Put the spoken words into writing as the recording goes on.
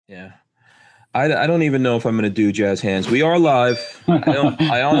Yeah. I don't even know if I'm going to do jazz hands. We are live.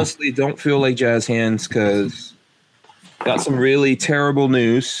 I honestly don't feel like jazz hands because got some really terrible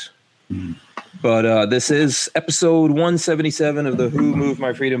news. But this is episode 177 of the Who Moved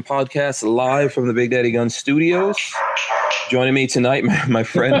My Freedom podcast, live from the Big Daddy Gun Studios. Joining me tonight, my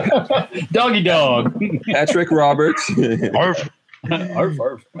friend Doggy Dog Patrick Roberts. Arf. Arf,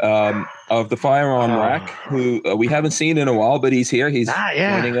 arf. Of the Firearm Rack, who we haven't seen in a while, but he's here. He's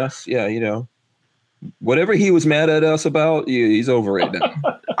joining us. Yeah, you know, whatever he was mad at us about, he's over it now.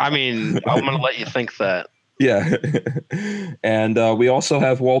 I mean, I'm going to let you think that. Yeah. And we also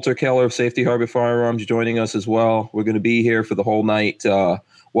have Walter Keller of Safety Harbor Firearms joining us as well. We're going to be here for the whole night.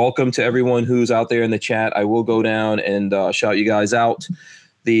 Welcome to everyone who's out there in the chat. I will go down and shout you guys out.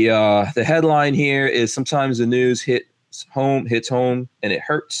 The headline here is sometimes the news hits home, and it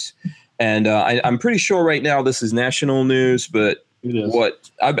hurts. And I'm pretty sure right now this is national news, but what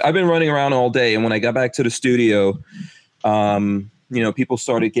I've been running around all day. And when I got back to the studio, people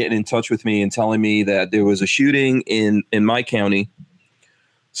started getting in touch with me and telling me that there was a shooting in my county.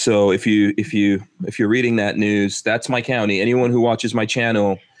 So if you're reading that news, that's my county. Anyone who watches my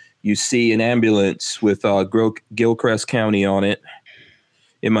channel, you see an ambulance with Gilchrist County on it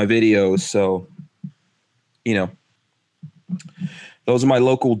in my videos. So, those are my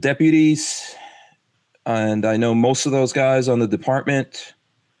local deputies, and I know most of those guys on the department.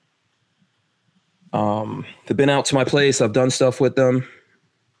 They've been out to my place. I've done stuff with them,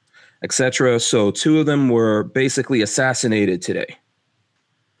 etc. So 2 of them were basically assassinated today.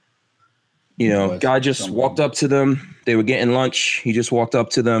 Guy just walked up to them. They were getting lunch. He just walked up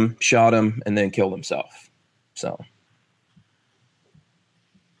to them, shot him, and then killed himself. So.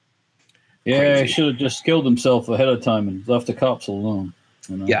 Yeah, he should have just killed himself ahead of time and left the cops alone.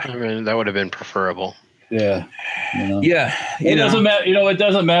 Yeah, I mean, that would have been preferable. Yeah, yeah. It doesn't matter. It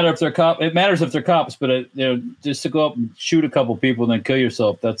doesn't matter if they're cops. It matters if they're cops, but just to go up and shoot a couple people and then kill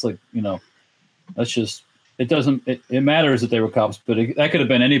yourself, that's like that's just it doesn't. It matters that they were cops, but that could have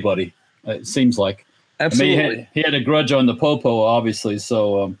been anybody. It seems like. Absolutely. I mean, he had a grudge on the popo, obviously.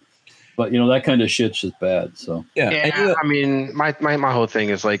 So. But that kind of shit's just bad. So yeah, I mean, my whole thing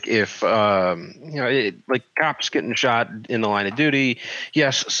is like if like cops getting shot in the line of duty,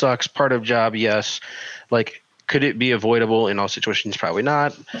 yes, sucks. Part of job, yes. Like, could it be avoidable in all situations? Probably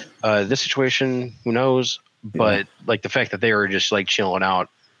not. This situation, who knows? But like the fact that they were just like chilling out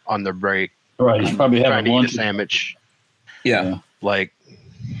on their break, right? He's probably trying having to eat lunch. a sandwich. Yeah, like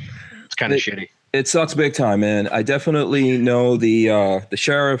it's kind of shitty. It sucks big time, man. I definitely know the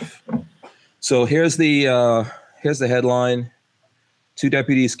sheriff. So here's the headline: 2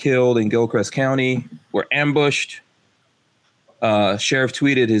 deputies killed in Gilchrist County were ambushed. Sheriff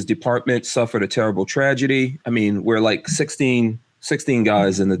tweeted his department suffered a terrible tragedy. I mean, we're like 16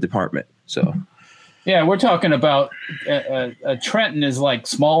 guys in the department. So yeah, we're talking about Trenton is like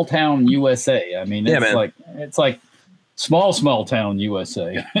small town USA. I mean, it's like small town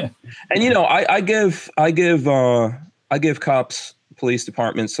USA. And I give cops, police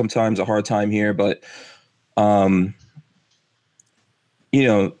departments sometimes a hard time here, but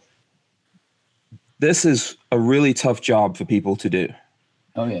this is a really tough job for people to do.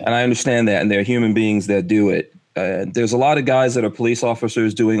 Oh yeah, and I understand that, and they're human beings that do it. There's a lot of guys that are police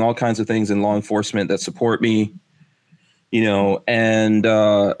officers doing all kinds of things in law enforcement that support me, and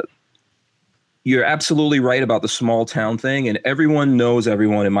you're absolutely right about the small town thing, and everyone knows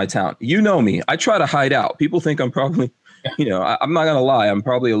everyone in my town. You know me. I try to hide out. People think I'm probably, I'm not going to lie. I'm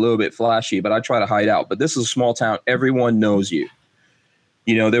probably a little bit flashy, but I try to hide out. But this is a small town. Everyone knows you.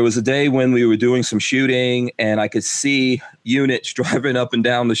 There was a day when we were doing some shooting, and I could see units driving up and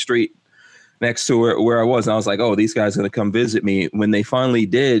down the street next to where I was. And I was like, oh, these guys are going to come visit me. When they finally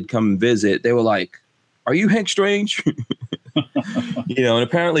did come visit, they were like, are you Hank Strange? And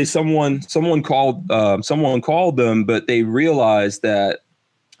apparently someone called them, but they realized that,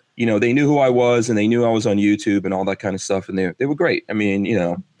 they knew who I was, and they knew I was on YouTube and all that kind of stuff. And they were great. I mean,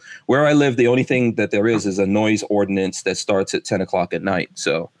 where I live, the only thing that there is a noise ordinance that starts at 10 o'clock at night.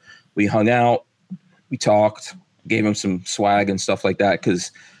 So we hung out, we talked, gave them some swag and stuff like that,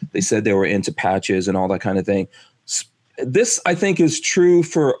 because they said they were into patches and all that kind of thing. This, I think, is true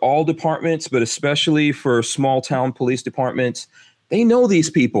for all departments, but especially for small town police departments. They know these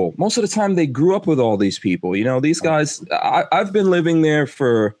people. Most of the time, they grew up with all these people. These guys, I've been living there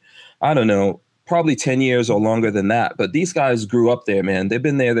for, I don't know, probably 10 years or longer than that. But these guys grew up there, man. They've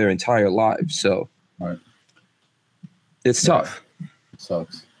been there their entire lives. So it's tough. It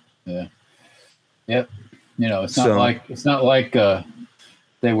sucks. Yeah. Yep. It's not like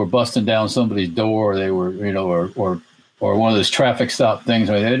they were busting down somebody's door. Or they were, or Or one of those traffic stop things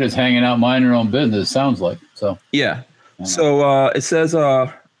where they're just hanging out, minding their own business. Sounds like so. Yeah. So it says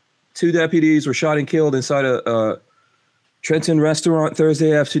 2 deputies were shot and killed inside a Trenton restaurant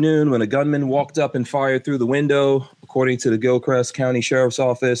Thursday afternoon when a gunman walked up and fired through the window. According to the Gilchrist County Sheriff's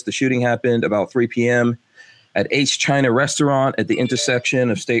Office, the shooting happened about 3 p.m. at H China Restaurant at the intersection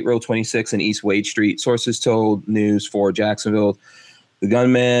of State Road 26 and East Wade Street. Sources told News 4 Jacksonville the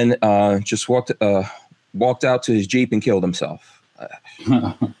gunman just walked out to his Jeep and killed himself.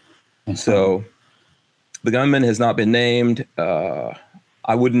 So the gunman has not been named.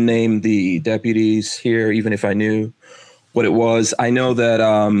 I wouldn't name the deputies here, even if I knew what it was. I know that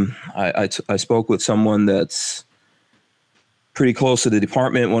I spoke with someone that's pretty close to the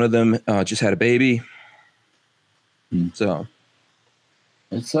department. One of them just had a baby. So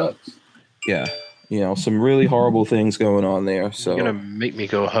it sucks. Yeah. Some really horrible things going on there. So you're gonna make me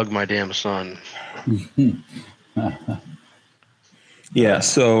go hug my damn son. Yeah.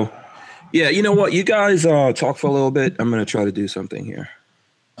 So yeah, you know what? You guys talk for a little bit. I'm gonna try to do something here.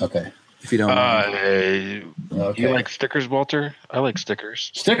 Okay. If you don't mind. Okay. You like stickers, Walter? I like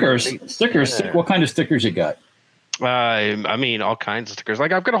stickers. Stickers. Yeah. What kind of stickers you got? I mean, all kinds of stickers.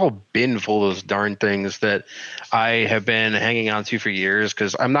 Like I've got a whole bin full of those darn things that I have been hanging on to for years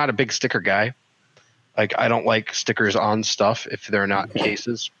because I'm not a big sticker guy. Like I don't like stickers on stuff if they're not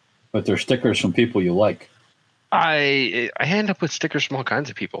cases. But they're stickers from people you like. I end up with stickers from all kinds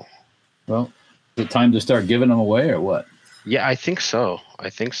of people. Well, is it time to start giving them away or what? Yeah, I think so.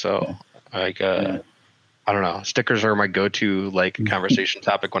 Yeah. Like I don't know. Stickers are my go-to conversation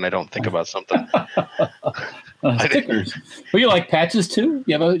topic when I don't think about something. Stickers. Well, you like patches too?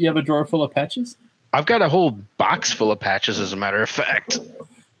 You have a drawer full of patches? I've got a whole box full of patches, as a matter of fact.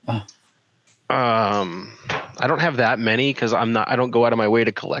 I don't have that many because I don't go out of my way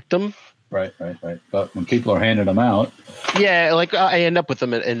to collect them. Right. But when people are handing them out. Yeah, like I end up with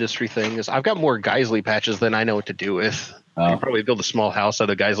them at industry things. I've got more Geisley patches than I know what to do with. I could probably build a small house out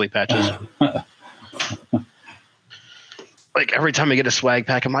of Geisley patches. Like every time I get a swag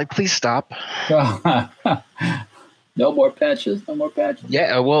pack, I'm like, please stop. No more patches.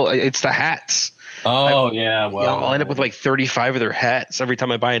 Yeah, well, it's the hats. Oh, yeah. Well, I'll end up with like 35 of their hats every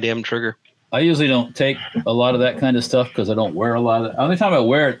time I buy a damn trigger. I usually don't take a lot of that kind of stuff because I don't wear a lot of it. The only time I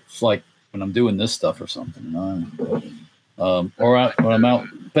wear it is like when I'm doing this stuff or something, or when I'm out.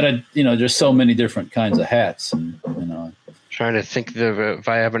 But there's so many different kinds of hats, and Trying to think if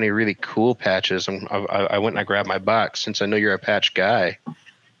I have any really cool patches. I went and I grabbed my box since I know you're a patch guy.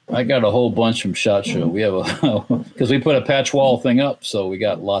 I got a whole bunch from SHOT Show. We have because we put a patch wall thing up, so we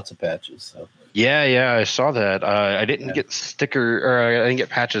got lots of patches. So. Yeah, I saw that. I didn't get I didn't get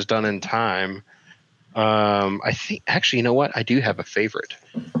patches done in time. I think actually, you know what? I do have a favorite.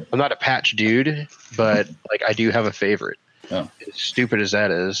 I'm not a patch dude, but I do have a favorite. Oh. As stupid as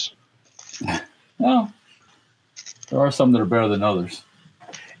that is. Well, there are some that are better than others.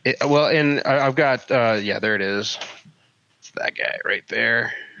 And I've got there it is. It's that guy right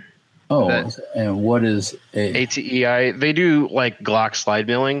there. Oh, and what is ATEI? They do Glock slide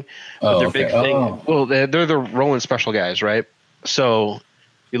milling, but their big thing. Well, they're the Roland special guys, right? So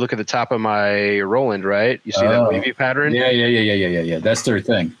you look at the top of my Roland, right? You see that wavy pattern? Yeah. That's their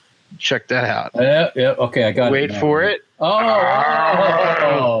thing. Check that out. Yeah. Okay, I got it. Wait for it.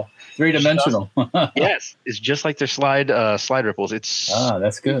 Oh, 3-dimensional. Yes, it's just like their slide ripples. It's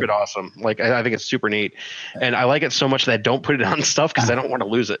that's good. Super awesome. I think it's super neat, and I like it so much that I don't put it on stuff because I don't want to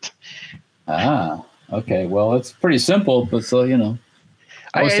lose it. Okay. Well, it's pretty simple, but so it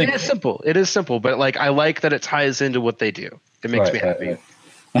is simple. It is simple, but I like that it ties into what they do. It makes me happy.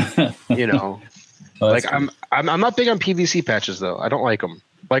 Well, I'm not big on PVC patches though. I don't like them.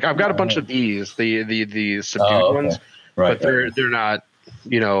 I've got a bunch of these, the subdued ones, but they're not,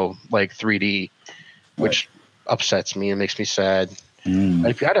 3D, which upsets me and makes me sad.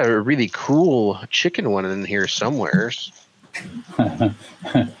 I've got a really cool chicken one in here somewheres. I don't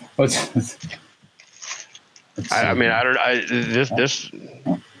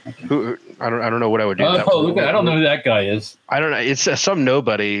know what I would do. Look! I don't know who that guy is. I don't know. It's some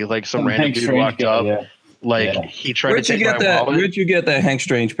nobody, some random dude walked up. Yeah. He tried to take my wallet. Where'd you get that Hank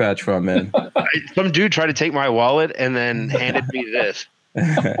Strange patch from, man? Some dude tried to take my wallet and then handed me this.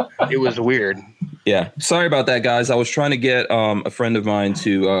 It was weird. Yeah. Sorry about that, guys. I was trying to get a friend of mine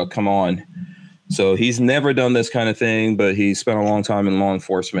to come on. So he's never done this kind of thing, but he spent a long time in law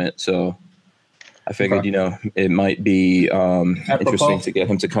enforcement. So I figured, it might be interesting to get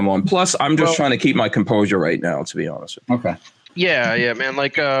him to come on. Plus, I'm just trying to keep my composure right now, to be honest with you. Okay. Yeah, man. I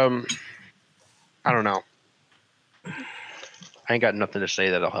don't know. I ain't got nothing to say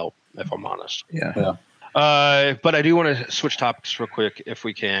that'll help, if I'm honest. Yeah. But I do want to switch topics real quick if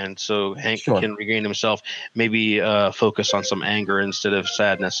we can, so Hank Sure. can regain himself. Maybe focus on some anger instead of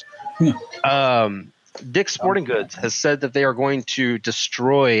sadness. Dick's Sporting Goods has said that they are going to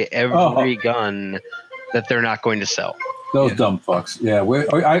destroy every gun that they're not going to sell. Those dumb fucks. Yeah,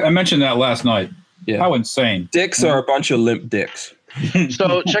 I mentioned that last night. Yeah. How insane. Dicks are a bunch of limp dicks.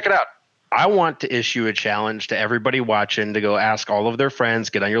 So check it out. I want to issue a challenge to everybody watching to go ask all of their friends,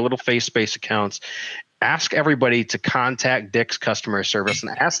 get on your little FaceSpace accounts, ask everybody to contact Dick's customer service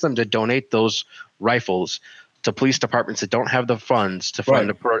and ask them to donate those rifles to police departments that don't have the funds to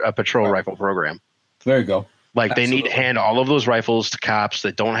fund a patrol rifle program. There you go. Like they need to hand all of those rifles to cops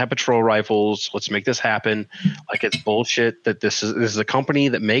that don't have patrol rifles. Let's make this happen. Like it's bullshit that this is a company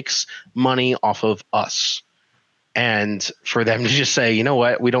that makes money off of us. And for them to just say, you know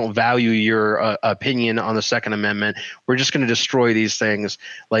what, we don't value your opinion on the Second Amendment. We're just going to destroy these things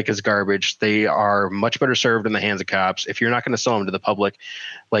like it's garbage. They are much better served in the hands of cops. If you're not going to sell them to the public,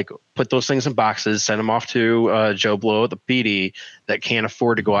 like put those things in boxes, send them off to Joe Blow at the PD that can't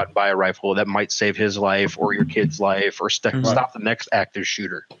afford to go out and buy a rifle that might save his life or your kid's life or stop the next active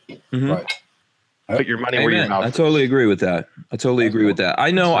shooter. Mm-hmm. Right. Put your money where your mouth is. I totally agree with that.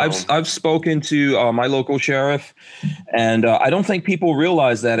 I know I've spoken to my local sheriff, and I don't think people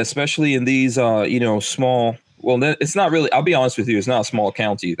realize that, especially in these small. Well, it's not really. I'll be honest with you. It's not a small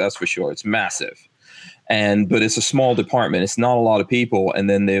county, that's for sure. It's massive, but it's a small department. It's not a lot of people, and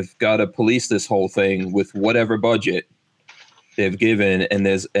then they've got to police this whole thing with whatever budget they've given, and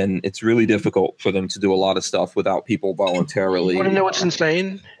it's really difficult for them to do a lot of stuff without people voluntarily. You want to know what's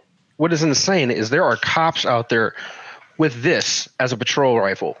insane? What is insane is there are cops out there with this as a patrol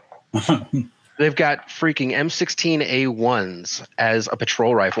rifle. They've got freaking M16A1s as a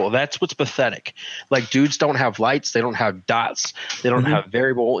patrol rifle. That's what's pathetic. Like dudes don't have lights. They don't have dots. They don't have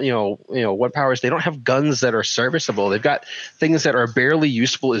variable, what powers. They don't have guns that are serviceable. They've got things that are barely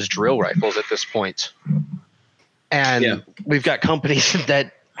useful as drill rifles at this point. And we've got companies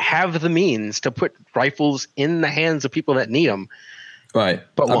that have the means to put rifles in the hands of people that need them. Right.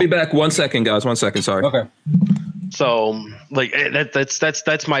 But I'll be back 1 second, guys. 1 second. Sorry. Okay. So like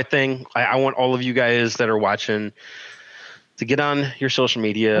that's my thing. I want all of you guys that are watching to get on your social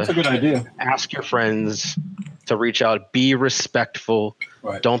media. That's a good idea. Ask your friends to reach out. Be respectful.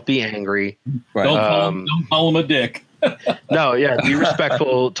 Right. Don't be angry. Right. Don't call him a dick. No, yeah. Be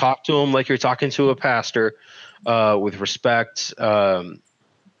respectful. Talk to him like you're talking to a pastor, with respect.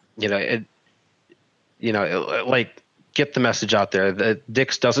 Get the message out there that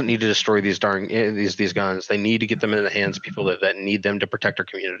Dick's doesn't need to destroy these these guns. They need to get them in the hands of people that need them to protect our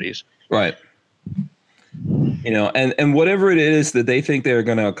communities. Right. And whatever it is that they think they're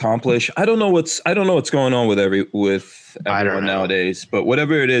going to accomplish, I don't know what's going on with everyone nowadays, but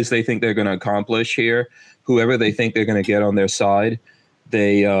whatever it is they think they're going to accomplish here, whoever they think they're going to get on their side,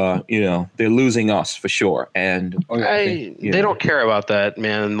 they're losing us for sure. And they don't care about that,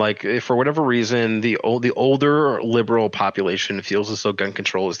 man. Like for whatever reason, the older liberal population feels as though gun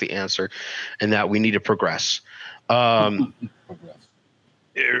control is the answer and that we need to progress. But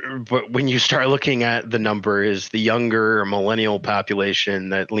when you start looking at the numbers, the younger millennial population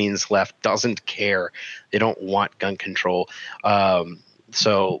that leans left doesn't care. They don't want gun control. I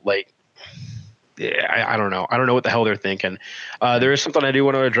don't know. I don't know what the hell they're thinking. There is something I do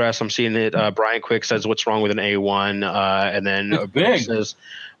want to address. I'm seeing it. Brian Quick says, "What's wrong with an A1?" And then Big says,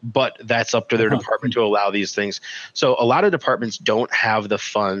 "But that's up to their department to allow these things." So a lot of departments don't have the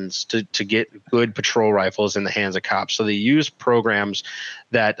funds to get good patrol rifles in the hands of cops. So they use programs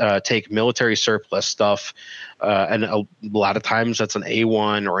that take military surplus stuff, and a lot of times that's an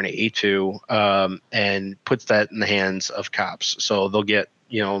A1 or an A2, and puts that in the hands of cops. So they'll get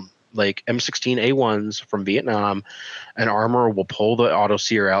like M16A1s from Vietnam, an armor will pull the auto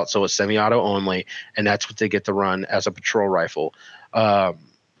sear out, so it's semi-auto only, and that's what they get to run as a patrol rifle.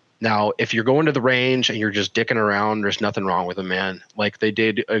 Now, if you're going to the range and you're just dicking around, there's nothing wrong with them, man. Like they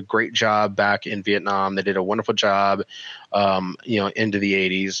did a great job back in Vietnam. They did a wonderful job, into the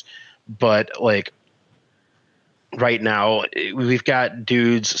 80s. But like right now, we've got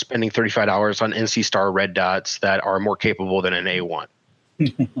dudes spending $35 on NC Star red dots that are more capable than an A1.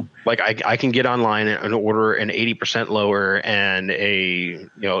 Like I can get online and order an 80% lower and a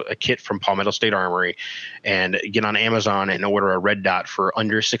kit from Palmetto State Armory, and get on Amazon and order a red dot for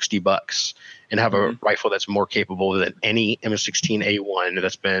under $60 and have a rifle that's more capable than any M16A1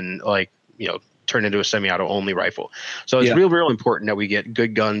 that's been turned into a semi-auto only rifle. So it's real important that we get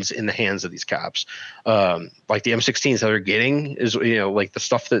good guns in the hands of these cops. Like the M16s that they're getting is like the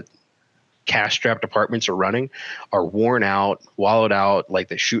stuff that cash strapped apartments are running are worn out, wallowed out, like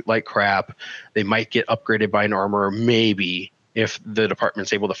they shoot like crap. They might get upgraded by an armorer, maybe, if the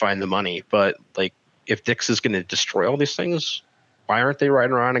department's able to find the money. But like, if Dix is going to destroy all these things, why aren't they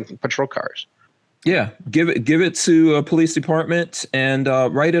riding around in patrol cars? Yeah, give it to a police department and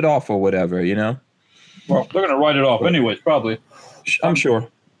write it off or whatever, you know. Well, they're going to write it off anyways, probably. I'm sure.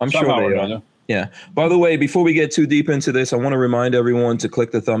 I'm sure Somehow or they are. another. Yeah. By the way, before we get too deep into this, I want to remind everyone to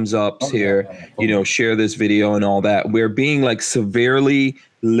click the thumbs ups here, you know, share this video and all that. We're being like severely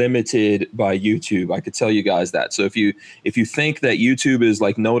limited by YouTube. I could tell you guys that. So if you think that YouTube is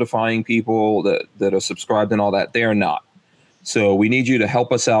like notifying people that are subscribed and all that, they're not. So we need you to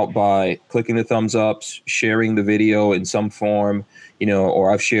help us out by clicking the thumbs ups, sharing the video in some form, you know,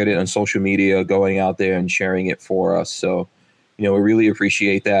 or I've shared it on social media, going out there and sharing it for us. So, you know, we really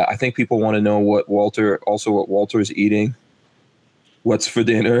appreciate that. I think people want to know what Walter's eating. What's for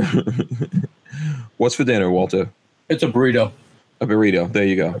dinner? What's for dinner, Walter? It's a burrito. A burrito. There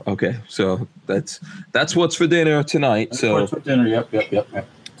you go. Okay. So that's what's for dinner tonight. That's so what's for dinner. Yep.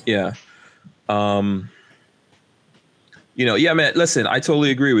 Yeah. You know, yeah, man, listen, I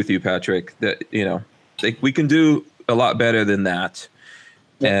totally agree with you, Patrick, that, you know, we can do a lot better than that.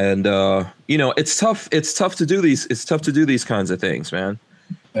 And you know, it's tough to do these kinds of things, man.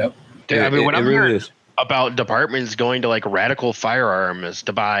 Yep. I mean, when I'm really hearing is. about departments going to like Radical Firearms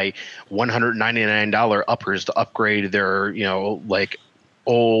to buy $199 uppers to upgrade their, you know, like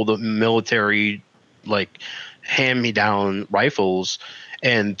old military, like hand-me-down rifles,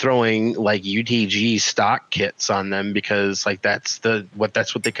 and throwing like UTG stock kits on them because like that's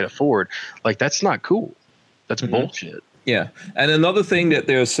what they could afford. Like, that's not cool. That's bullshit. Yeah. And another thing that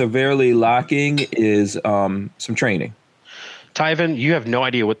they're severely lacking is some training. Tyven, you have no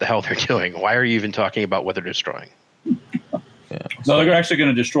idea what the hell they're doing. Why are you even talking about what they're destroying? Yeah. No, they're actually going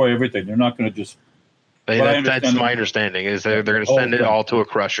to destroy everything. They're not going to just. That's my understanding, is they're going to send it all to a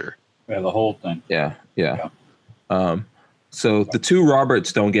crusher. Yeah, the whole thing. Yeah. So the two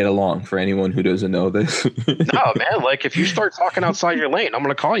Roberts don't get along, for anyone who doesn't know this. No, man, like if you start talking outside your lane, I'm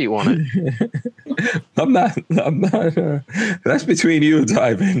going to call you on it. I'm not that's between you and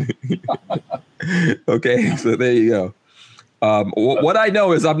Tyven. Okay, so there you go. What I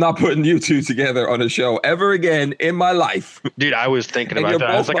know is I'm not putting you two together on a show ever again in my life. Dude, I was thinking about that.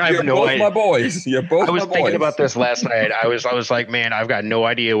 I was like, I have no no idea. idea. My boys. You're both I was my thinking boys. about this last night. I was like, man, I've got no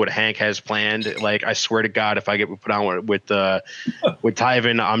idea what Hank has planned. Like, I swear to God, if I get put on with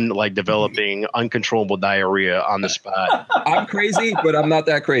Tyven, I'm like developing uncontrollable diarrhea on the spot. I'm crazy, but I'm not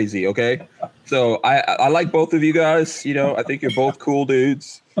that crazy. Okay, so I like both of you guys. You know, I think you're both cool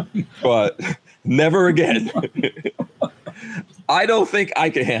dudes, but never again. I don't think I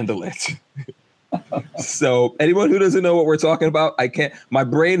can handle it. So anyone who doesn't know what we're talking about, I can't. My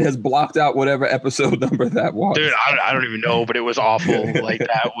brain has blocked out whatever episode number that was. Dude, I don't even know, but it was awful. Like,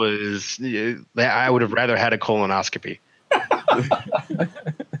 that was. I would have rather had a colonoscopy.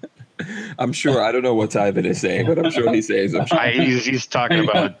 I'm sure. I don't know what Tyven is saying, but I'm sure he says. I'm sure. He's talking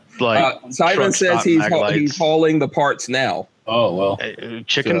about like. Tyven says he's hauling the parts now. Oh well.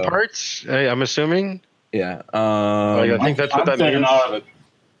 Chicken parts. I'm assuming. Yeah. I think that's what that means.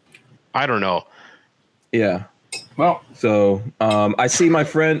 I don't know. Yeah. Well, so I see my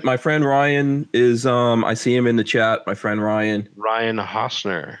friend Ryan is I see him in the chat. My friend Ryan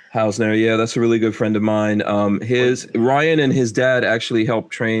Hausner. Yeah, that's a really good friend of mine. Ryan and his dad actually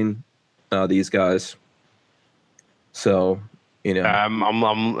helped train these guys. So, you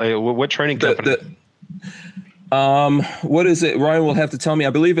know, what training company? What is it? Ryan will have to tell me.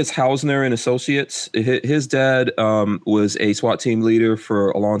 I believe it's Hausner and Associates. His dad was a SWAT team leader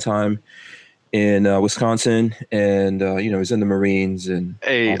for a long time in Wisconsin, and you know, he's in the Marines and all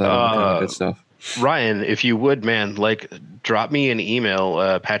that kind of good stuff. Ryan, if you would, man, like, drop me an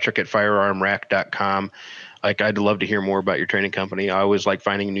email, patrick@firearmrack.com. Like, I'd love to hear more about your training company. I always like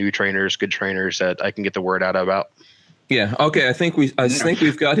finding new trainers, good trainers that I can get the word out about. Yeah. Okay. I think we've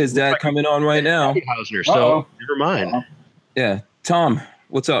got his dad coming on right now. Hausner, so never mind. Yeah. Tom,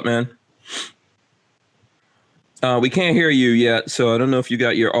 what's up, man? We can't hear you yet, so I don't know if you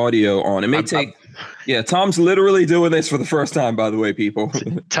got your audio on. It may take. Yeah, Tom's literally doing this for the first time, by the way, people.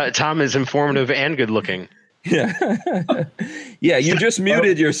 Tom is informative and good looking. Yeah. Yeah, you just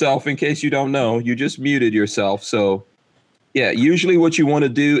muted yourself, in case you don't know. You just muted yourself. So, yeah, usually what you want to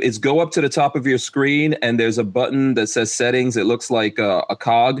do is go up to the top of your screen, and there's a button that says settings. It looks like a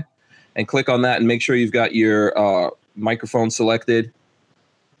cog, and click on that and make sure you've got your microphone selected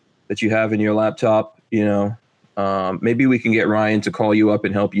that you have in your laptop, you know. Maybe we can get Ryan to call you up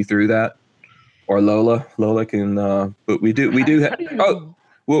and help you through that, or Lola can. But we do.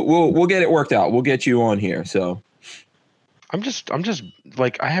 we'll get it worked out. We'll get you on here. So I'm just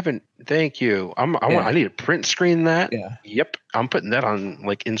like, I haven't. Thank you. I need to print screen that. Yeah. Yep. I'm putting that on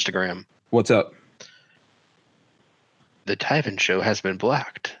like Instagram. what's up? The Tyven show has been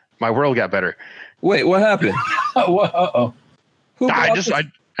blocked. My world got better. Wait, what happened? Uh-oh. Who I blocked just us?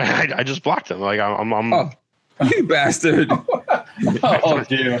 I just blocked him. Like I'm Oh, you bastard. Oh,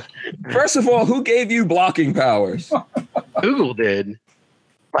 dear. First of all, who gave you blocking powers? Google did.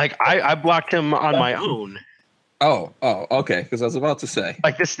 Like I blocked him on my own. Oh, okay. Because I was about to say.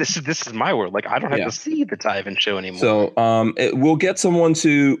 Like this is my world. Like I don't have Yeah. to see the Tyven show anymore. So we'll get someone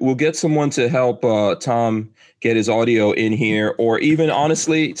to help Tom get his audio in here, or even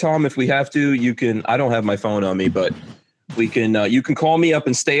honestly, Tom, if we have to, you can. I don't have my phone on me, but we can. You can call me up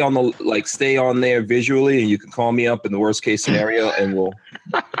and stay on there visually, and you can call me up in the worst case scenario, and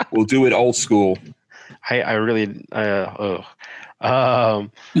we'll do it old school. I really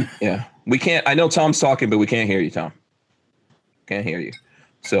Yeah, we can't. I know Tom's talking, but we can't hear you, Tom. Can't hear you.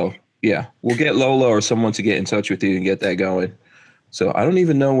 So yeah, we'll get Lola or someone to get in touch with you and get that going. So I don't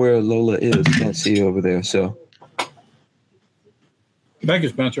even know where Lola is. Can't see her over there. So Thank you,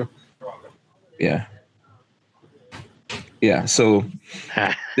 Spencer. yeah. Yeah. So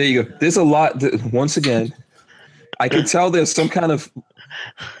there you go. There's a lot. Once again, I can tell there's some kind of.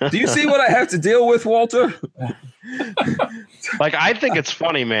 Do you see what I have to deal with, Walter? like I think it's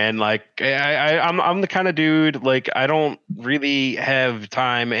funny, man. Like I'm the kind of dude, like I don't really have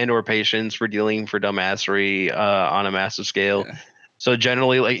time and or patience for dealing for dumbassery on a massive scale. Yeah. So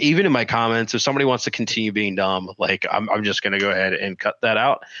generally, like even in my comments, if somebody wants to continue being dumb, like I'm just gonna go ahead and cut that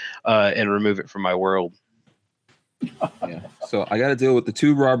out and remove it from my world. Yeah. So I got to deal with the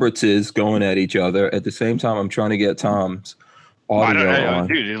two Robertses going at each other at the same time. I'm trying to get Tom's audio on.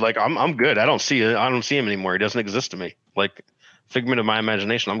 Dude, like I'm good. I don't see him anymore. He doesn't exist to me. Like figment of my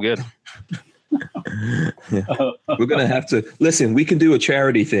imagination. I'm good. Yeah. We're gonna have to listen. We can do a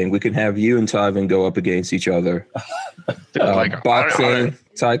charity thing. We can have you and Tyven go up against each other. Boxing,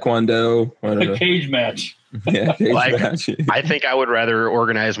 taekwondo, A whatever. cage match. Yeah, cage Like, match. I think I would rather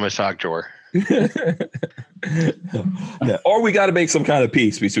organize my sock drawer. Yeah. Or we got to make some kind of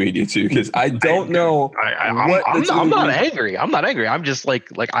peace between you two, because I don't know. I'm not angry. I'm not angry. I'm just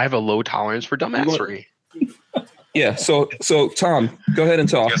like I have a low tolerance for dumbassery. Yeah. So Tom, go ahead and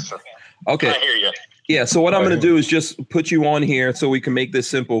talk. Yes, sir. Okay. I hear you. Yeah. So what I'm going to do is just put you on here so we can make this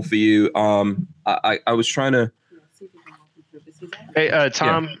simple for you. I was trying to. Hey,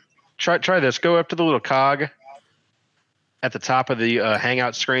 Tom, try this. Go up to the little cog at the top of the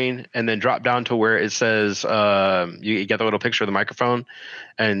Hangout screen, and then drop down to where it says you get the little picture of the microphone,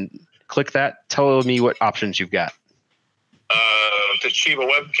 and click that. Tell me what options you've got. Toshiba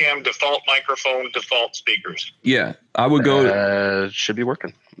webcam, default microphone, default speakers. Yeah, I would go. Should be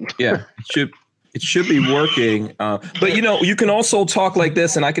working. Yeah, it should be working. But you can also talk like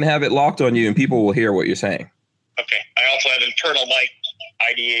this, and I can have it locked on you, and people will hear what you're saying. Okay. I also have internal mic,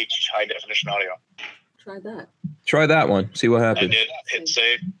 IDH, high definition audio. Try that one. See what I happens. did hit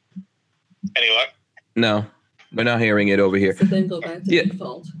save. Any luck? No, we're not hearing it over here. So then go back to Yeah.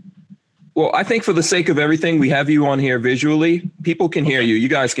 default. Well, I think for the sake of everything, we have you on here visually. People can hear you. You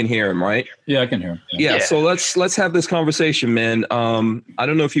guys can hear him, right? Yeah, I can hear him. Yeah. So let's have this conversation, man. I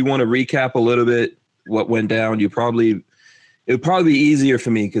don't know if you want to recap a little bit what went down. It would probably be easier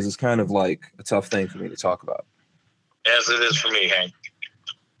for me because it's kind of like a tough thing for me to talk about. As it is for me, Hank.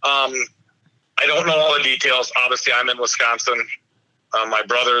 I don't know all the details. Obviously, I'm in Wisconsin. My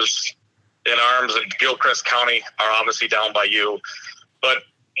brothers in arms in Gilchrist County are obviously down by you. But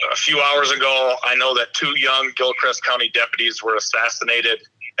a few hours ago, I know that 2 young Gilchrist County deputies were assassinated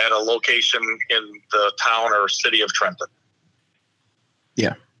at a location in the town or city of Trenton.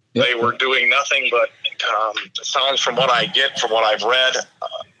 Yeah. They were doing nothing but, sounds from what I get, from what I've read,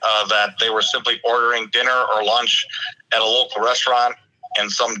 that they were simply ordering dinner or lunch at a local restaurant,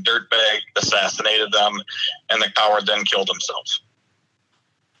 and some dirtbag assassinated them, and the coward then killed themselves.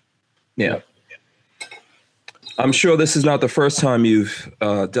 Yeah. I'm sure this is not the first time you've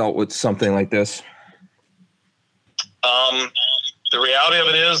dealt with something like this. The reality of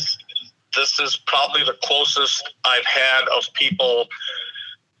it is, this is probably the closest I've had of people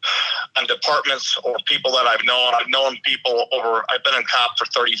on departments or people that I've known. I've known people I've been in cop for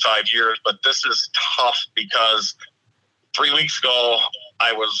 35 years, but this is tough because 3 weeks ago,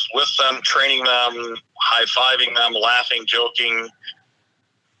 I was with them, training them, high-fiving them, laughing, joking,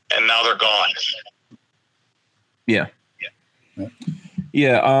 and now they're gone. Yeah.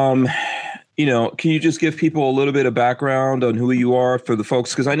 Yeah. can you just give people a little bit of background on who you are for the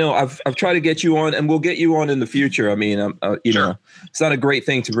folks? Because I know I've tried to get you on, and we'll get you on in the future. I mean, Sure. it's not a great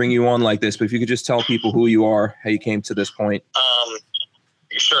thing to bring you on like this, but if you could just tell people who you are, how you came to this point.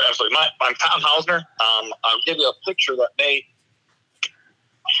 Sure, absolutely. I'm Tom Hausner. I'll give you a picture that may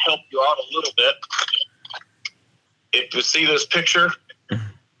help you out a little bit. If you see this picture,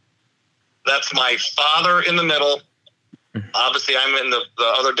 that's my father in the middle. Obviously, I'm in the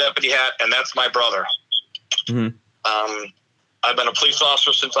other deputy hat, and that's my brother. Mm-hmm. I've been a police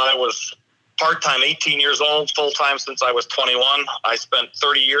officer since I was part-time 18 years old, full-time since I was 21. I spent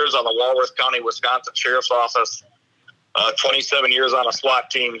 30 years on the Walworth County, Wisconsin Sheriff's Office, 27 years on a SWAT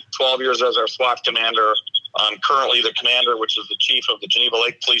team, 12 years as our SWAT commander. I'm currently the commander, which is the chief of the Geneva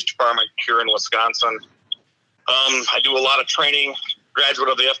Lake Police Department here in Wisconsin. I do a lot of training, graduate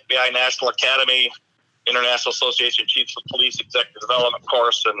of the FBI National Academy, International Association of Chiefs of Police Executive Development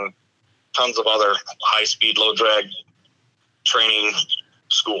course, and tons of other high-speed, low-drag training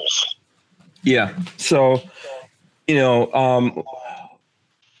schools. Yeah. So,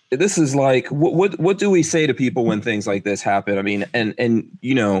 this is like, what do we say to people when things like this happen? I mean, and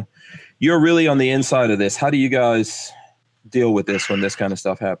you're really on the inside of this. How do you guys deal with this when this kind of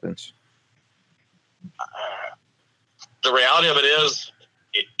stuff happens? The reality of it is,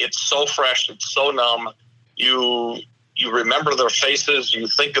 it's so fresh, it's so numb. You remember their faces, you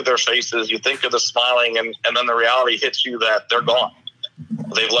think of their faces, you think of the smiling, and then the reality hits you that they're gone.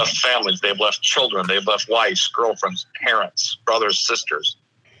 They've left families, they've left children, they've left wives, girlfriends, parents, brothers, sisters.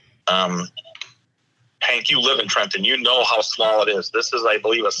 Hank, you live in Trenton. You know how small it is. This is, I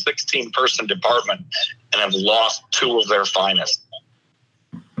believe, a 16-person department, and have lost two of their finest.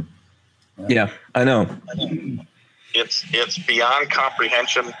 Yeah, I know. It's beyond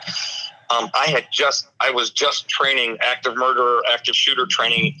comprehension. I was just training active murderer, active shooter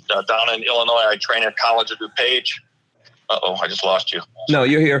training down in Illinois. I train at College of DuPage. I just lost you. No,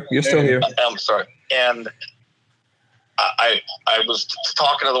 you're here. You're still here. I'm sorry. And I was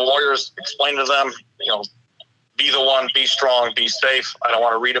talking to the Warriors, explaining to them, be the one, be strong, be safe. I don't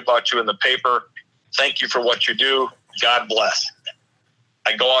want to read about you in the paper. Thank you for what you do. God bless.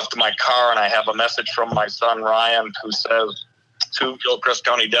 I go off to my car and I have a message from my son, Ryan, who says 2 Gilchrist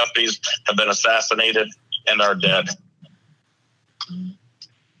County deputies have been assassinated and are dead.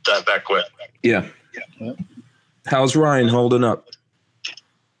 That quick. Yeah. How's Ryan holding up?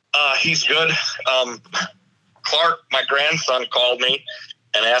 He's good. Clark, my grandson, called me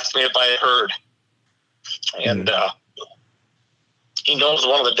and asked me if I had heard. And he knows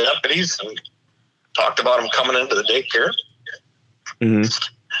one of the deputies and talked about him coming into the daycare. Mm-hmm.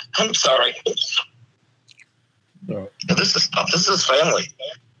 I'm sorry. This is family.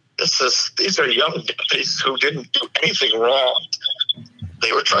 These are young deputies who didn't do anything wrong.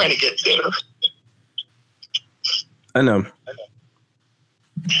 They were trying to get dinner. I know.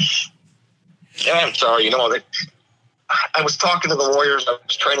 Yeah, I'm sorry. I was talking to the Warriors. I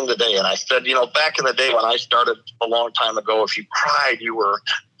was training today, and I said, back in the day when I started a long time ago, if you cried, you were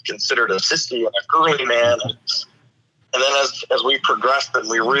considered a sissy and a girly man. And then as we progressed and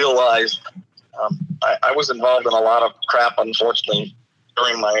we realized, I was involved in a lot of crap, unfortunately,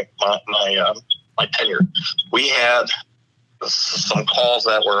 during my tenure. We had some calls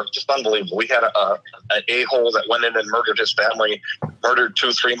that were just unbelievable. We had an a-hole that went in and murdered his family, murdered 2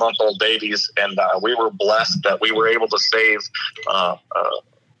 3-month-old babies, and we were blessed that we were able to save a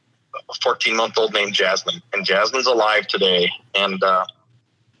 14-month-old named Jasmine. And Jasmine's alive today. And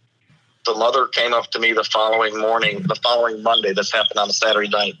the mother came up to me the following Monday. This happened on a Saturday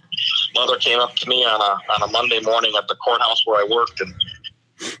night. Mother came up to me on a Monday morning at the courthouse where I worked, and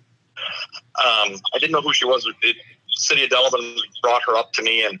I didn't know who she was. City of Delavan brought her up to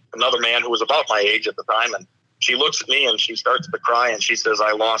me, and another man who was about my age at the time, and she looks at me and she starts to cry, and she says,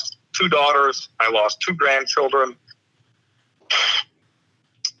 I lost 2 daughters, I lost 2 grandchildren,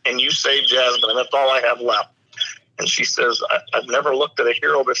 and you saved Jasmine, and that's all I have left. And she says, I've never looked at a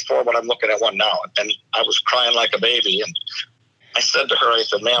hero before, but I'm looking at one now. And I was crying like a baby. And I said to her, I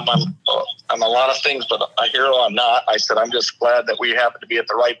said, ma'am, I'm a lot of things, but a hero I'm not. I said, I'm just glad that we happen to be at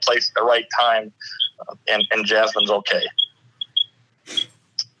the right place at the right time, and Jasmine's okay.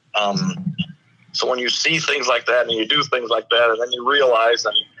 So when you see things like that and you do things like that, and then you realize,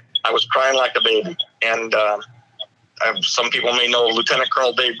 and I was crying like a baby. And some people may know Lieutenant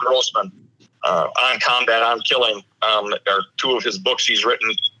Colonel Dave Grossman, On Combat, On Killing, are 2 of his books he's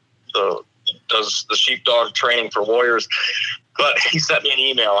written, does the sheepdog training for warriors. But he sent me an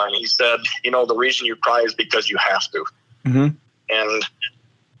email and he said, the reason you cry is because you have to. Mm-hmm. And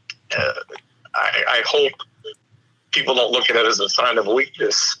I hope people don't look at it as a sign of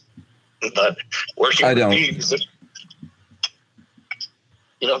weakness. But where she I don't. these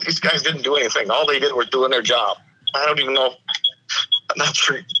guys didn't do anything. All they did was doing their job. I don't even know. I'm not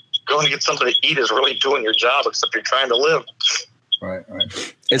sure going to get something to eat is really doing your job, except you're trying to live. Right.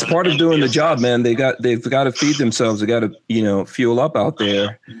 It's part of doing the job, man. They've got to feed themselves. They got to, fuel up out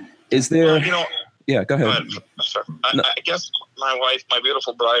there. Is there? Yeah, go ahead. I'm sorry. I guess my wife, my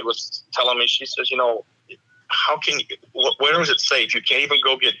beautiful bride, was telling me. She says, how can you? Where does it say if you can't even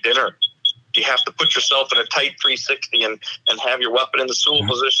go get dinner? You have to put yourself in a tight 360 and have your weapon in the stool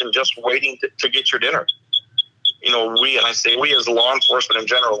position, just waiting to get your dinner. We as law enforcement in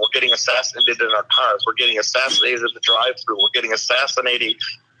general, we're getting assassinated in our cars. We're getting assassinated at the drive-thru. We're getting assassinated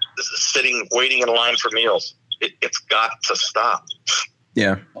sitting, waiting in line for meals. It's got to stop.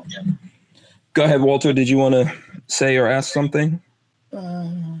 Yeah. Go ahead, Walter. Did you want to say or ask something?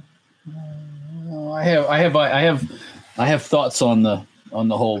 I have thoughts on the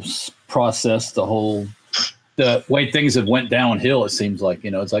whole process, the way things have went downhill. It seems like,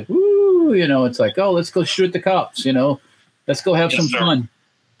 it's like, woo, it's like, oh, let's go shoot the cops, let's go have some fun,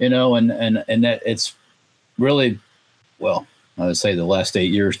 and that it's really, well, I would say the last 8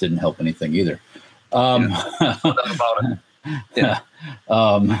 years didn't help anything either. And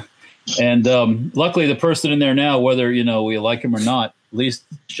luckily the person in there now, whether, we like him or not, at least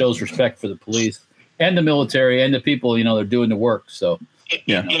shows respect for the police and the military and the people, they're doing the work. So,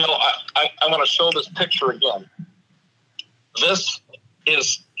 I want to show this picture again. This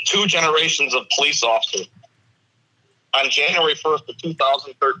is 2 generations of police officers. On January 1st of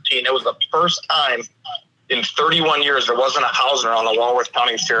 2013, it was the first time in 31 years there wasn't a Hauser on the Walworth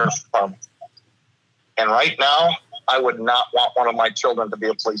County Sheriff's Department. And right now, I would not want one of my children to be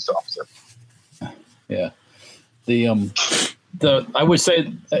a police officer. Yeah. I would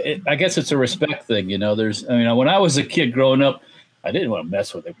say, I guess it's a respect thing. When I was a kid growing up, I didn't want to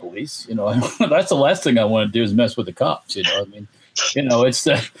mess with the police. That's the last thing I want to do is mess with the cops. It's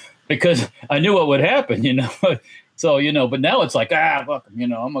because I knew what would happen, So, but now it's like, fuck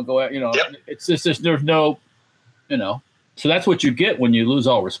them, I'm going to go out, Yep. It's just, there's no, so that's what you get when you lose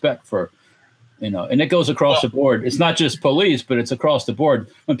all respect for, and it goes across the board. It's not just police, but it's across the board.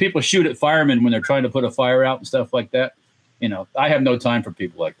 When people shoot at firemen when they're trying to put a fire out and stuff like that, I have no time for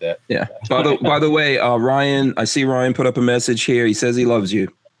people like that. Yeah. By the way, Ryan, I see Ryan put up a message here. He says he loves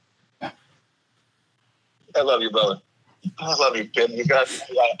you. I love you, brother. I love you, kid. I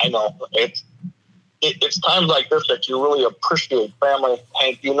know. It's times like this that you really appreciate family.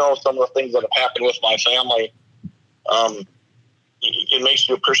 Hank, some of the things that have happened with my family. It makes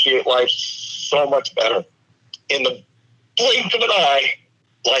you appreciate life so much better. In the blink of an eye,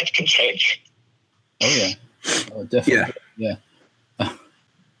 life can change. Oh, yeah. Oh, definitely. Yeah.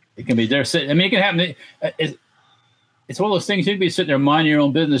 It can be there. It can happen. It's one of those things you can be sitting there minding your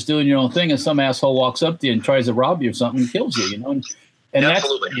own business, doing your own thing, and some asshole walks up to you and tries to rob you of something and kills you, And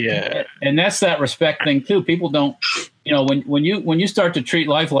absolutely. That's that respect thing too. People don't, when you start to treat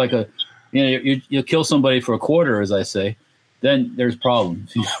life like you kill somebody for a quarter, as I say, then there's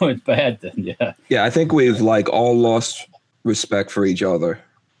problems. It's bad then. Yeah. Yeah, I think we've all lost respect for each other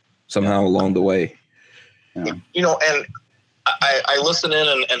somehow along the way. Yeah. And I listen in,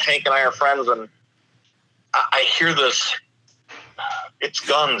 and Hank and I are friends, and I hear this. It's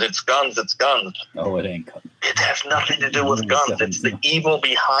guns. It's guns. It's guns. Oh, it ain't guns. It has nothing to do with guns. It's the evil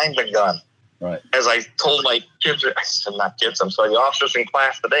behind the gun. Right. As I told my kids, not kids, I'm sorry, the officers in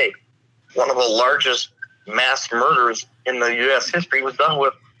class today, one of the largest mass murders in the U.S. history was done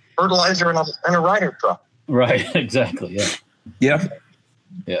with fertilizer in a Ryder truck. Right. Exactly. Yeah. Yeah.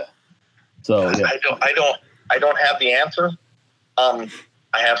 Yeah. So yeah. I don't have the answer. I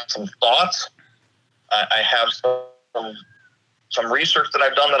have some thoughts. I have some research that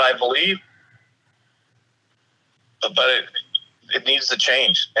I've done that I believe, but it needs to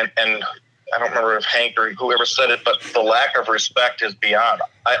change. And I don't remember if Hank or whoever said it, but the lack of respect is beyond.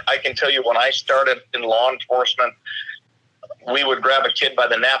 I can tell you when I started in law enforcement, we would grab a kid by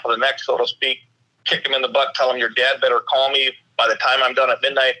the nape of the neck, so to speak, kick him in the butt, tell him your dad better call me by the time I'm done at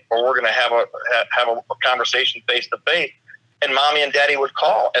midnight, or we're going to have a conversation face to face. And mommy and daddy would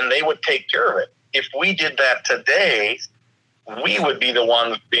call, and they would take care of it. If we did that today, we would be the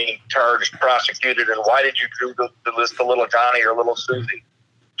ones being charged, prosecuted, and why did you do this to little Johnny or little Susie?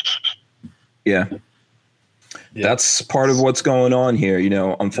 Yeah. That's part of what's going on here,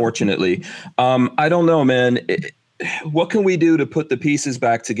 unfortunately. I don't know, man. What can we do to put the pieces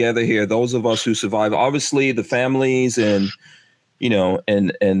back together here? Those of us who survive, obviously the families and,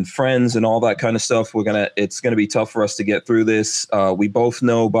 and friends and all that kind of stuff, it's going to be tough for us to get through this. We both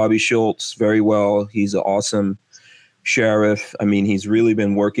know Bobby Schultz very well. He's an awesome sheriff. I mean, he's really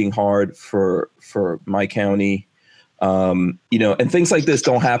been working hard for my county. You know, and things like this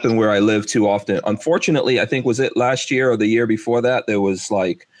don't happen where I live too often. Unfortunately, I think was it last year or the year before that, there was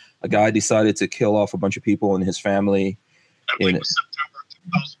like a guy decided to kill off a bunch of people in his family. I believe it was September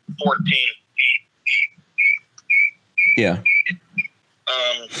 2014. Yeah.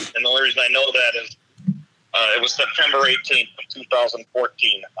 And the only reason I know that is it was September 18th of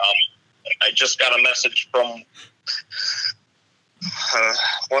 2014. I just got a message from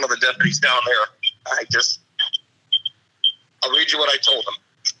one of the deputies down there. I'll read you what I told him.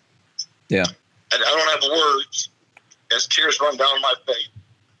 Yeah. And I don't have words as tears run down my face.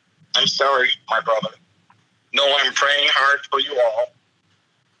 I'm sorry, my brother. No, I'm praying hard for you all.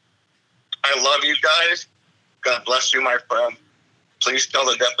 I love you guys. God bless you, my friend. Please tell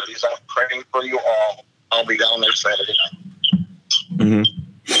the deputies I'm praying for you all. I'll be down there Saturday night.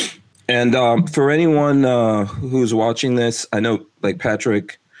 Mm-hmm. And for anyone who's watching this, I know like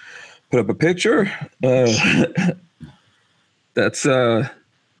Patrick put up a picture. That's not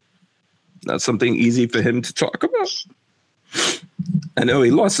something easy for him to talk about. I know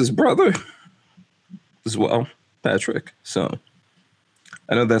he lost his brother as well, Patrick. So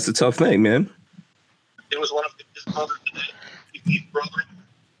I know that's a tough thing, man. It was one of his brothers today. His brother.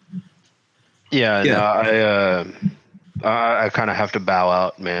 Yeah. Yeah. No, I kind of have to bow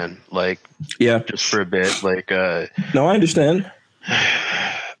out, man. Like, yeah, just for a bit. Like, no, I understand.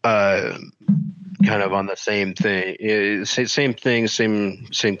 Kind of on the same thing, same thing,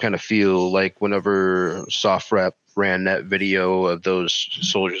 same kind of feel. Like whenever Soft Rep ran that video of those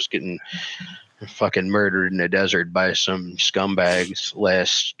soldiers getting fucking murdered in the desert by some scumbags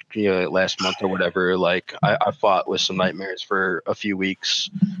last month or whatever. Like I fought with some nightmares for a few weeks.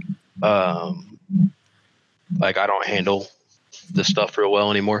 Like I don't handle this stuff real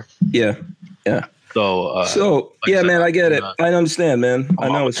well anymore. Yeah. So like yeah, said, man, I get it. I understand, man. I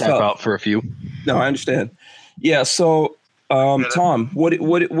know it's tough. Out for a few. No, I understand. Yeah. So, Tom, what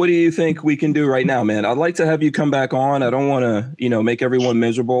do you think we can do right now, man? I'd like to have you come back on. I don't want to, make everyone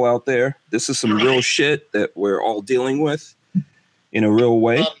miserable out there. This is some real shit that we're all dealing with in a real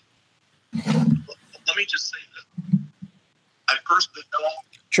way. Let me just say this. I personally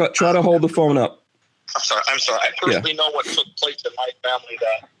know. Try to hold the phone up. I'm sorry. I personally know what took place in my family,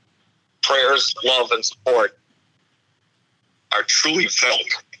 that prayers, love, and support are truly felt.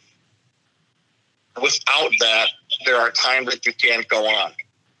 Without that, there are times that you can't go on.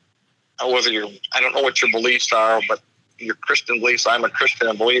 I don't know what your beliefs are, but your Christian beliefs, I'm a Christian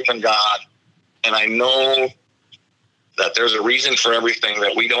and believe in God. And I know that there's a reason for everything,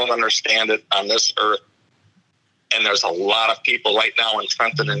 that we don't understand it on this earth. And there's a lot of people right now in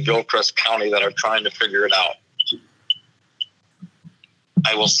Trenton and Gilchrist County that are trying to figure it out.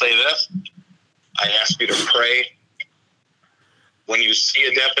 I will say this. I ask you to pray. When you see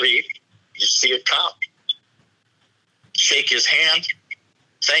a deputy, you see a cop, shake his hand,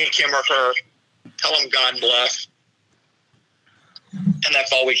 thank him or her, tell him God bless. And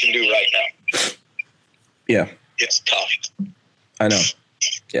that's all we can do right now. Yeah. It's tough. I know.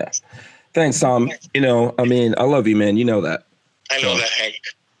 Yeah. Thanks, Tom. I love you, man. You know that. I know that, Hank.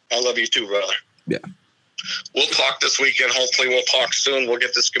 I love you too, brother. Yeah. We'll talk this weekend. Hopefully we'll talk soon. We'll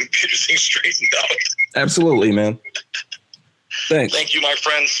get this computer thing straightened out. Absolutely, man. Thanks. Thank you, my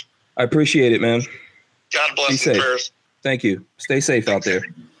friends. I appreciate it, man. God bless. Be safe. Prayers. Thank you. Stay safe out there.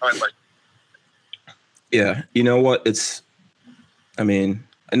 All right, bye. Yeah. You know what? I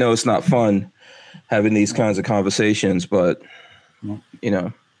know it's not fun having these kinds of conversations, but,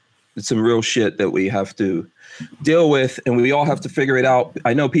 it's some real shit that we have to deal with, and we all have to figure it out.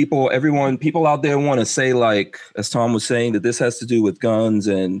 I know people out there want to say, like, as Tom was saying, that this has to do with guns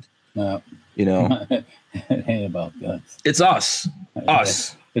and, it ain't about guns. It's us.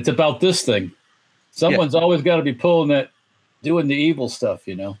 It's about this thing. Someone's always got to be pulling that, doing the evil stuff,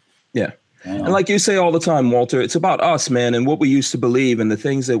 Yeah. And like you say all the time, Walter, it's about us, man, and what we used to believe and the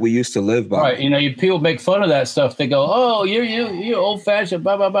things that we used to live by. Right. People make fun of that stuff. They go, oh, you're old fashioned,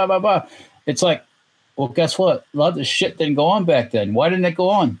 blah, blah, blah, blah, blah. It's like, well, guess what? A lot of the shit didn't go on back then. Why didn't it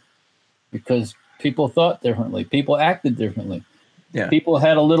go on? Because people thought differently. People acted differently. Yeah. People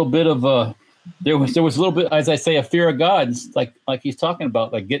had a little bit of there was a little bit, as I say, a fear of God, like he's talking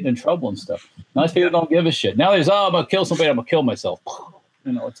about, like getting in trouble and stuff. Now people don't give a shit. Now there's, I'm gonna kill somebody, I'm gonna kill myself.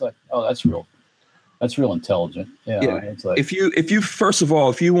 It's like, oh, that's real intelligent. Yeah. It's like, if you first of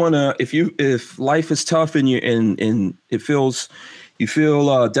all, if life is tough and you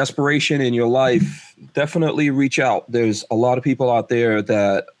feel desperation in your life, definitely reach out. There's a lot of people out there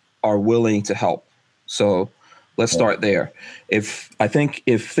that are willing to help. So let's start there. If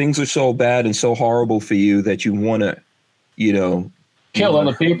things are so bad and so horrible for you that you want to kill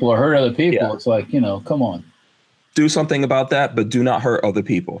other people or hurt other people. Yeah. It's like, come on. Do something about that, but do not hurt other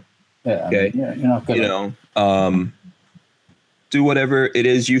people. Yeah. Okay. You're not gonna, do whatever it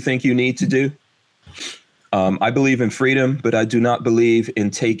is you think you need to do. I believe in freedom, but I do not believe in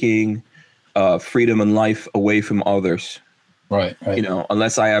taking freedom and life away from others. Right.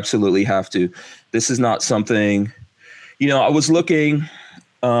 Unless I absolutely have to. This is not something, I was looking,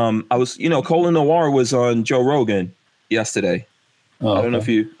 Colin Noir was on Joe Rogan yesterday. Oh, I don't know if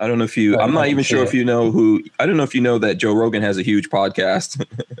you, I'm not even sure if you know I don't know if you know that Joe Rogan has a huge podcast.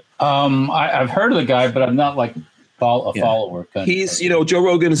 I've heard of the guy, but I'm not like a follower. He's, Joe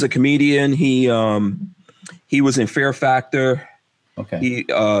Rogan is a comedian. He was in Fear Factor. Okay.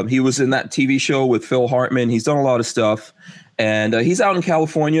 He was in that TV show with Phil Hartman. He's done a lot of stuff, and he's out in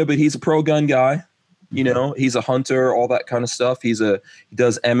California, but he's a pro gun guy. He's a hunter, all that kind of stuff. He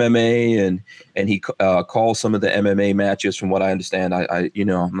does MMA and he calls some of the MMA matches. From what I understand,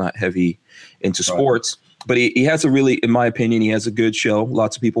 I'm not heavy into sports, but he has in my opinion, he has a good show.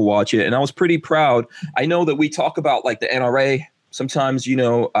 Lots of people watch it, and I was pretty proud. I know that we talk about like the NRA sometimes.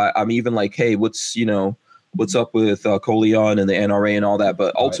 I'm even like, hey, what's up with Cole Leon and the NRA and all that.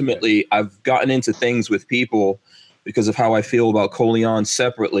 But ultimately, I've gotten into things with people because of how I feel about Cole Leon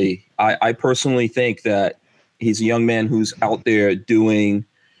separately. I personally think that he's a young man who's out there doing,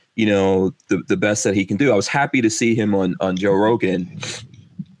 the best that he can do. I was happy to see him on Joe Rogan.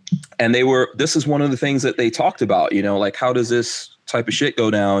 And this is one of the things that they talked about, like how does this type of shit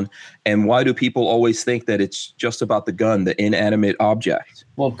go down? And why do people always think that it's just about the gun, the inanimate object?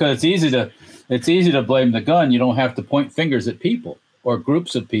 Well, because it's easy to blame the gun. You don't have to point fingers at people or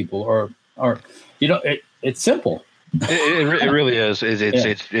groups of people or it's simple. It really is.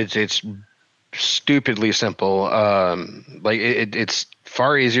 It's stupidly simple. It's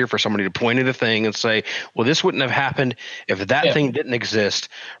far easier for somebody to point at a thing and say, well, this wouldn't have happened if that thing didn't exist,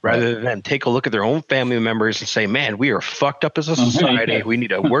 rather than take a look at their own family members and say, man, we are fucked up as a society. We need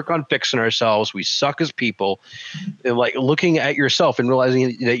to work on fixing ourselves. We suck as people. And like looking at yourself and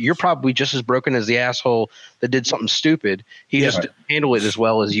realizing that you're probably just as broken as the asshole that did something stupid. He just didn't handle it as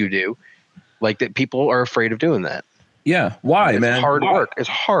well as you do. Like that people are afraid of doing that. Yeah. Why, man? It's hard work. It's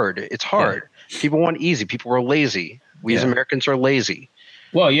hard. Yeah. People want easy. People are lazy. We as Americans are lazy.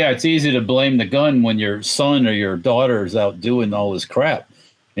 Well, yeah, it's easy to blame the gun when your son or your daughter is out doing all this crap.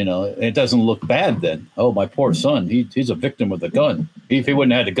 It doesn't look bad then. Oh, my poor son. He's a victim of the gun. If he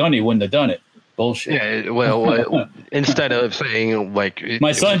wouldn't have had the gun, he wouldn't have done it. Bullshit. Yeah, well, instead of saying like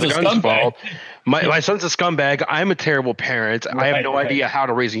my son's a scumbag. My son's a scumbag. I'm a terrible parent. I have no idea how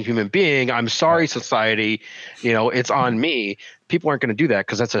to raise a human being. I'm sorry, society. It's on me. People aren't going to do that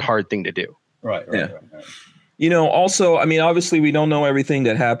because that's a hard thing to do. Right. Also, I mean, obviously we don't know everything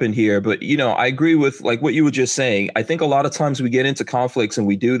that happened here, but, I agree with like what you were just saying. I think a lot of times we get into conflicts and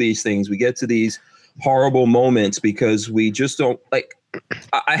we do these things. We get to these horrible moments because we just don't like.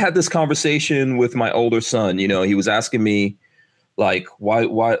 I had this conversation with my older son. He was asking me, like, why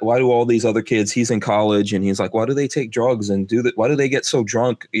do all these other kids, he's in college and he's like, why do they take drugs and do that? Why do they get so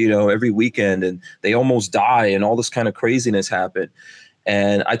drunk, every weekend and they almost die and all this kind of craziness happen?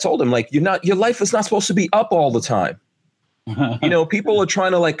 And I told him, like, your life is not supposed to be up all the time. People are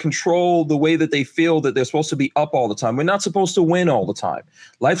trying to like control the way that they feel that they're supposed to be up all the time. We're not supposed to win all the time.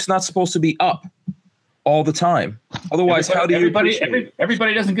 Life's not supposed to be up all the time. Otherwise, how do you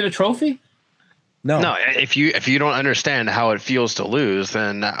everybody doesn't get a trophy? No. If you don't understand how it feels to lose,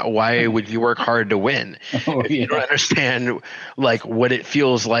 then why would you work hard to win? If you don't understand like what it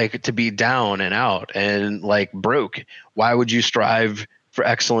feels like to be down and out and like broke, why would you strive for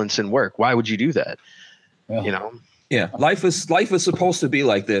excellence in work? Why would you do that? Yeah, life is supposed to be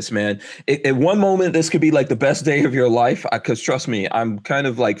like this, man. At one moment, this could be like the best day of your life. Because trust me, I'm kind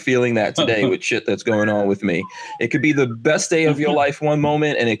of like feeling that today with shit that's going on with me. It could be the best day of your life one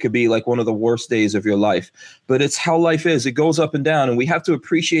moment, and it could be like one of the worst days of your life. But it's how life is. It goes up and down, and we have to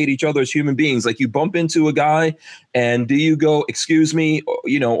appreciate each other as human beings. Like you bump into a guy, and do you go, excuse me,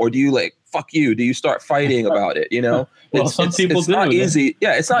 or do you like, fuck you? Do you start fighting about it? Well, some people it's do. Not easy.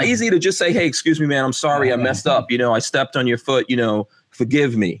 Yeah, it's not easy to just say, hey, excuse me, man, I'm sorry, I messed up. I stepped on your foot,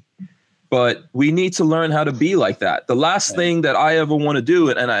 forgive me. But we need to learn how to be like that. The last thing that I ever want to do,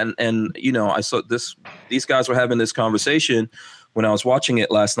 and I saw these guys were having this conversation when I was watching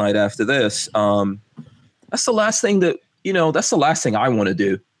it last night after this. That's the last thing that's the last thing I want to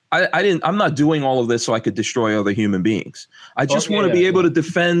do. I'm not doing all of this so I could destroy other human beings. I just want to be able to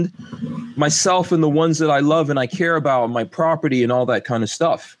defend myself and the ones that I love and I care about, my property and all that kind of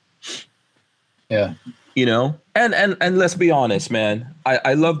stuff. Yeah. And let's be honest, man.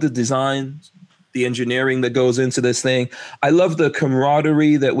 I love the designs the engineering that goes into this thing. I love the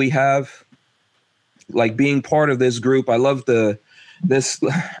camaraderie that we have, like being part of this group. I love this.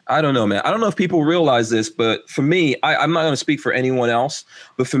 I don't know, man. I don't know if people realize this, but for me, I'm not going to speak for anyone else,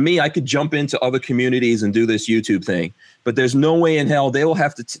 but for me, I could jump into other communities and do this YouTube thing, but there's no way in hell they're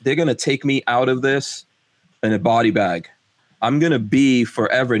going to take me out of this in a body bag. I'm going to be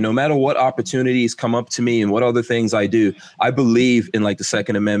forever, no matter what opportunities come up to me and what other things I do. I believe in like the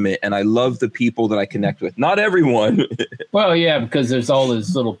Second Amendment, and I love the people that I connect with. Not everyone. Well, yeah, because there's all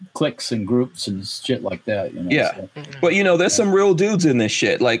these little cliques and groups and shit like that. You know, Yeah. so. But, you know, there's some real dudes in this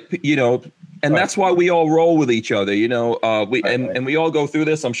shit. Like, you know, and that's why we all roll with each other, you know. And we all go through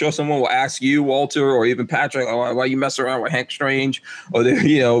this. I'm sure someone will ask you, Walter, or even Patrick, oh, why you mess around with Hank Strange, or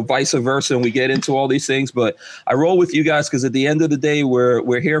you know, vice versa. And we get into all these things. But I roll with you guys because at the end of the day,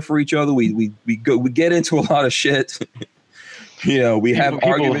 we're here for each other. We get into a lot of shit. You know, we have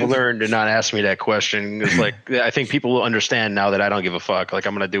arguments. People have learned to not ask me that question. It's like I think people will understand now that I don't give a fuck. Like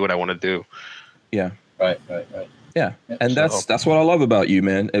I'm gonna do what I want to do. Yeah. Right. Yeah. And that's what I love about you,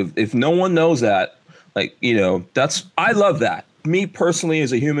 man. If no one knows that, like, you know, I love that. Me personally,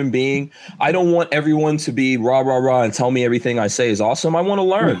 as a human being, I don't want everyone to be rah and tell me everything I say is awesome. I want to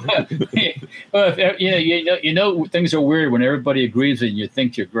learn. Well, you know, things are weird when everybody agrees and you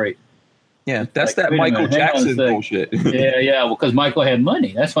think you're great. Yeah, that's like, that Michael Jackson bullshit. Yeah. Well, because Michael had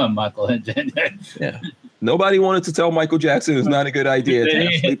money. That's why Michael had. Yeah. Nobody wanted to tell Michael Jackson it's not a good idea to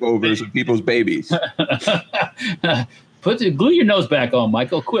have sleepovers with people's babies. Glue your nose back on,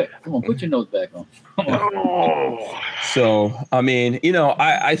 Michael. Quick. Come on, put your nose back on. Come on. So, I mean, you know,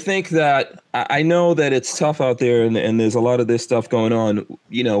 I think that I know that it's tough out there and there's a lot of this stuff going on.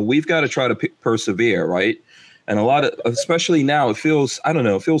 You know, we've got to try to persevere, right? And a lot of, especially now, it feels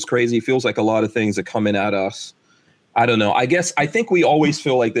crazy. It feels like a lot of things are coming at us. I don't know. I think we always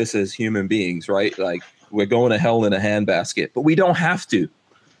feel like this as human beings, right? Like we're going to hell in a handbasket, but we don't have to.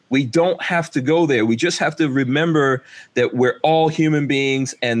 We don't have to go there. We just have to remember that we're all human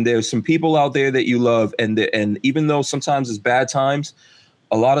beings and there's some people out there that you love. And even though sometimes it's bad times,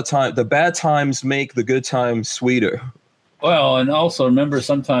 a lot of time, the bad times make the good times sweeter. Well, and also remember,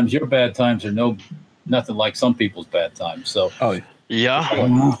 sometimes your bad times are nothing like some people's bad times. So,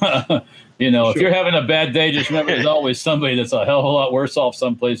 yeah. You know, if you're having a bad day, just remember there's always somebody that's a hell of a lot worse off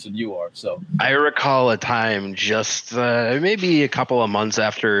someplace than you are. So I recall a time just maybe a couple of months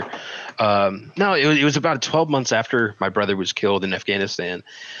after. No, it was about 12 months after my brother was killed in Afghanistan.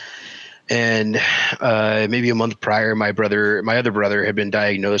 And maybe a month prior, my other brother had been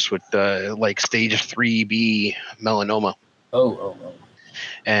diagnosed with like stage 3B melanoma. Oh.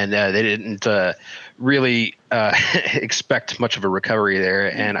 And they didn't really expect much of a recovery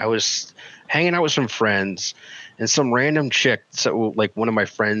there. And I was hanging out with some friends, and some random chick, so like one of my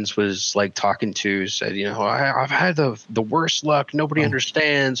friends was like talking to, said, you know, I've had the worst luck. Nobody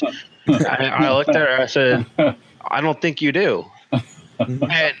understands. I looked at her. I said, I don't think you do.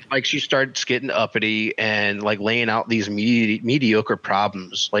 And like she starts getting uppity and like laying out these mediocre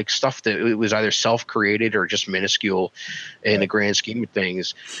problems, like stuff that it was either self-created or just minuscule in the grand scheme of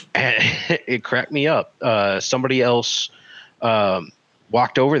things. And it cracked me up. Somebody else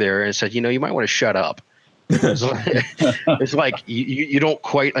walked over there and said, you know, you might want to shut up. It's like you don't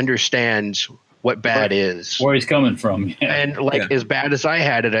quite understand what bad is, where he's coming from. Yeah. And like as bad as I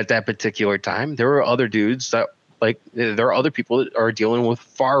had it at that particular time, there were other dudes that, like, there are other people that are dealing with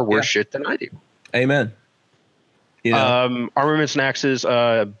far worse shit than I do. Amen. You know? Armaments and Axes,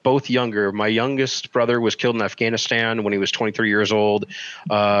 both younger. My youngest brother was killed in Afghanistan when he was 23 years old.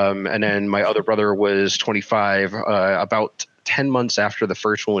 And then my other brother was 25. About 10 months after the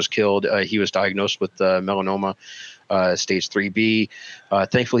first one was killed, he was diagnosed with melanoma, stage 3B.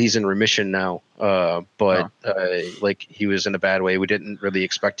 Thankfully, he's in remission now. But like he was in a bad way. We didn't really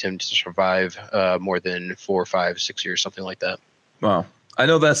expect him to survive more than 4, 5, 6 years, something like that. Wow. I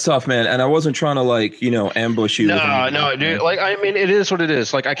know that's tough, man. And I wasn't trying to, like, you know, ambush you. No, dude. Like, I mean, it is what it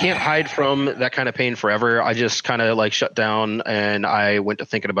is. Like, I can't hide from that kind of pain forever. I just kind of like shut down and I went to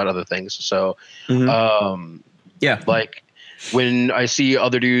thinking about other things. So, like when I see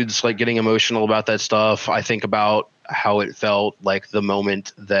other dudes like getting emotional about that stuff, I think about how it felt like the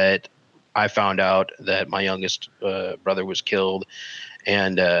moment that I found out that my youngest brother was killed.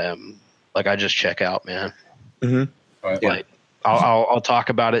 And like, I just check out, man. Like, I'll talk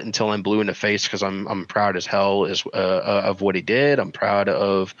about it until I'm blue in the face because I'm proud as hell of what he did. I'm proud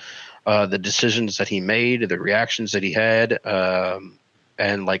of the decisions that he made, the reactions that he had,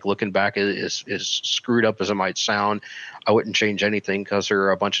 and like looking back, is screwed up as it might sound. I wouldn't change anything because there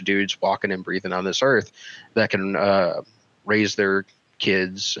are a bunch of dudes walking and breathing on this earth that can raise their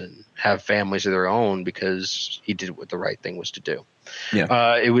kids and have families of their own because he did what the right thing was to do.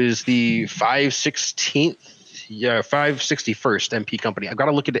 Yeah. It was the 561st MP company. I've got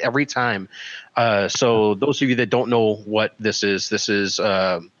to look at it every time. So those of you that don't know what this is,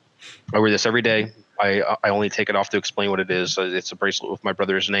 I wear this every day. I only take it off to explain what it is. It's a bracelet with my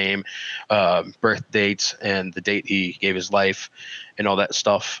brother's name, birth dates, and the date he gave his life, and all that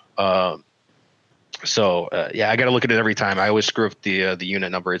stuff. So I got to look at it every time. I always screw up the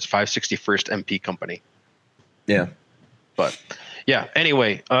unit number. It's 561st MP company. Yeah. But yeah.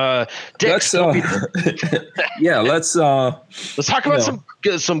 Anyway, let's talk about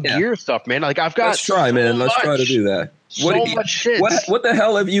some gear stuff, man. Like I've got. Let's try, man. Let's try to do that. Much shit. What the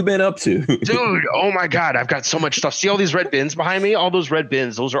hell have you been up to? Dude, oh my God, I've got so much stuff. See all these red bins behind me? All those red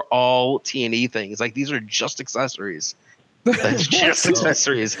bins, those are all T&E things. Like these are just accessories. That's just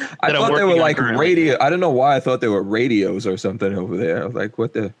accessories. I thought they were like radio. I don't know why I thought they were radios or something over there. I was like,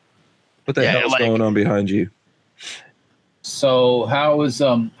 what the hell's going on behind you? So how's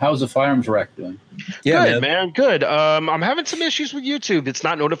the firearms rack doing? Yeah, good, man. Good. I'm having some issues with YouTube. It's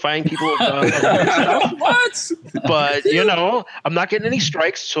not notifying people. What? But I'm not getting any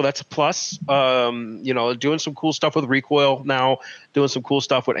strikes, so that's a plus. Doing some cool stuff with Recoil now. Doing some cool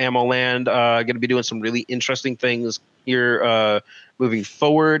stuff with Ammo Land. Going to be doing some really interesting things here moving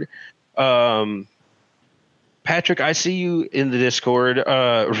forward. Patrick, I see you in the Discord.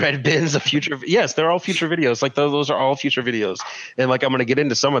 Red bins of future. Yes, they're all future videos. Like those are all future videos, and like I'm going to get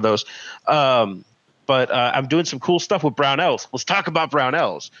into some of those. But I'm doing some cool stuff with Brownells. Let's talk about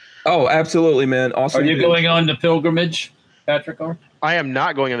Brownells. Oh, absolutely, man. Awesome. Are you going on the pilgrimage, Patrick? I am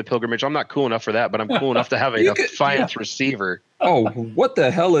not going on the pilgrimage. I'm not cool enough for that, but I'm cool enough to have a Defiance receiver. Oh, what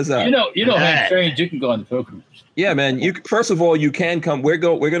the hell is that? Hank Strange, you can go on the pilgrimage. Yeah, man. First of all, you can come. We're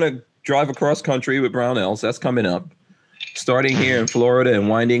gonna drive across country with Brownells. That's coming up. Starting here in Florida and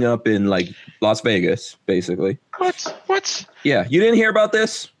winding up in like Las Vegas, basically. What? Yeah, you didn't hear about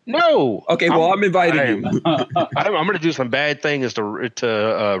this? No. Okay, well, I'm inviting you. I'm going to do some bad things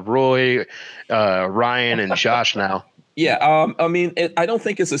to Roy, Ryan, and Josh now. Yeah, I mean, I don't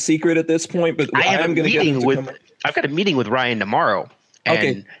think it's a secret at this point, but I'm going to get him to come. I've got a meeting with Ryan tomorrow.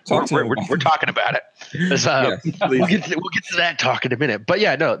 And we're talking about it. We'll get to that talk in a minute. But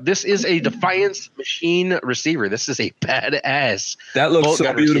yeah, no, this is a Defiance machine receiver. This is a badass. That looks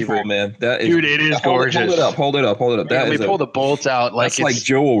so beautiful, receiver. Man. That is, dude, it is gorgeous. Hold it up. Let me pull the bolts out. That's like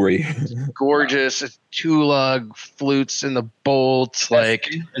jewelry. Gorgeous. It's two lug flutes in the bolts.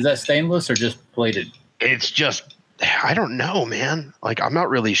 Is that stainless or just plated? It's just. I don't know, man. Like, I'm not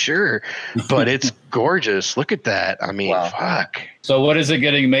really sure, but it's gorgeous. Look at that. I mean, fuck. So what is it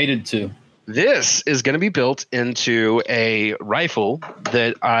getting mated to? This is going to be built into a rifle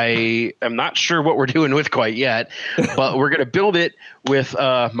that I am not sure what we're doing with quite yet, but we're going to build it with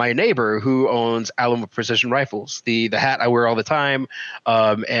my neighbor who owns Alamo Precision Rifles, the hat I wear all the time,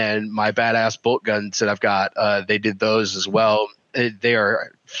 and my badass bolt guns that I've got. They did those as well. They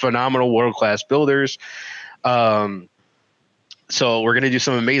are phenomenal world-class builders. So we're going to do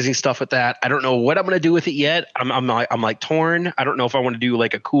some amazing stuff with that. I don't know what I'm going to do with it yet. I'm like torn. I don't know if I want to do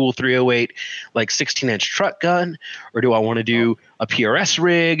like a cool 308, like 16-inch truck gun, or do I want to do a PRS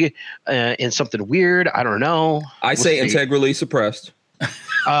rig in something weird? I don't know. I say integrally suppressed.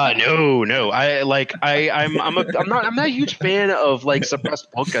 No. I'm not a huge fan of like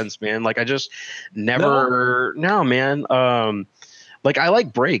suppressed bolt guns, man. Like I just never, no man. Like I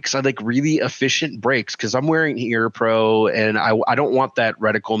like brakes. I like really efficient brakes because I'm wearing Ear Pro and I don't want that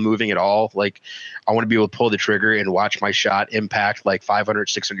reticle moving at all. Like I want to be able to pull the trigger and watch my shot impact like 500,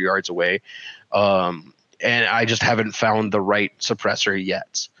 600 yards away. And I just haven't found the right suppressor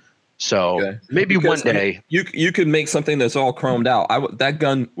yet. So maybe one day you could make something that's all chromed out. That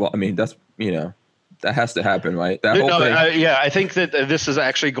gun. Well, I mean, that's, that has to happen, right? That whole thing. I think that this is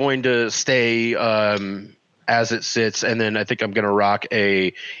actually going to stay, as it sits, and then I think I'm going to rock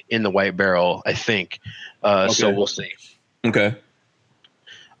a in the white barrel, I think. So we'll see. Okay.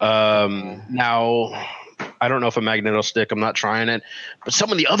 Now, I don't know if a magneto stick, I'm not trying it, but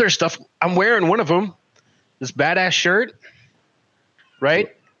some of the other stuff, I'm wearing one of them, this badass shirt,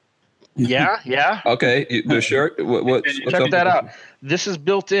 right? Yeah. Okay, the shirt, check that out. This is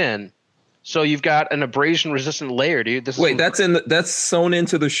built in. So you've got an abrasion resistant layer, dude. That's sewn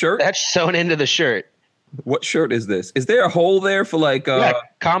into the shirt? That's sewn into the shirt. What shirt is this? Is there a hole there for like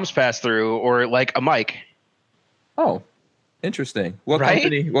comms pass through or like a mic? Oh, interesting. What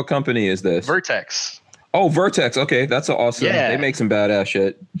company is this? Vertex. Oh, Vertex. Okay, that's awesome. Yeah. They make some badass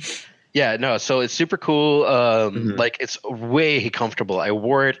shit. Yeah, no, so it's super cool. Like it's way comfortable. I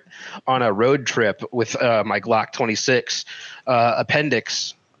wore it on a road trip with my Glock 26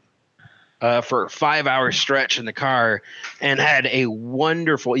 appendix for a 5-hour stretch in the car, and had a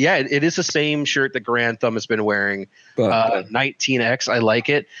wonderful. Yeah, it is the same shirt that Grand Thumb has been wearing. 19X. I like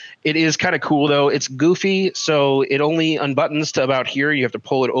it. It is kind of cool though. It's goofy, so it only unbuttons to about here. You have to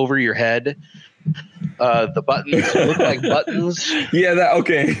pull it over your head. The buttons look like buttons. Yeah,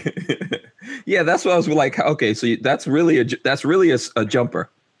 okay. Yeah, that's what I was like. Okay, so that's really a jumper.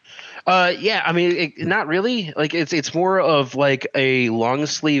 Yeah, I mean, not really. Like it's more of like a long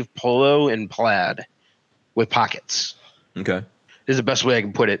sleeve polo in plaid with pockets. Okay, is the best way I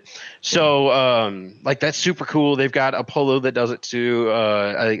can put it. So, like that's super cool. They've got a polo that does it too.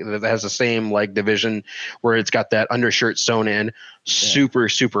 I think that has the same like division where it's got that undershirt sewn in.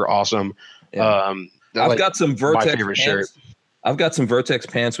 Super awesome. Yeah. I've got some Vertex my favorite shirt. I've got some Vertex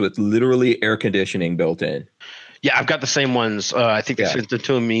pants with literally air conditioning built in. Yeah, I've got the same ones. I think they sent them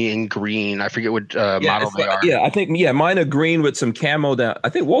to me in green. I forget what model they are. Yeah, I think mine are green with some camo down. I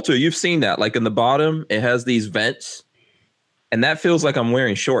think Walter, you've seen that. Like in the bottom, it has these vents, and that feels like I'm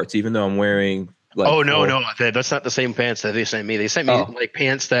wearing shorts, even though I'm wearing. Like, no, that's not the same pants that they sent me. They sent me like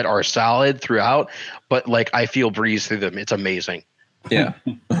pants that are solid throughout, but like I feel breeze through them. It's amazing. Yeah,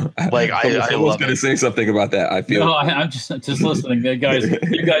 like I was going to say something about that. I feel. No, I'm just listening, guys.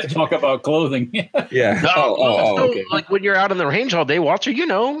 You guys talk about clothing. Yeah. Okay. Like when you're out on the range all day, Walter, you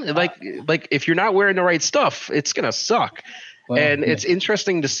know, like if you're not wearing the right stuff, it's gonna suck. Well, and it's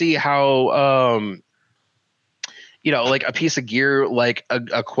interesting to see how, you know, like a piece of gear, like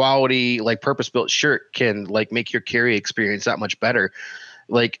a quality, like purpose-built shirt can like make your carry experience that much better.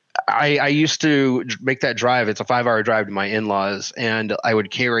 Like I used to make that drive. It's a 5-hour drive to my in-laws, and I would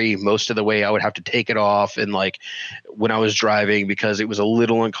carry most of the way. I would have to take it off, and like when I was driving, because it was a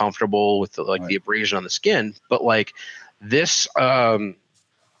little uncomfortable with the abrasion on the skin. But like this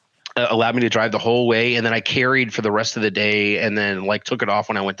allowed me to drive the whole way, and then I carried for the rest of the day, and then like took it off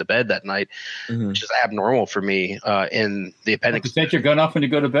when I went to bed that night, which is abnormal for me in the appendix. You take your gun off when you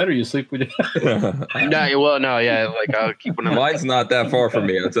go to bed, or you sleep with it? Like I'll keep one. Mine's not that far from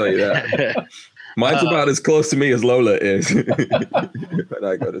me, I'll tell you that. Mine's about as close to me as Lola is. But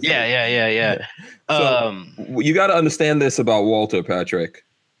I go to yeah. So, you got to understand this about Walter, Patrick.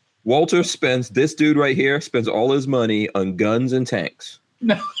 Walter this dude right here spends all his money on guns and tanks.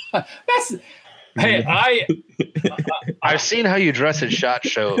 No, that's. Hey, I've seen how you dress at SHOT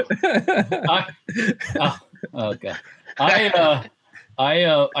Show. Okay.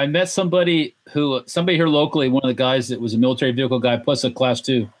 I met somebody here locally, one of the guys that was a military vehicle guy plus a Class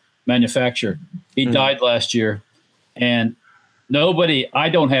 2 manufacturer. He died last year, and I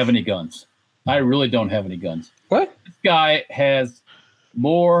don't have any guns. I really don't have any guns. What? This guy has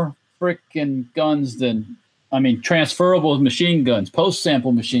more freaking guns than. I mean, transferable machine guns,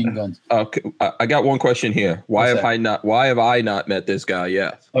 post-sample machine guns. I got one question here. Why have I not met this guy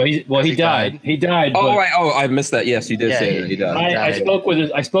yet? Oh, he died. He died. Oh, right. Oh, I missed that. Yes, you did say that he died. I spoke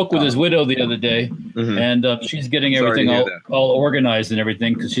with his widow the other day, and she's getting everything all organized and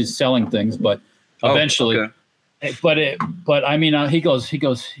everything because she's selling things. But eventually, but I mean,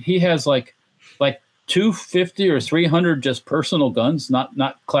 he has like 250 or 300 just personal guns,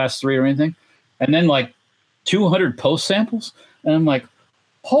 not Class 3 or anything, and then like 200 post samples, and I'm like,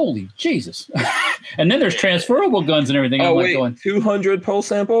 holy Jesus. And then there's transferable guns and everything. Oh, wait, 200 post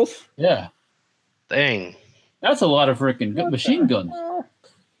samples? Yeah. Dang. That's a lot of freaking machine guns.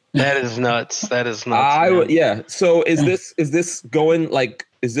 That is nuts. Yeah. So is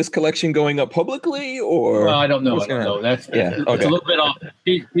this collection going up publicly or? Well, I don't know. That's it's a little bit off.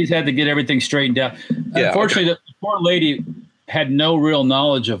 He's had to get everything straightened out. Yeah, unfortunately, the poor lady had no real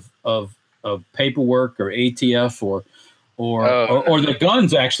knowledge of paperwork or ATF or the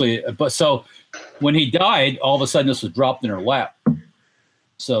guns actually. But so when he died, all of a sudden this was dropped in her lap.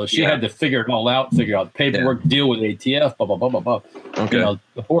 So she had to figure it all out, figure out paperwork, deal with ATF, blah, blah, blah, blah, blah. Okay. You know,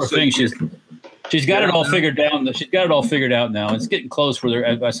 the poor thing, she's got it all figured down. She's got it all figured out now. It's getting close where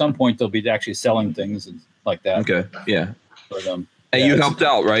at some point they'll be actually selling things and like that. Okay. Yeah. But, and you helped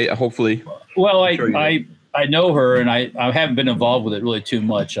out, right? Hopefully. Well, I know her, and I haven't been involved with it really too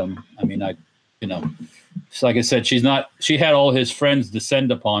much. So like I said, she had all his friends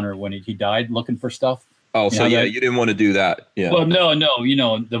descend upon her when he died looking for stuff. Oh, so you didn't want to do that. Yeah. Well, no,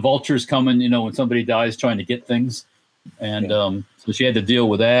 the vultures coming, when somebody dies trying to get things. And so she had to deal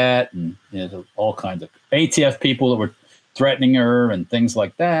with that and all kinds of ATF people that were threatening her and things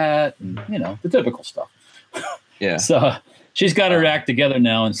like that. And, the typical stuff. Yeah. So she's got her act together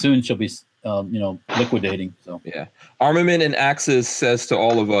now, and soon she'll be liquidating. So Yeah. Armament and Axis says to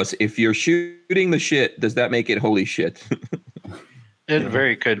all of us, if you're shooting the shit, does that make it holy shit? It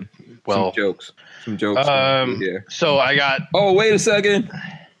very could. Well, Some jokes. Here. So I got. Oh, wait a second.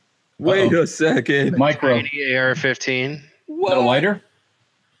 Wait a second. micro. Tiny AR-15. Is that a lighter?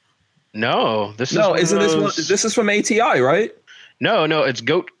 No, this is isn't this one? This is from ATI, right? No, it's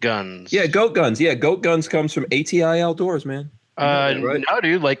Goat Guns. Yeah, Goat Guns. Yeah, Goat Guns comes from ATI Outdoors, man. Right? No,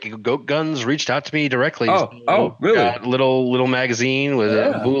 dude. Like Goat Guns reached out to me directly. Oh, really? Got little magazine with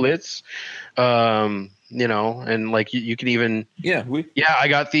bullets. And like you can even. Yeah, I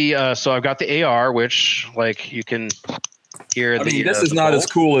got the. So I've got the AR, which like you can hear. I mean, this is not as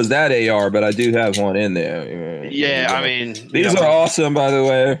cool as that AR, but I do have one in there. Yeah, I mean, these are awesome, by the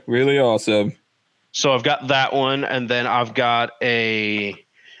way. Really awesome. So I've got that one, and then I've got a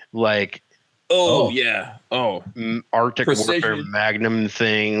like. Arctic Warfare Magnum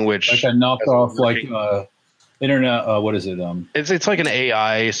thing, which like a knockoff, like internet. What is it? It's like an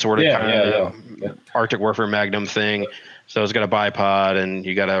AI sort of Arctic Warfare Magnum thing. So it's got a bipod, and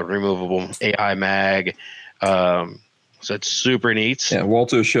you got a removable AI mag. So it's super neat. Yeah,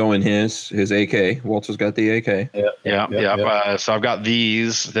 Walter's showing his AK. Walter's got the AK. Yeah. So I've got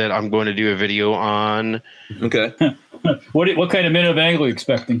these that I'm going to do a video on. Okay. What kind of minute of angle are you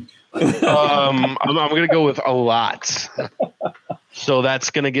expecting? I'm going to go with a lot. So that's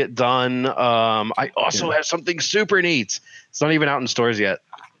going to get done. I also have something super neat. It's not even out in stores yet.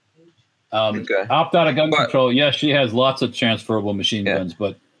 Opt out of gun control. Yes, she has lots of transferable machine guns,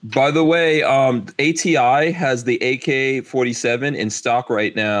 but. By the way, ATI has the AK-47 in stock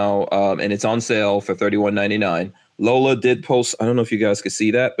right now, and it's on sale for $31.99. Lola did post, I don't know if you guys could see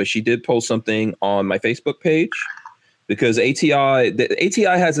that, but she did post something on my Facebook page because ATI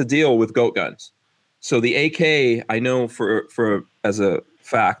has a deal with Goat Guns. So the AK, I know for as a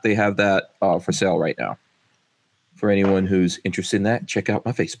fact, they have that for sale right now. For anyone who's interested in that, check out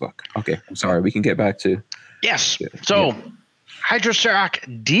my Facebook. Okay, I'm sorry, we can get back to. Yes. So. Yeah.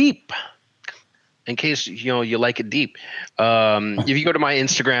 HydroShock Deep, in case you like it deep. If you go to my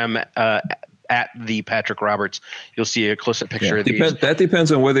Instagram at the Patrick Roberts, you'll see a close-up picture of these. That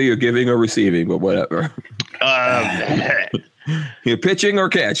depends on whether you're giving or receiving, but whatever. You're pitching or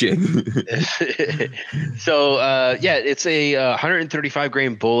catching. So it's a 135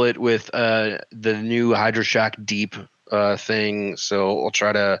 grain bullet with the new HydroShock Deep thing. So I'll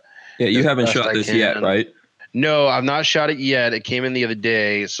try to. Yeah, you haven't shot this yet, right? No, I've not shot it yet. It came in the other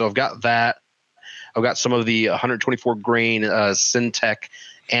day. So I've got that. I've got some of the 124 grain Syntech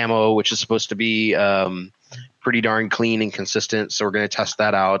ammo, which is supposed to be pretty darn clean and consistent. So we're going to test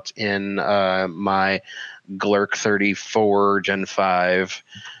that out in my Glurk 34 Gen 5.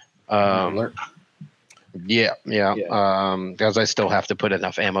 Because I still have to put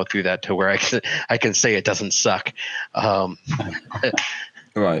enough ammo through that to where I can say it doesn't suck. Right.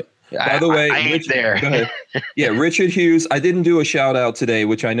 By the way, Richard Hughes. I didn't do a shout out today,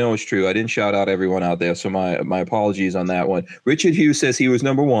 which I know is true. I didn't shout out everyone out there, so my apologies on that one. Richard Hughes says he was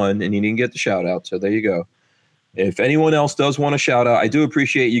number one and he didn't get the shout out, so there you go. If anyone else does want a shout out, I do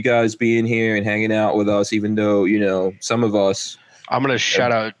appreciate you guys being here and hanging out with us, even though some of us. I'm gonna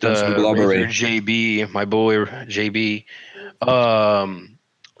shout out JB, my boy JB.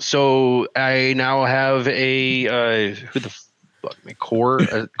 So I now have a my core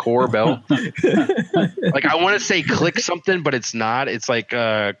belt. Like I want to say click something, but it's not. It's like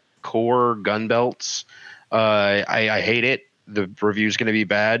core gun belts. I hate it. The review's going to be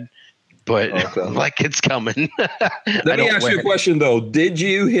bad, but like it's coming. Let me ask you a question though. Did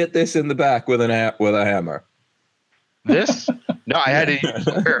you hit this in the back with a hammer? This? No, I had to use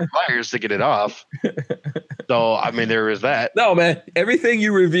a pair of pliers to get it off. So, I mean, there was that. No, man. Everything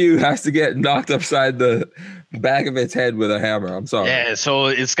you review has to get knocked upside the back of its head with a hammer. I'm sorry. Yeah, so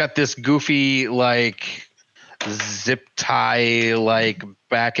it's got this goofy, like, zip tie, like,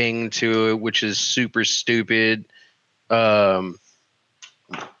 backing to it, which is super stupid. Because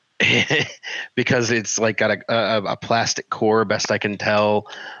it's, like, got a plastic core, best I can tell.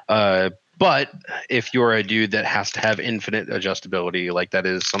 But if you're a dude that has to have infinite adjustability, like that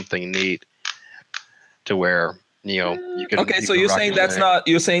is something neat to where, you can. Okay, so you're saying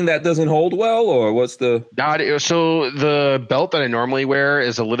you're saying that doesn't hold well, or what's the? So the belt that I normally wear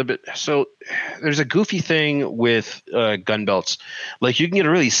is a little bit. So there's a goofy thing with gun belts. Like you can get a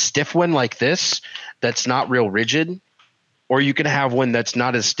really stiff one like this that's not real rigid, or you can have one that's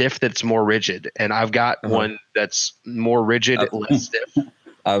not as stiff that's more rigid. And I've got one that's more rigid, less stiff.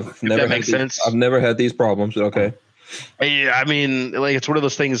 I've never had these problems. Okay. Yeah, I mean, like it's one of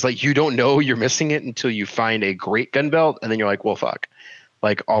those things like you don't know you're missing it until you find a great gun belt, and then you're like, well, fuck.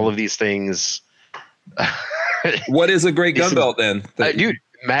 like all of these things. What is a great gun belt then? Dude,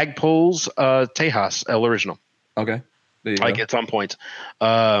 Magpul's Tejas El Original. Okay. There you Like go. it's on point.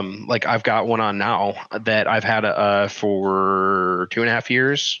 Like I've got one on now that I've had for 2.5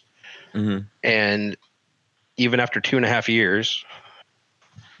 years, Mhm. and even after 2.5 years,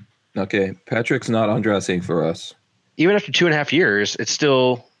 Okay, Patrick's not undressing for us. even after 2.5 years, it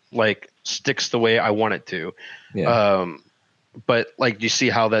still like sticks the way I want it to. Yeah. But like you see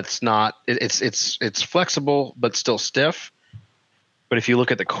how that's not. It's flexible but still stiff. But if you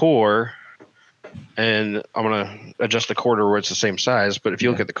look at the core, and I'm gonna adjust the core to where it's the same size. But if you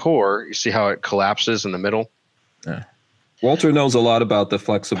look at the core, you see how it collapses in the middle. Walter knows a lot about the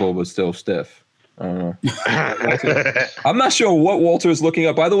flexible but still stiff. I don't know. I'm not sure what Walter is looking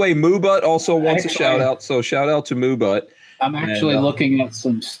up. By the way, Moobutt also wants a shout out. So shout out to Moobutt. I'm actually looking at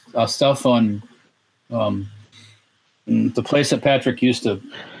some stuff on the place that Patrick used to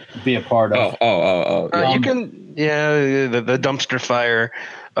be a part of. Yeah. You can, the dumpster fire.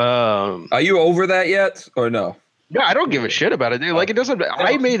 Are you over that yet or no? No, I don't give a shit about it, dude. Like it doesn't.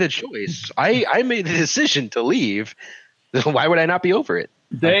 I made the choice. I made the decision to leave. Why would I not be over it?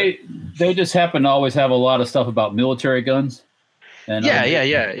 They just happen to always have a lot of stuff about military guns. And Yeah.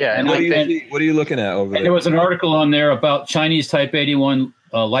 And What are you looking at over there there? was an article on there about Chinese Type 81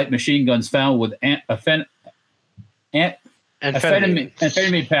 light machine guns found with amphetamine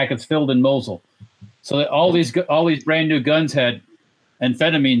packets filled in Mosul. So that all these brand new guns had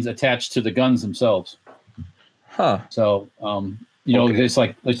amphetamines attached to the guns themselves. Huh. So it's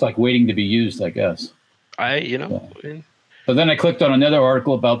like waiting to be used, I guess. But then I clicked on another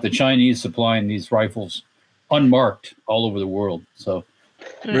article about the Chinese supplying these rifles unmarked all over the world. So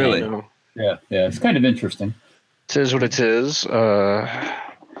Really? yeah, it's kind of interesting. It is what it is.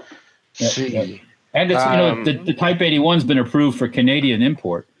 See. Yeah. And it's the Type 81's been approved for Canadian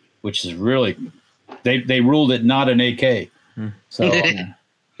import, which is really they ruled it not an AK. So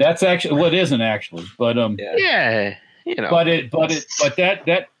that's actually it isn't actually, but Yeah. but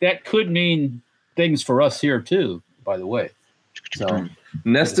that could mean things for us here too, by the way. So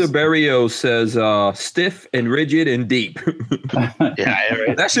Nestor Berrio says stiff and rigid and deep. Yeah,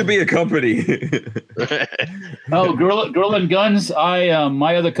 right. That should be a company. Gorilla and Guns.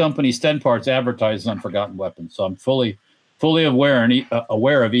 My other company, Sten Parts, advertises on Forgotten Weapons, so I'm fully aware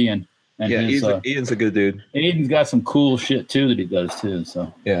of Ian. And Ian's a good dude. Ian's got some cool shit too that he does too.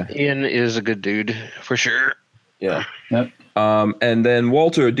 So yeah, Ian is a good dude for sure. Yeah. Yep. And then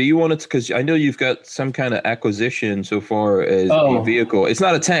Walter, do you want to? Because I know you've got some kind of acquisition so far as a vehicle. It's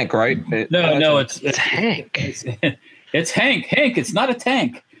not a tank, right? No, it's Hank. It's Hank. Hank. It's not a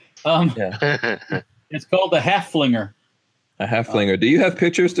tank. It's called a Half-Flinger. A Half-Flinger. Do you have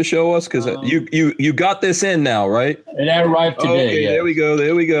pictures to show us? Because you got this in now, right? It arrived today. Okay, yeah.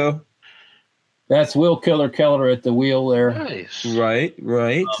 There we go. That's Will Keller at the wheel there. Nice. Right.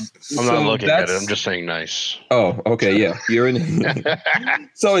 I'm not looking at it. I'm just saying nice. Oh, okay, yeah. You're in.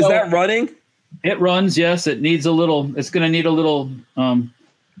 So is that running? It runs. Yes, it needs a little. It's going to need a little.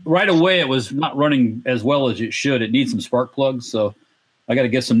 Right away, it was not running as well as it should. It needs some spark plugs, so I got to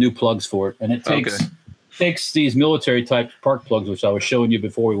get some new plugs for it. And it takes these military type spark plugs, which I was showing you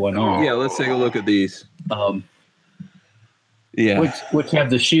before we went on. Yeah, let's take a look at these. Yeah, which have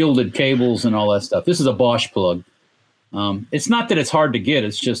the shielded cables and all that stuff. This is a Bosch plug. It's not that it's hard to get.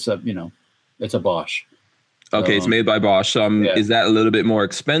 It's just it's a Bosch. Okay, it's made by Bosch. Is that a little bit more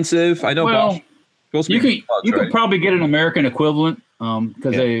expensive? I know Bosch. You could probably get an American equivalent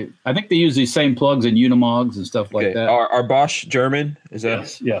because I think they use these same plugs in Unimogs and stuff like that. Are Bosch German? Is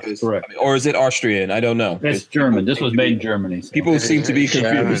that yes, correct? Or is it Austrian? I don't know. It's German. This was made in Germany. So. People seem to be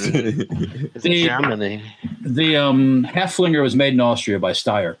confused. It's Germany. The Half-Flinger was made in Austria by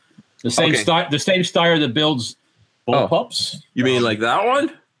Steyr. The same Steyr that builds bullpups. You mean like that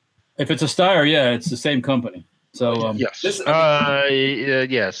one? If it's a Steyr, it's the same company. So yes, yes,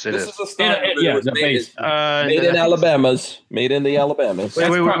 it is. This is a Steyr. The base. Made in Alabamas. Made in the Alabamas. Wait.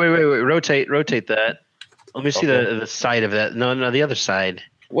 Rotate that. Let me see the side of that. No, the other side.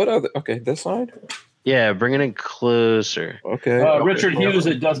 What other? Okay, this side. Yeah, bring it in closer. Okay. Richard Hughes,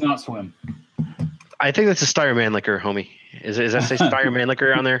 it does not swim. I think that's a Steyr Mannlicher, homie. Is that say Steyr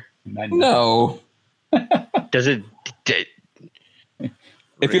Mannlicher on there? No. Does it?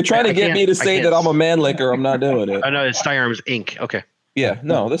 If you're trying to get me to say that I'm a Mannlicher, I'm not doing it. Oh no, it's Steyr Arms Inc. Okay. Yeah.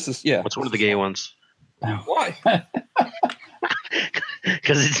 No, this is What's one of the gay ones? Why?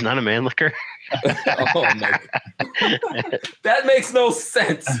 Because it's not a Mannlicher. Oh my God. That makes no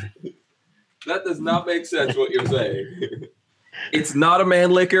sense. That does not make sense what you're saying. It's not a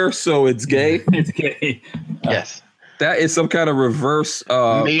Mannlicher, so it's gay. It's gay. Yes. That is some kind of reverse.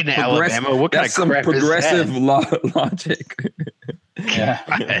 Made in Alabama. What kind that's of some crap progressive is that? logic. Yeah.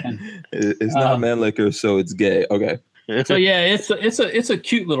 It's not Mannlicher, so it's gay. Okay. So yeah, it's a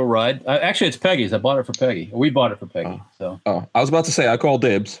cute little ride. Actually, it's Peggy's. I bought it for Peggy. We bought it for Peggy. So I was about to say I call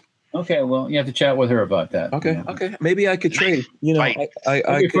dibs. okay, well, you have to chat with her about that. Okay, you know. okay. Maybe I could trade. You know, Fight.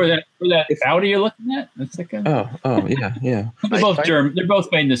 I for could. that Audi you're looking at. That's the kind of, Yeah. they're both German. They're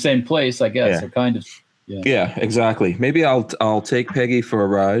both made in the same place, I guess. Yeah. They're kind of. Yeah, exactly. Maybe I'll take Peggy for a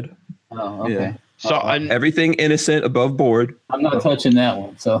ride. Oh, okay. Yeah. So Everything innocent, above board. I'm not touching that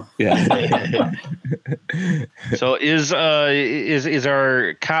one. So Yeah. so is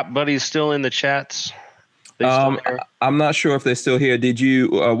our cop buddies still in the chats? They still there? I'm not sure if they're still here. Did you?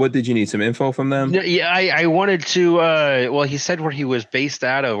 What did you need? Some info from them? Yeah, I wanted to. Well, he said where he was based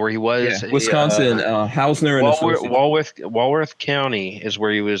out of, where he was. Wisconsin, Hausner and Associates. Walworth County is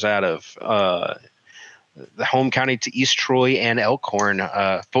where he was out of. The home county to East Troy and Elkhorn.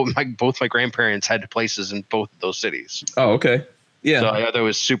 Both my grandparents had places in both of those cities. Oh, okay. Yeah. So I thought that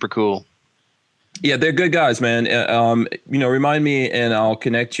was super cool. Yeah, they're good guys, man. Remind me and I'll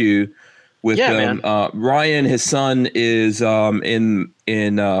connect you with them. Ryan, his son, is in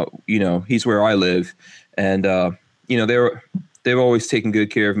he's where I live, and they've always taken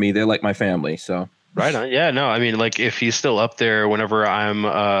good care of me. They're like my family. So right on. Yeah, no, I mean, like if he's still up there whenever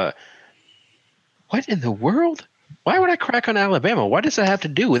I'm. What in the world? Why would I crack on Alabama? What does that have to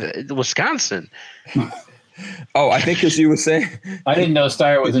do with Wisconsin? Oh, I think because you were saying I didn't know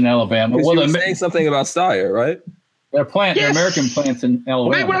Steyr was in Alabama. Well, you were saying something about Steyr, right? They're American plants in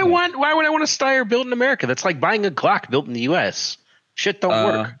Alabama. Why would I want a Steyr built in America? That's like buying a Glock built in the U.S. Shit don't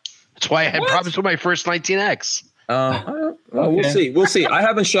work. That's why I had problems with my first 19X. We'll see. I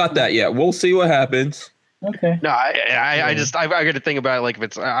haven't shot that yet. We'll see what happens. Okay. No, I got to think about it like if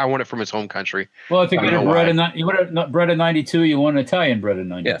it's I want it from his home country. Well, if you would have bred in 92, you want an Italian bred in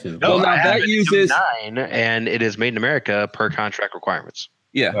 92. Yeah. No, that uses 9, and it is made in America per contract requirements.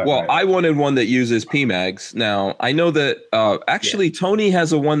 Yeah. Right. I wanted one that uses PMags. Now I know that actually Tony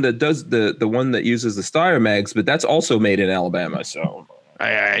has a one that does the one that uses the Steyr mags, but that's also made in Alabama. So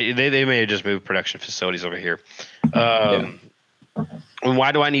they may have just moved production facilities over here. And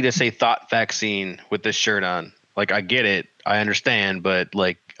why do I need to say thought vaccine with this shirt on? Like, I get it. I understand. But,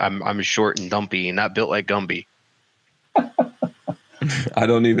 like, I'm short and dumpy and not built like Gumby. I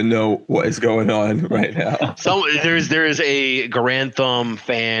don't even know what is going on right now. So there is a Grantham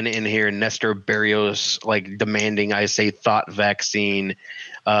fan in here, Nestor Barrios, like, demanding I say thought vaccine.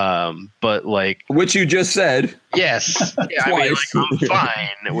 But, like... Which you just said. Yes. Yeah, I mean, like, I'm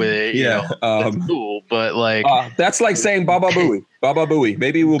fine with it. Yeah. That's cool. But, like... that's like saying Baba Booey. Baba Booey.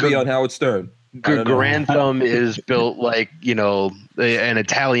 Maybe we'll be on Howard Stern. Grantham is built like, an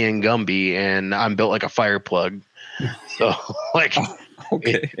Italian Gumby, and I'm built like a fire plug. So, like,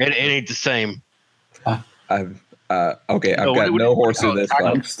 okay. It ain't the same. I've got no horse in this fight.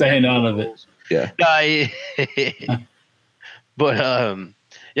 I'm staying out of it. Yeah. But,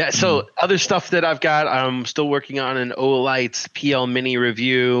 so other stuff that I've got, I'm still working on an Olights PL Mini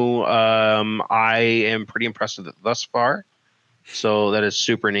review. I am pretty impressed with it thus far. So that is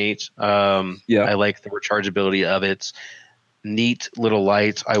super neat. I like the rechargeability of it. Neat little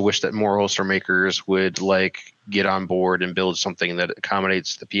lights. I wish that more holster makers would get on board and build something that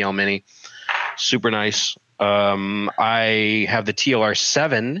accommodates the PL Mini. Super nice. I have the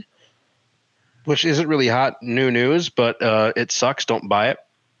TLR7, which isn't really hot new news, but it sucks. Don't buy it.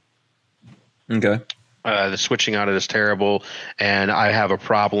 Okay. The switching on it is terrible, and I have a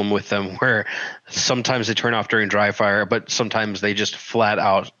problem with them where sometimes they turn off during dry fire, but sometimes they just flat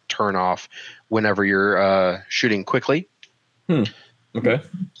out turn off whenever you're shooting quickly. Okay.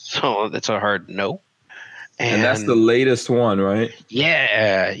 So that's a hard no. And that's the latest one, right?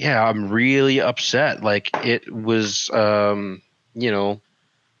 Yeah. I'm really upset. Like, it was,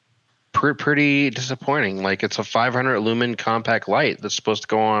 pretty disappointing. Like, it's a 500 lumen compact light that's supposed to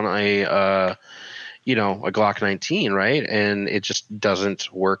go on a Glock 19, right? And it just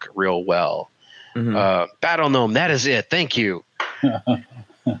doesn't work real well. Mm-hmm. Battle Gnome, that is it. Thank you.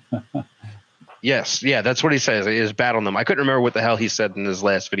 Yes, yeah, that's what he says. Is Battle Gnome. I couldn't remember what the hell he said in his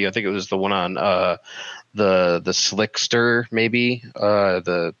last video. I think it was the one on the Slickster, maybe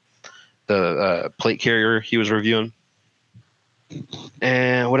the plate carrier he was reviewing.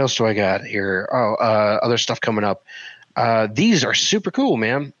 And what else do I got here? Other stuff coming up. These are super cool,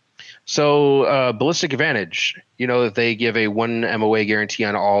 man. So Ballistic Advantage, that they give a 1 MOA guarantee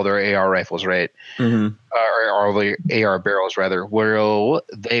on all their AR rifles, right? Mm-hmm. Or all the AR barrels, rather. Well,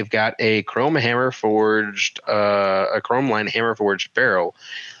 they've got a chrome line hammer forged barrel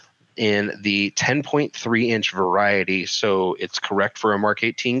in the 10.3-inch variety. So it's correct for a Mark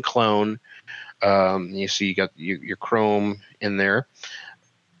 18 clone. You see you got your chrome in there,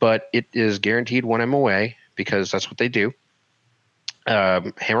 but it is guaranteed 1 MOA because that's what they do.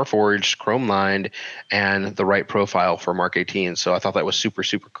 Hammer forged, chrome lined, and the right profile for Mark 18. So I thought that was super,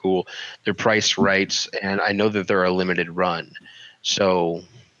 super cool. They're priced right, and I know that they're a limited run. So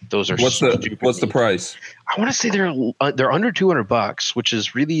those are what's the price? I want to say they're under $200, which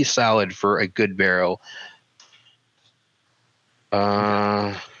is really solid for a good barrel.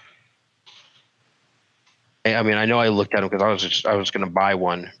 I mean, I know I looked at them because I was going to buy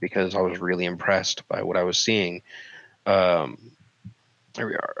one because I was really impressed by what I was seeing. There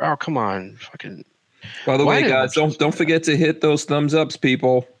we are. Oh, come on, fucking. By the way, guys, don't forget to hit those thumbs ups,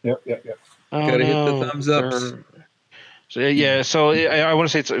 people. Yep. Gotta hit the thumbs ups. So yeah, so I want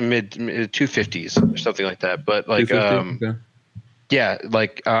to say it's mid 250s or something like that. But like, Okay. yeah,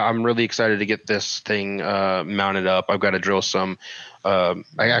 like I'm really excited to get this thing mounted up. I've got to drill some. I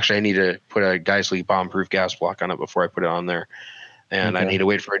need to put a Geisley bomb-proof gas block on it before I put it on there, and I need to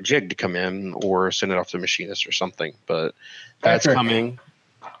wait for a jig to come in or send it off to the machinist or something. But that's Patrick, coming.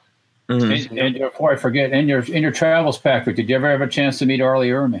 Mm-hmm. And before I forget, in your travels, Patrick, did you ever have a chance to meet Arlie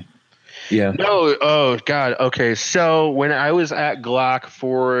Erman? Yeah. No. Oh God. Okay. So when I was at Glock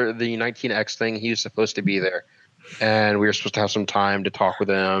for the 19X thing, he was supposed to be there, and we were supposed to have some time to talk with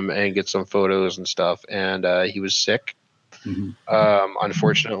him and get some photos and stuff. And he was sick. Mm-hmm.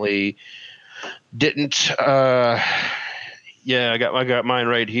 Unfortunately, didn't. Yeah, I got mine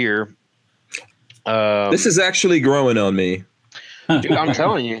right here. This is actually growing on me. Dude, I'm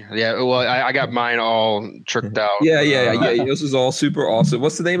telling you. Yeah, well, I got mine all tricked out. Yeah. This is all super awesome.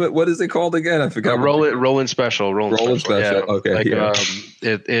 What's the name of what is it called again? I forgot. Rolling Special. Rolling Special. Yeah. Okay. Like, yeah.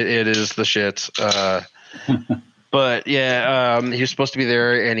 It is the shit. But yeah, he was supposed to be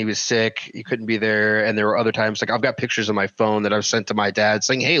there and he was sick. He couldn't be there. And there were other times, like I've got pictures on my phone that I've sent to my dad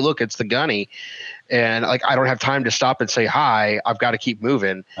saying, "Hey, look, it's the Gunny." And like, I don't have time to stop and say hi. I've got to keep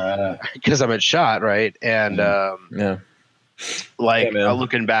moving because I'm at shot. Right. And, yeah. Like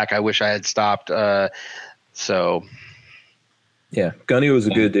looking back, I wish I had stopped. So. Yeah. Gunny was a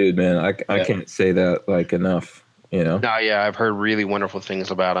good dude, man. I can't say that like enough, you know? No, yeah. I've heard really wonderful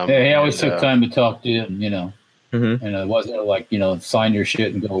things about him. Yeah. He always took time to talk to you, you know. Mm-hmm. And it wasn't like, sign your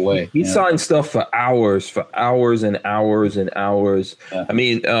shit and go away. He signed stuff for hours and hours and hours. Yeah. I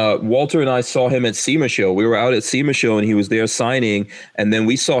mean, Walter and I saw him at SEMA show. We were out at SEMA show and he was there signing. And then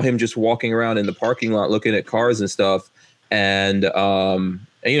we saw him just walking around in the parking lot looking at cars and stuff. And,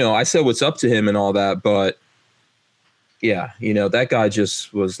 I said what's up to him and all that. But, yeah, that guy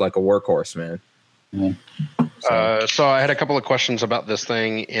just was like a workhorse, man. Yeah. So I had a couple of questions about this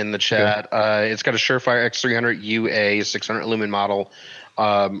thing in the chat. It's got a Surefire X300 UA 600 lumen model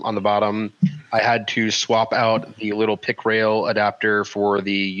on the bottom. I had to swap out the little pick rail adapter for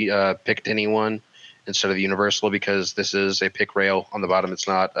the picked anyone instead of the universal because this is a pick rail on the bottom. It's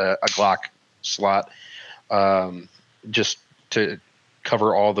not a Glock slot. Just to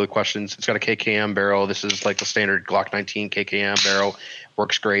cover all the questions, it's got a KKM barrel. This is like the standard Glock 19 KKM barrel.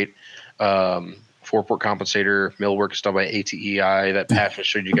 Works great. 4-port compensator, millwork done by ATEI that Patrick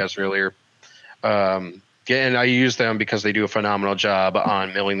showed you guys earlier. And I use them because they do a phenomenal job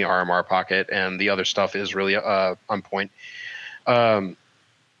on milling the RMR pocket, and the other stuff is really on point. Sights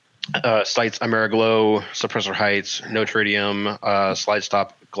Ameriglow, suppressor heights, no tritium, slide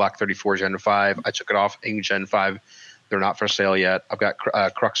stop Glock 34 Gen 5. I took it off in Gen 5. They're not for sale yet. I've got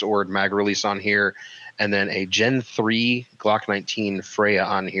Crux Ord mag release on here. And then a Gen 3 Glock 19 Freya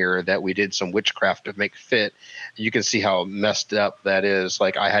on here that we did some witchcraft to make fit. You can see how messed up that is.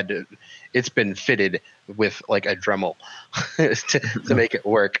 Like it's been fitted with like a Dremel to make it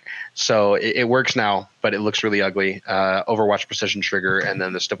work. So it works now, but it looks really ugly. Overwatch precision trigger, and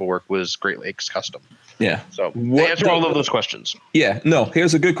then the stipple work was Great Lakes custom. Yeah. So answer all of those questions. Yeah. No,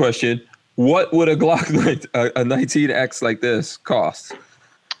 here's a good question. What would a Glock, a 19X like this cost?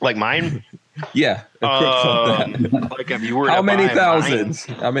 Like mine? Yeah. Like if you were How to many buy thousands?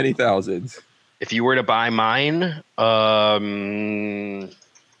 mine, How many thousands? if you were to buy mine,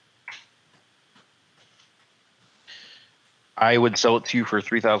 I would sell it to you for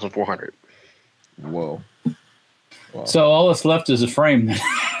 $3,400. Whoa. So all that's left is a frame.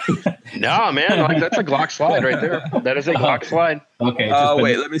 No, man, like that's a Glock slide right there. That is a Glock slide. Okay.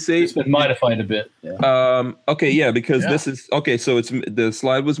 Wait, let me see. It's been modified a bit. Yeah. Okay, yeah, because this is okay. So it's the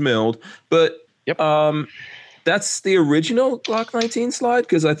slide was milled, but Yep. That's the original Glock 19 slide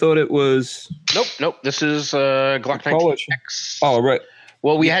because I thought it was. Nope. This is Glock 19X. Oh, right.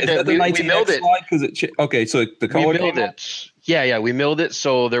 Well, we had to. We milled it. because okay, so the color We milled it. Yeah, we milled it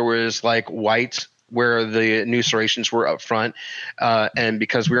so there was like white where the new serrations were up front, and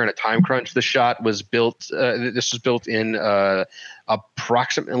because we were in a time crunch, the shot was built. This was built in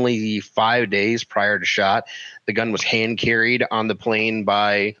approximately 5 days prior to shot. The gun was hand carried on the plane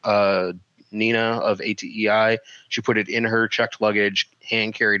by Nina of ATEI. She put it in her checked luggage,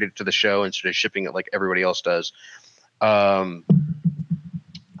 hand carried it to the show instead of shipping it like everybody else does.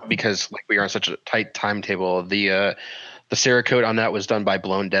 Because like we are on such a tight timetable, the Cerakote on that was done by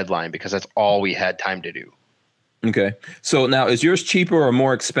blown deadline because that's all we had time to do. Okay. So now is yours cheaper or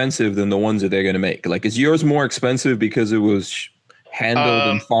more expensive than the ones that they're going to make? Like, is yours more expensive because it was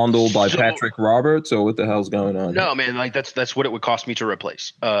handled and fondled by Patrick Roberts, or what the hell's going on? No, man, like that's what it would cost me to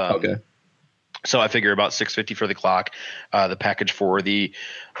replace. Okay. So I figure about $650 for the clock. The package for the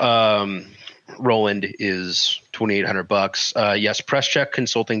Roland is $2,800. Yes, Press Check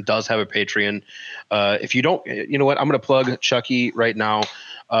Consulting does have a Patreon. If you don't, you know what? I'm going to plug Chucky right now.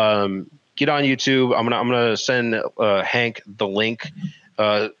 Get on YouTube. I'm gonna send Hank the link.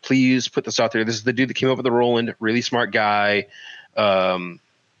 Please put this out there. This is the dude that came up with the Roland. Really smart guy.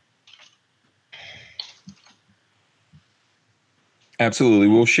 Absolutely,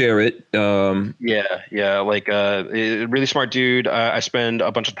 we'll share it. Yeah, like really smart dude. I spend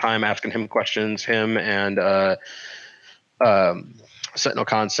a bunch of time asking him questions. Him and Sentinel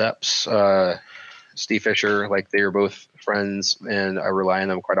Concepts, Steve Fisher, like they are both friends, and I rely on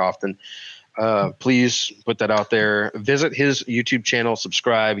them quite often. Please put that out there. Visit his YouTube channel,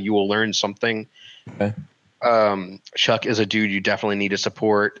 subscribe. You will learn something. Okay. Chuck is a dude you definitely need to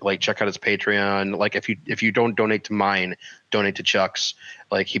support. Like, check out his Patreon. Like, if you don't donate to mine, donate to Chuck's.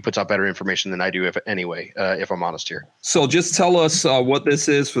 Like, he puts out better information than I do. If I'm honest here. So just tell us what this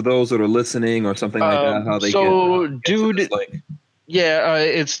is for those that are listening or something like that. How they get dude. Yeah,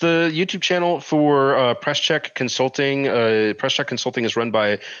 it's the YouTube channel for Press Check Consulting. Press Check Consulting is run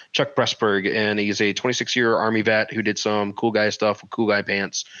by Chuck Pressburg, and he's a 26-year Army vet who did some cool guy stuff with cool guy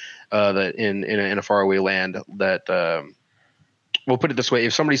pants. That in a faraway land. That we'll put it this way: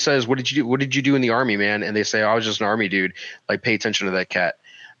 if somebody says, "What did you do in the Army, man?" and they say, "I was just an Army dude," like, pay attention to that cat.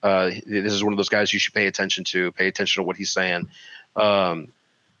 This is one of those guys you should pay attention to. Pay attention to what he's saying.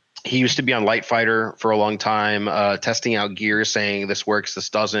 He used to be on Light Fighter for a long time, testing out gear, saying this works, this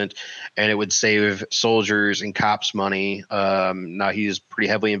doesn't, and it would save soldiers and cops money. Now he's pretty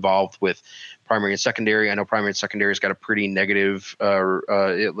heavily involved with primary and secondary. I know primary and secondary has got a pretty negative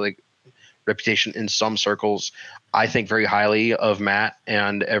reputation in some circles. I think very highly of Matt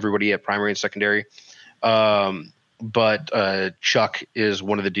and everybody at primary and secondary. But Chuck is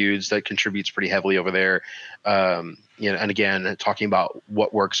one of the dudes that contributes pretty heavily over there. And again, talking about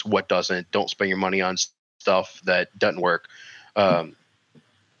what works, what doesn't. Don't spend your money on stuff that doesn't work.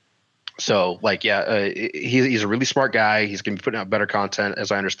 He's a really smart guy. He's going to be putting out better content,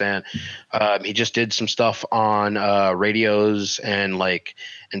 as I understand. He just did some stuff on radios and like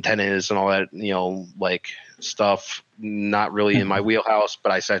antennas and all that, like stuff not really in my wheelhouse,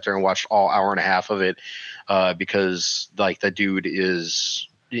 but I sat there and watched all hour and a half of it because like the dude is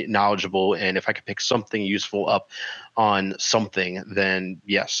knowledgeable, and if I could pick something useful up on something, then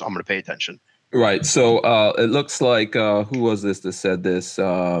yes, I'm going to pay attention. Right. So it looks like who was this that said this?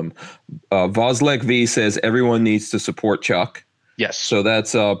 Voslek V says everyone needs to support Chuck. Yes. So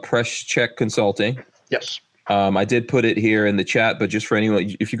that's Press Check Consulting. Yes. I did put it here in the chat, but just for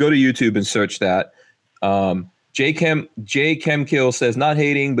anyone, if you go to YouTube and search that, J Chemkill says, not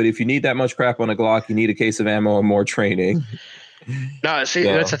hating, but if you need that much crap on a Glock, you need a case of ammo and more training. No, see,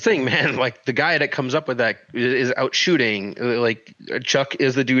 that's the thing, man. Like, the guy that comes up with that is out shooting. Like, Chuck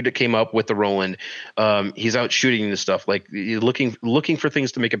is the dude that came up with the Roland. He's out shooting this stuff, like looking for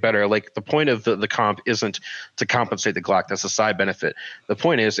things to make it better. Like, the point of the comp isn't to compensate the Glock. That's a side benefit. The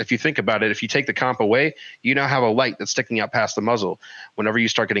point is, if you think about it, if you take the comp away, you now have a light that's sticking out past the muzzle. Whenever you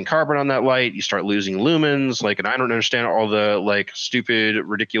start getting carbon on that light, you start losing lumens. Like, and I don't understand all the like stupid,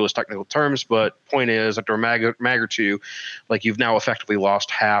 ridiculous technical terms, but point is, after a mag or two, like, you've now effectively lost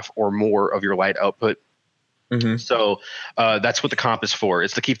half or more of your light output. Mm-hmm. So that's what the comp is for.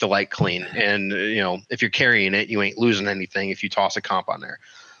 It's to keep the light clean. And, if you're carrying it, you ain't losing anything if you toss a comp on there.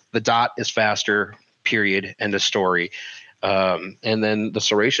 The dot is faster, period, end of story. And then the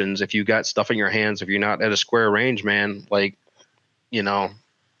serrations, if you got stuff in your hands, if you're not at a square range, man, like,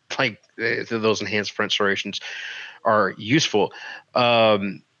 those enhanced front serrations are useful.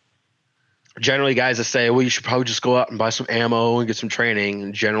 Generally, guys that say, well, you should probably just go out and buy some ammo and get some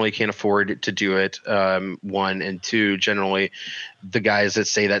training, generally can't afford to do it. One, and two, generally the guys that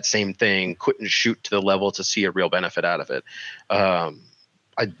say that same thing couldn't shoot to the level to see a real benefit out of it.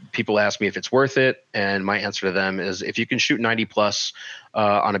 I people ask me if it's worth it, and my answer to them is if you can shoot 90 plus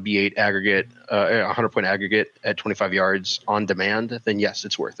on a B8 aggregate, 100-point aggregate at 25 yards on demand, then yes,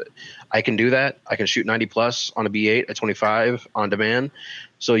 it's worth it. I can do that. I can shoot 90 plus on a B8 at 25 on demand.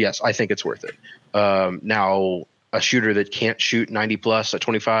 So yes, I think it's worth it. Now, a shooter that can't shoot 90 plus at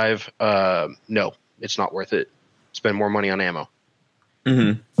 25, no, it's not worth it. Spend more money on ammo.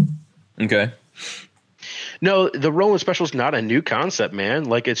 Okay. No, the Roland Special is not a new concept, man.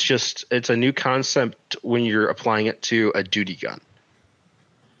 Like it's a new concept when you're applying it to a duty gun.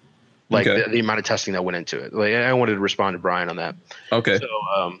 Like the amount of testing that went into it. Like I wanted to respond to Brian on that. Okay. So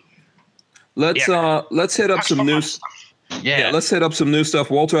let's hit up some news. Yeah, let's hit up some new stuff.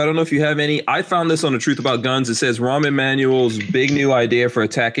 Walter, I don't know if you have any. I found this on The Truth About Guns. It says Rahm Emanuel's big new idea for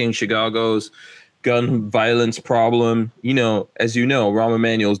attacking Chicago's gun violence problem. You know, as you know, Rahm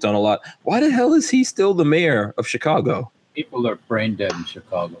Emanuel's done a lot. Why the hell is he still the mayor of Chicago? People are brain dead in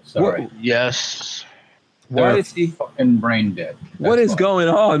Chicago. Sorry. Yes. Why is he fucking brain dead? What is going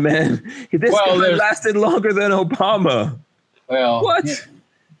on, man? This guy lasted longer than Obama. Well, what?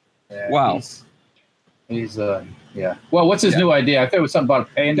 Yeah, wow. He's yeah. Well, what's his new idea? I think it was something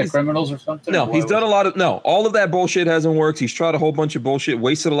about paying the criminals or something. No, he's done a lot of all of that bullshit hasn't worked. He's tried a whole bunch of bullshit,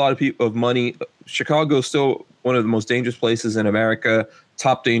 wasted a lot of money. Chicago's still one of the most dangerous places in America,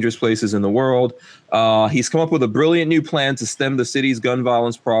 top dangerous places in the world. He's come up with a brilliant new plan to stem the city's gun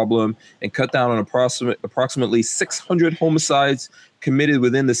violence problem and cut down on approximately 600 homicides committed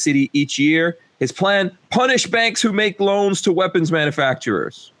within the city each year. His plan: punish banks who make loans to weapons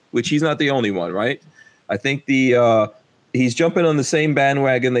manufacturers, which he's not the only one, right? I think he's jumping on the same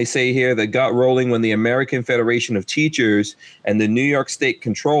bandwagon, they say here, that got rolling when the American Federation of Teachers and the New York State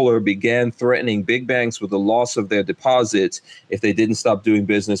Comptroller began threatening big banks with the loss of their deposits if they didn't stop doing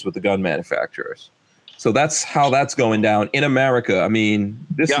business with the gun manufacturers. So that's how that's going down in America. I mean,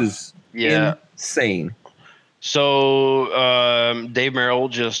 this is insane. So Dave Merrill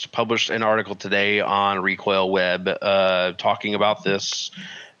just published an article today on Recoil Web talking about this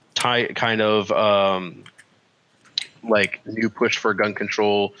kind of like new push for gun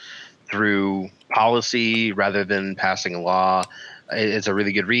control through policy rather than passing a law. It's a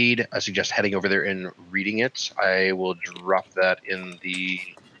really good read. I suggest heading over there and reading it. I will drop that in the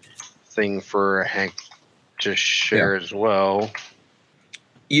thing for Hank to share as well.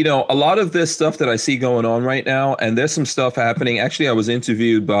 You know, a lot of this stuff that I see going on right now, and there's some stuff happening. Actually, I was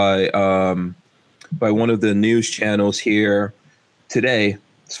interviewed by one of the news channels here today.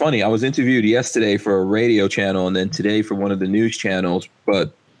 It's funny. I was interviewed yesterday for a radio channel and then today for one of the news channels.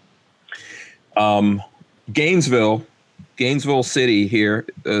 But Gainesville City here,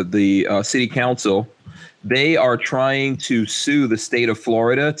 the city council, they are trying to sue the state of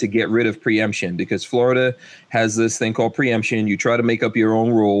Florida to get rid of preemption because Florida has this thing called preemption. You try to make up your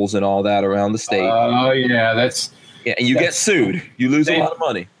own rules and all that around the state. Oh, yeah. And you get sued. You lose a lot of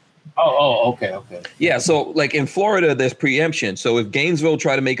money. Okay. Yeah, so like in Florida, there's preemption. So if Gainesville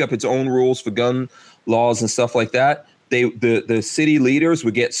try to make up its own rules for gun laws and stuff like that, the city leaders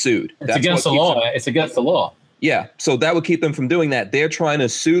would get sued. It's against the law. It's against the law. Yeah, so that would keep them from doing that. They're trying to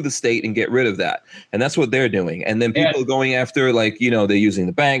sue the state and get rid of that. And that's what they're doing. And then people are going after, like, you know, they're using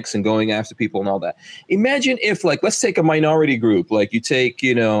the banks and going after people and all that. Imagine if, like, let's take a minority group. Like you take,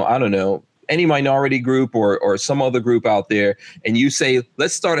 you know, I don't know, any minority group or some other group out there, and you say,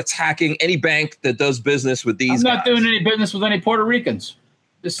 let's start attacking any bank that does business with these I'm not doing any business with any Puerto Ricans.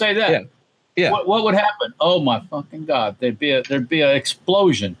 Just say that. Yeah. What would happen? Oh my fucking God! There'd be an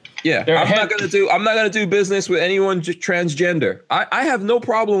explosion. Yeah. I'm not gonna do business with anyone just transgender. I have no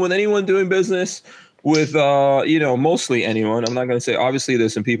problem with anyone doing business with you know, mostly anyone. I'm not gonna say, obviously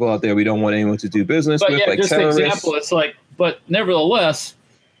there's some people out there we don't want anyone to do business with, like just terrorists. An example, it's like, but nevertheless,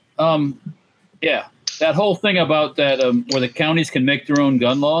 that whole thing about that where the counties can make their own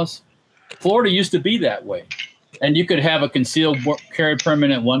gun laws. Florida used to be that way. And you could have a concealed carry permit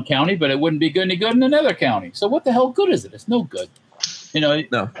in one county, but it wouldn't be any good in another county. So what the hell good is it? It's no good. You know,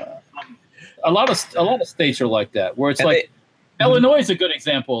 no. A lot of states are like that, where it's Illinois is a good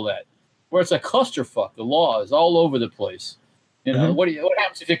example of that, where it's a clusterfuck. The law is all over the place. You know, what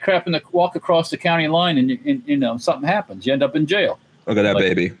happens if you walk across the county line and you know something happens? You end up in jail. Look at that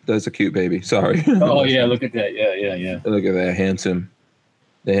baby. That's a cute baby. Sorry. Oh yeah, look at that. Yeah. Look at that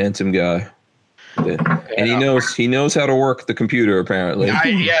the handsome guy. And he knows how to work the computer, apparently.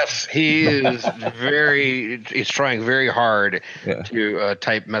 Yes, he is he's trying very hard to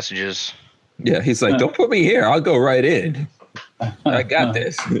type messages. Yeah, he's like, don't put me here. I'll go right in. I got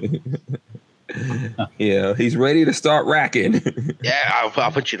this. Yeah, he's ready to start racking. Yeah,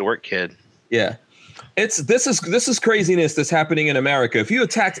 I'll put you to work, kid. Yeah. This is craziness that's happening in America. If you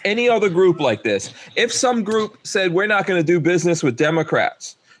attacked any other group like this, if some group said we're not going to do business with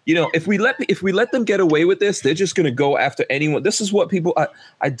Democrats, if we let them get away with this, they're just going to go after anyone. This is what people.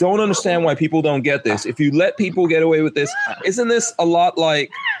 I don't understand why people don't get this. If you let people get away with this, isn't this a lot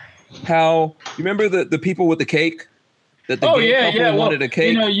like how you remember the people with the cake? That the gay couple wanted a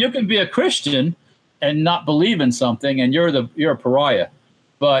cake. You can be a Christian and not believe in something, and you're a pariah,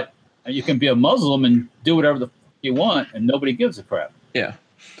 but you can be a Muslim and do whatever you want, and nobody gives a crap. Yeah.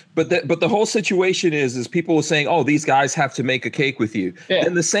 But the whole situation is people are saying, oh, these guys have to make a cake with you. Yeah.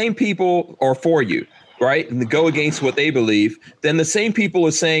 And the same people are for you, right? And they go against what they believe. Then the same people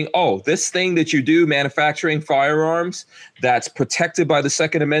are saying, oh, this thing that you do, manufacturing firearms, that's protected by the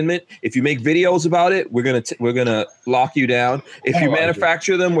Second Amendment. If you make videos about it, we're gonna lock you down. If you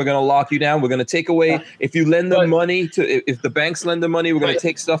manufacture them, we're gonna lock you down. We're gonna take away. If you lend them money if the banks lend them money, we're gonna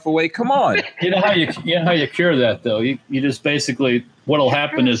take stuff away. Come on. You know how you cure that though? You just basically what'll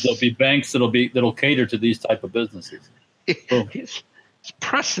happen is there'll be banks that'll cater to these type of businesses. He's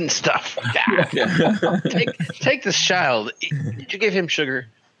pressing stuff. Take this child. Did you give him sugar?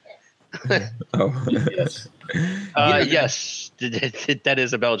 Oh yes. Yes, that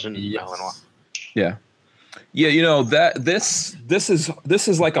is a Belgian Malinois. Yeah. That this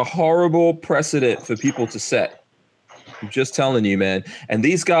is like a horrible precedent for people to set. I'm just telling you, man. And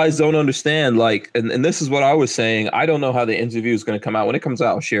these guys don't understand. And this is what I was saying. I don't know how the interview is going to come out. When it comes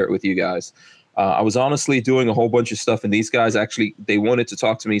out, I'll share it with you guys. I was honestly doing a whole bunch of stuff, and these guys actually, they wanted to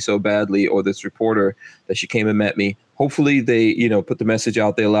talk to me so badly, or this reporter that she came and met me. Hopefully they, put the message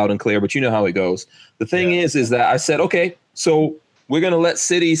out there loud and clear, but you know how it goes. The thing is that I said, okay, so we're going to let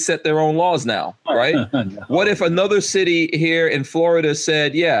cities set their own laws now, right? No. What if another city here in Florida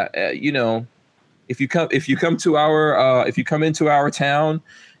said, if you come into our town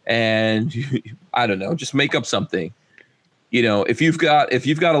and I don't know, just make up something. If you've got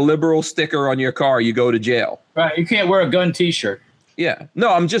a liberal sticker on your car, you go to jail. Right. You can't wear a gun T-shirt. Yeah.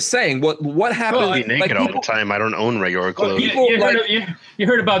 No, I'm just saying what happens. I be naked all the time. I don't own regular clothes. You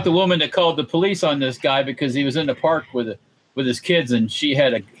heard about the woman that called the police on this guy because he was in the park with his kids and he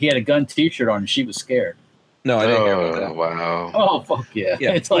had a gun T-shirt on and she was scared. No, I didn't hear about that. Wow. Oh fuck yeah.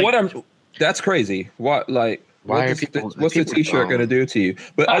 Yeah. It's that's crazy. What's the T-shirt going to do to you?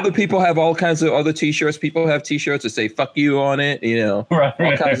 But other people have all kinds of other T-shirts. People have T-shirts that say "fuck you" on it. All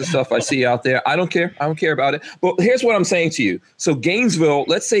kinds of stuff I see out there. I don't care. I don't care about it. But here's what I'm saying to you. So Gainesville,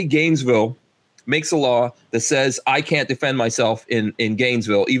 let's say Gainesville makes a law that says I can't defend myself in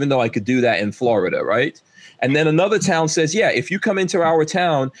Gainesville, even though I could do that in Florida, right? And then another town says, yeah, if you come into our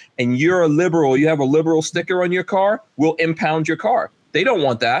town and you're a liberal, you have a liberal sticker on your car, we'll impound your car. They don't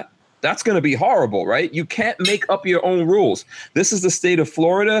want that. That's going to be horrible, right? You can't make up your own rules. This is the state of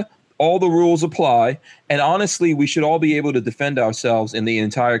Florida. All the rules apply. And honestly, we should all be able to defend ourselves in the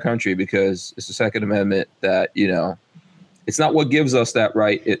entire country because it's the Second Amendment that, it's not what gives us that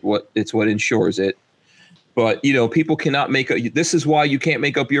right. It's what ensures it. But, people cannot this is why you can't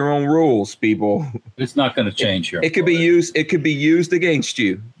make up your own rules, people. It's not going to change here. It could be used against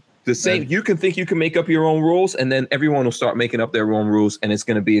you. The same, you can think you can make up your own rules, and then everyone will start making up their own rules, and it's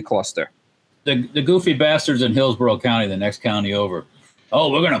going to be a cluster. The goofy bastards in Hillsborough County, the next county over.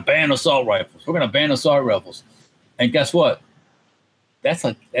 Oh, we're going to ban assault rifles. We're going to ban assault rifles. And guess what? That's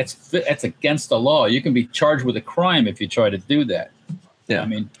against the law. You can be charged with a crime if you try to do that. Yeah.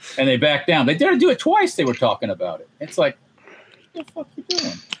 And they back down. They dared to do it twice. They were talking about it. It's like, what the fuck are you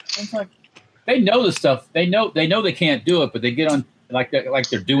doing? It's like, they know the stuff. They know they can't do it, but they get on like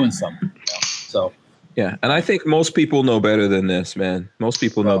they're doing something. So yeah, and I think most people know better than this, man. Most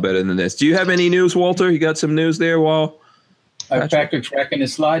people know better than this. Do you have any news, Walter? You got some news there while Patrick's racking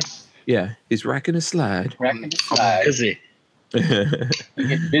his slide? Yeah, he's racking his slide. Busy. Get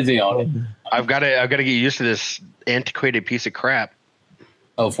busy on it. I've got to get used to this antiquated piece of crap.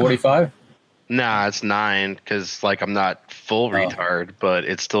 Oh, 45? Nah, it's 9 because I'm not full retard, but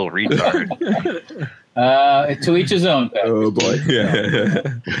it's still retard. To each his own. Patrick. Oh boy, yeah,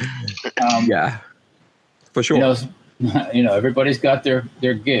 yeah, for sure. Everybody's got their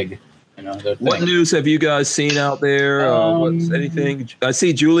gig. What news have you guys seen out there? What's anything? I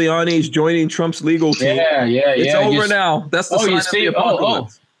see Giuliani's joining Trump's legal team. Yeah. It's over now. That's the sign of the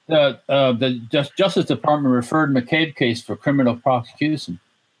apocalypse. The Justice Department referred McCabe case for criminal prosecution.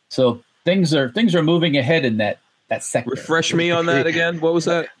 So things are moving ahead in that sector. Refresh me on that again. What was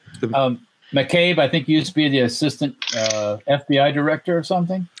that? McCabe, I think, used to be the assistant FBI director or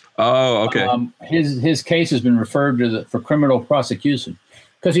something. Oh, okay. His case has been referred to for criminal prosecution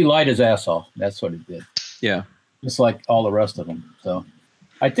because he lied his ass off. That's what he did. Yeah. Just like all the rest of them. So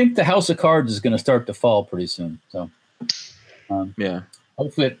I think the House of Cards is going to start to fall pretty soon. So, Yeah.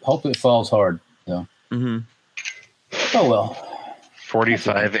 hopefully it falls hard. So, Mm-hmm. oh well.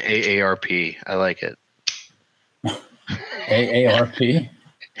 45 AARP. I like it. AARP.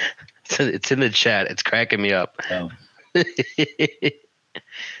 It's in the chat. It's cracking me up. Oh,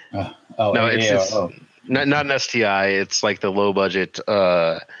 No, it's AAR. not an STI. It's like the low budget.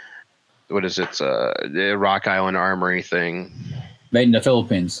 What is it? The Rock Island Armory thing. Made in the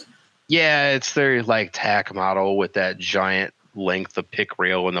Philippines. Yeah, it's their like tack model with that giant length of pick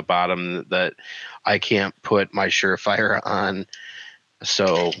rail in the bottom that I can't put my Surefire on.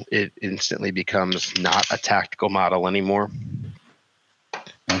 So it instantly becomes not a tactical model anymore.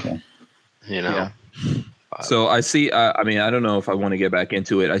 Okay. You know. Yeah. So I see. I mean, I don't know if I want to get back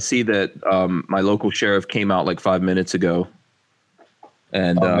into it. I see that my local sheriff came out like 5 minutes ago,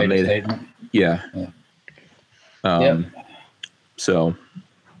 and Made a made statement. yeah. Yep. So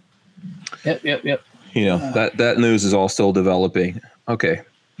Yep. you know that news is all still developing. Okay.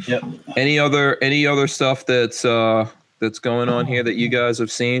 Yep. Any other stuff that's going on here that you guys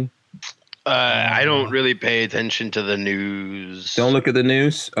have seen? I don't really pay attention to the news. Don't look at the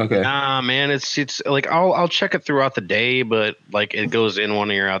news. Okay. Nah, man, it's like I'll check it throughout the day, but like it goes in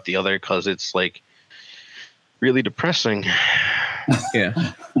one ear out the other because it's like really depressing.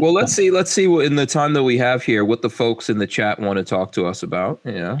 Yeah. Well, let's see what in the time that we have here, what the folks in the chat want to talk to us about.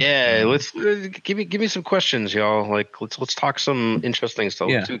 Yeah. Yeah, let's give me some questions, y'all. Like let's talk some interesting stuff.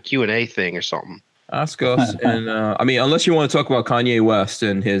 Yeah. Let's do a Q&A thing or something. Ask us, and I mean, unless you want to talk about Kanye West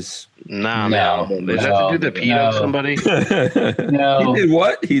and his. Nah, No, man. Is that the dude that peed on somebody? No. He did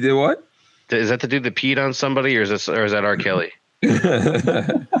what? He did what? Is that the dude that peed on somebody, or is that R. Kelly?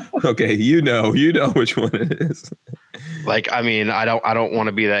 Okay, you know which one it is. Like, I mean, I don't want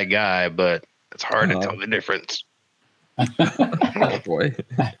to be that guy, but it's hard to tell the difference. Oh boy.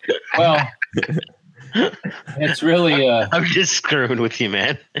 Well, it's really I'm just screwing with you,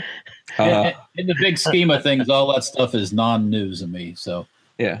 man. in the big scheme of things, all that stuff is non-news to me. So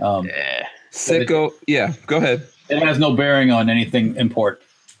Yeah. Yeah. Sicko. Yeah. Go ahead. it has no bearing on anything important.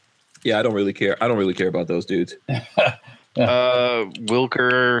 Yeah, I don't really care. I don't really care about those dudes.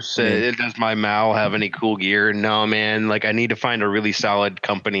 Wilker said, "Does my Mal have any cool gear?" No, man. Like, I need to find a really solid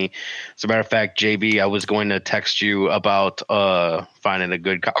company. As a matter of fact, JB, I was going to text you about finding a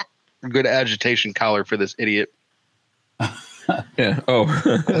good agitation collar for this idiot. Yeah. Oh.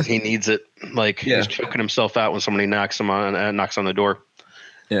 'Cause he needs it. Like, he's choking himself out when somebody knocks on the door.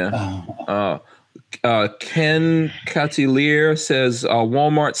 Yeah. Ken Catilier says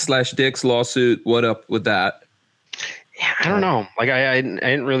Walmart/Dick's lawsuit. What up with that? Yeah, I don't know. Like, I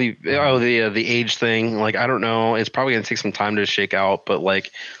didn't really. Oh, the age thing. Like, I don't know. It's probably gonna take some time to shake out. But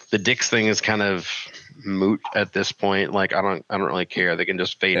like, the Dick's thing is kind of moot at this point. Like, I don't really care. They can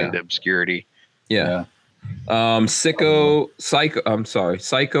just fade into obscurity. Yeah. Psycho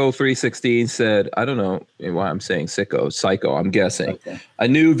 316 said, I don't know why I'm saying Psycho, I'm guessing. Okay. A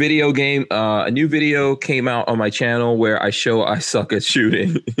new video came out on my channel where I show I suck at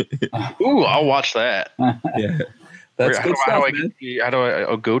shooting. Ooh, I'll watch that. Yeah. That's good stuff, man. How do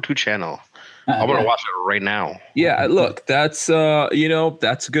I go to channel? I'm gonna watch it right now. Yeah, look, that's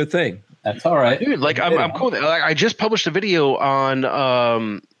that's a good thing. That's all right, dude. Like, I'm cool. Like, I just published a video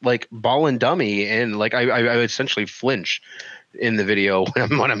on like ball and dummy, and like I essentially flinch in the video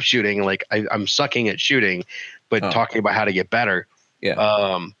when I'm shooting. Like, I'm sucking at shooting, but talking about how to get better. Yeah.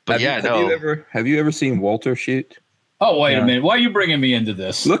 But have you ever seen Walter shoot? Oh, wait a minute. Why are you bringing me into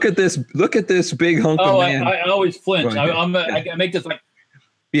this? Look at this big hunk of man. I always flinch. Right. I make this like.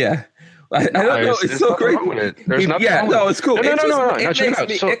 Yeah. I don't know. It's so great. There's nothing wrong with it. It's cool. No.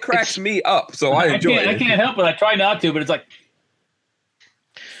 It cracks me up. So I enjoy it. I can't help it. I try not to, but it's like.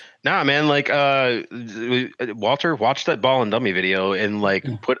 Nah, man. Like, Walter, watch that ball and dummy video and like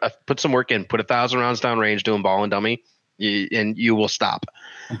put some work in. Put 1,000 rounds down range doing ball and dummy, and you will stop.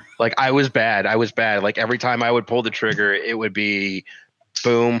 Like, I was bad. Like, every time I would pull the trigger, it would be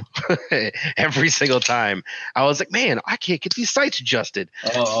boom every single time. I was like, man, I can't get these sights adjusted.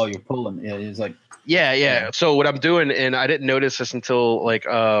 Oh, you're pulling. Yeah, it's like. Yeah. So what I'm doing, and I didn't notice this until like,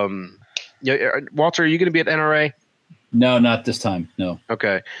 Walter, are you going to be at NRA? No, not this time. No.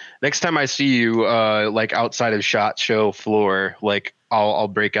 Okay. Next time I see you, like outside of SHOT Show floor, like I'll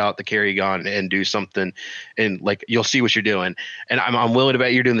break out the carry gun and do something, and like you'll see what you're doing, and I'm willing to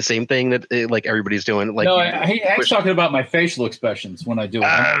bet you're doing the same thing that like everybody's doing. Like, no, he's talking about my facial expressions when I do it.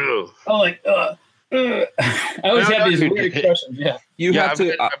 Oh, like, I always have these weird expressions. Yeah. You have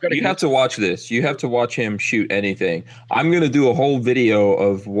to watch this. You have to watch him shoot anything. I'm going to do a whole video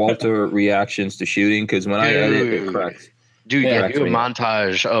of Walter reactions to shooting because when I edit, it cracks. Dude, Yeah, do a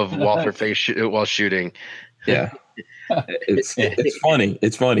montage of Walther face while shooting. Yeah. It's funny.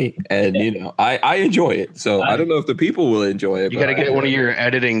 It's funny. And, I enjoy it. So I don't know if the people will enjoy it. You got to get one of your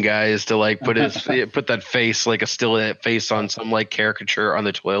editing guys to like put that face, like a still face on some like caricature on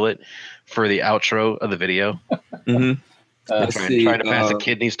the toilet for the outro of the video. Mm-hmm. Trying to pass a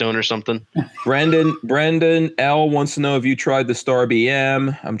kidney stone or something. Brandon L wants to know if you tried the Star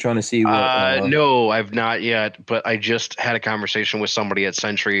BM. I'm trying to see what. No, I've not yet, but I just had a conversation with somebody at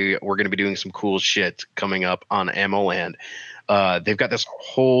Century. We're going to be doing some cool shit coming up on AmmoLand. They've got this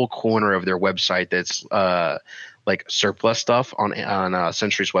whole corner of their website that's like surplus stuff on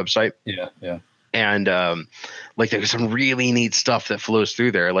Century's website. Yeah. And like there's some really neat stuff that flows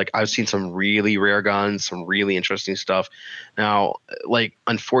through there. Like I've seen some really rare guns, some really interesting stuff. Now, like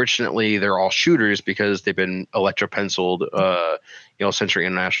unfortunately, they're all shooters because they've been electropenciled, Century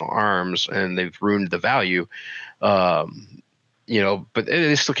International Arms, and they've ruined the value. But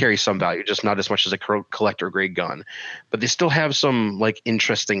they still carry some value, just not as much as a collector grade gun. But they still have some like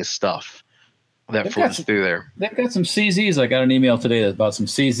interesting stuff that flows through there. They've got some CZs. I got an email today about some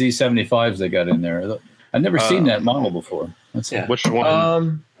CZ75s they got in there. I've never seen that model before. Which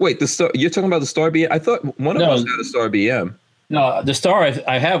one? Wait, you're talking about the Star BM? I thought one of us had a Star BM. No, the Star,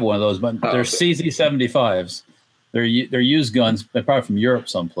 I have one of those, but they're CZ75s. They're used guns, they're probably from Europe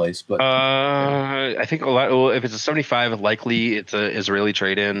someplace. But I think a lot. Well, if it's a 75, likely it's a Israeli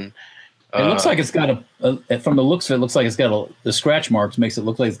trade-in. It looks like it's got from the looks of it, looks like it's got the scratch marks makes it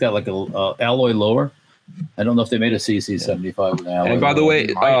look like it's got like a alloy lower. I don't know if they made a CC75 with an alloy. And by the way,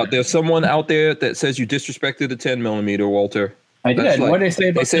 there's someone out there that says you disrespected the 10 millimeter, Walter. I did. What did they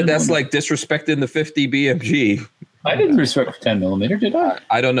say? They said that's like disrespecting the 50 BMG. I didn't respect 10 millimeter, did I?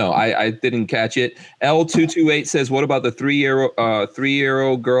 I don't know. I didn't catch it. L228 says, what about the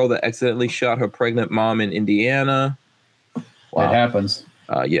three-year-old girl that accidentally shot her pregnant mom in Indiana? Wow. It happens.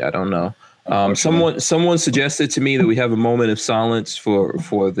 Yeah, I don't know. Someone suggested to me that we have a moment of silence for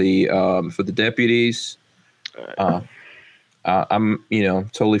the deputies. I'm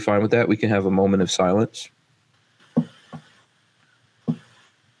totally fine with that. We can have a moment of silence.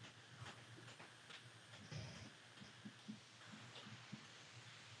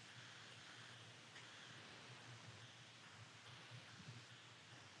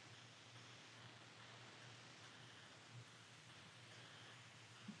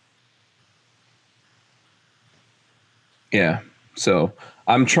 Yeah. So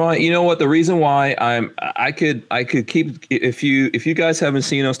I'm trying, you know what, the reason why I could keep, if you guys haven't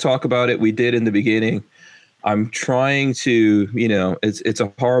seen us talk about it, we did in the beginning. I'm trying to, it's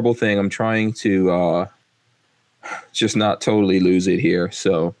a horrible thing. I'm trying to just not totally lose it here.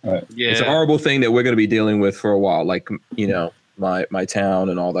 So It's a horrible thing that we're going to be dealing with for a while. Like, my town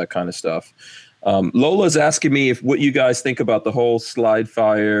and all that kind of stuff. Lola's asking me what you guys think about the whole slide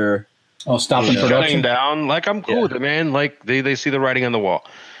fire. Oh, stopping production down. Like I'm cool with it, man. Like they see the writing on the wall.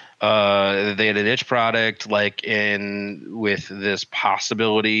 They had a niche product, like with this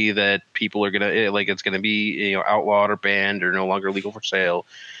possibility that people are gonna it's gonna be outlawed or banned or no longer legal for sale.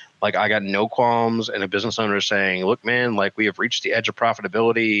 Like I got no qualms, and a business owner is saying, "Look, man, like we have reached the edge of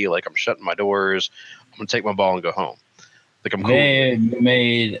profitability. Like I'm shutting my doors. I'm gonna take my ball and go home." Like I'm cool. They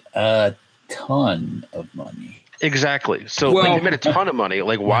made a ton of money. Exactly. So they made a ton of money.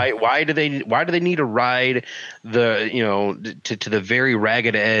 Like why do they need to ride the to the very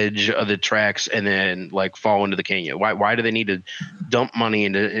ragged edge of the tracks and then like fall into the canyon? Why do they need to dump money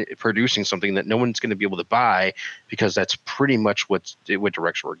into producing something that no one's going to be able to buy, because that's pretty much what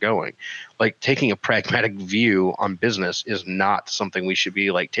direction we're going. Like taking a pragmatic view on business is not something we should be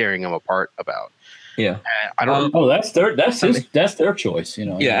like tearing them apart about. Yeah, I don't. That's their choice,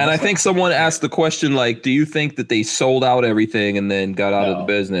 Yeah, and I think someone asked the question, like, do you think that they sold out everything and then got out of the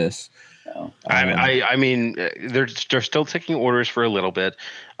business? No. I mean, they're still taking orders for a little bit,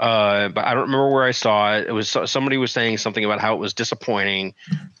 but I don't remember where I saw it. It was somebody was saying something about how it was disappointing.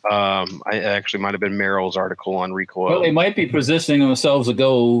 I actually might have been Merrill's article on Recoil. Well, they might be positioning themselves to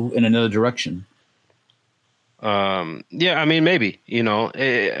go in another direction. Yeah, I mean, maybe,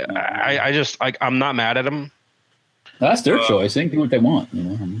 I just I'm not mad at them. That's their choice. They can do what they want,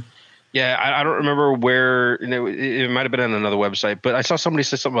 Yeah, I don't remember where, it might have been on another website, but I saw somebody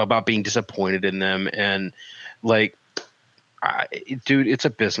say something about being disappointed in them, and like, dude, it's a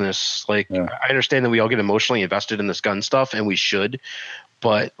business. Like, I understand that we all get emotionally invested in this gun stuff, and we should.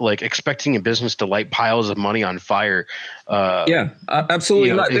 But like expecting a business to light piles of money on fire,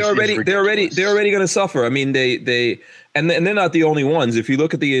 absolutely not. They're already going to suffer. I mean, and they're not the only ones. If you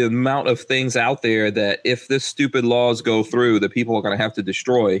look at the amount of things out there that if this stupid laws go through, that people are going to have to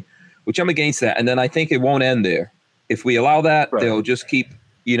destroy, which I'm against that. And then I think it won't end there. If we allow that, Right. they'll just keep,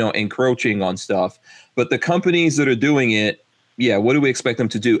 encroaching on stuff. But the companies that are doing it, yeah, what do we expect them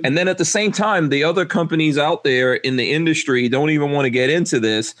to do? And then at the same time, the other companies out there in the industry don't even want to get into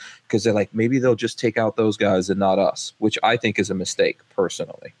this because they're like, maybe they'll just take out those guys and not us, which I think is a mistake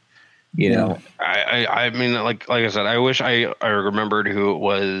personally. You know, I mean, like I said, I wish I remembered who it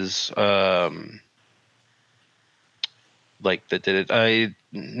was. Like that did it.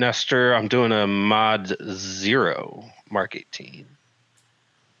 Nestor, I'm doing a mod 0 Mark 18.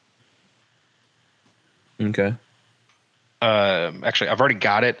 Okay. Actually, I've already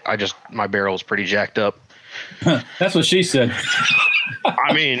got it. My barrel's pretty jacked up. That's what she said.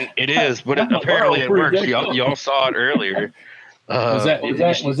 I mean, it is, but apparently it works. Y'all saw it earlier. Was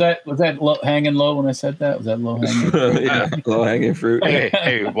that low, hanging low when I said that? Was that low hanging? Yeah, low hanging fruit.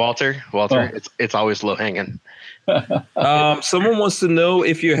 Hey, Walter, it's always low hanging. Someone wants to know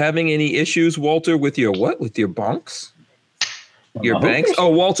if you're having any issues, Walter, with your what? With your bunks? Your banks? Oh,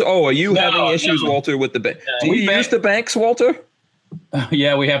 Walter. Oh, are you having issues, Walter, with the bank? Do you use the banks, Walter?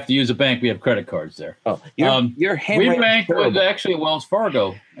 Yeah, we have to use a bank. We have credit cards there. Oh, your we bank with actually Wells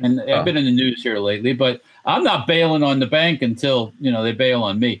Fargo, and I've been in the news here lately. But I'm not bailing on the bank until they bail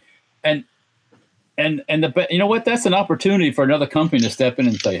on me. And you know what? That's an opportunity for another company to step in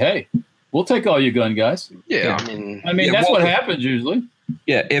and say, "Hey, we'll take all your gun, guys." Yeah. I mean that's what happens usually.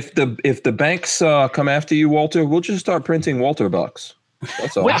 Yeah, if the banks come after you, Walter, we'll just start printing Walter bucks.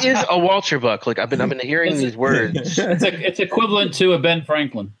 That's all. What is a Walter buck? Like I've been hearing these words. It's equivalent to a Ben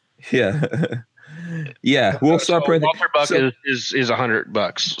Franklin. Yeah, yeah. We'll start printing. Walter buck is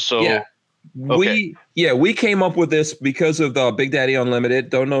 $100. So yeah. Okay. We came up with this because of the Big Daddy Unlimited.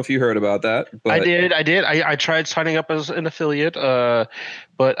 Don't know if you heard about that. But I did. I tried signing up as an affiliate,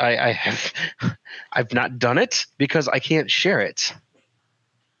 but I've not done it because I can't share it.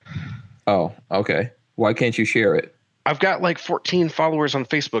 Oh, okay. Why can't you share it? I've got like 14 followers on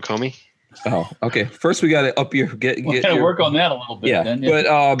Facebook, homie. Oh, okay. First, we got to up your work on that a little bit. Yeah, then,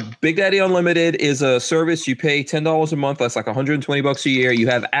 but Big Daddy Unlimited is a service you pay $10 a month. That's like $120 a year. You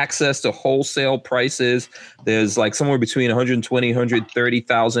have access to wholesale prices. There's like somewhere between 120,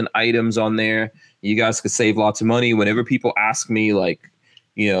 130,000 items on there. You guys could save lots of money. Whenever people ask me, like,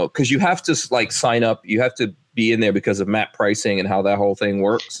 because you have to like sign up, you have to be in there because of map pricing and how that whole thing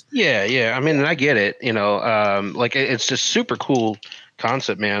works. Yeah. I mean, I get it. Like it's just super cool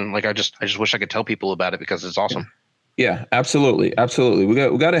concept, man. Like I just wish I could tell people about it because it's awesome. Yeah, absolutely. We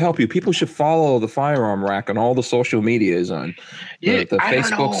got to help you. People should follow the Firearm Rack on all the social medias, on the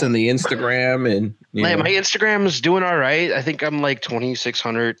Facebooks and the Instagram, and my Instagram is doing all right. I think I'm like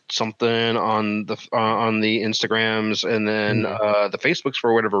 2,600 something on the Instagrams, and then the Facebooks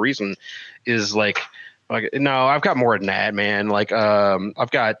for whatever reason is like no, I've got more than that, man. Like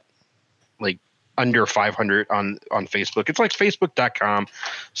I've got like under 500 on Facebook. It's like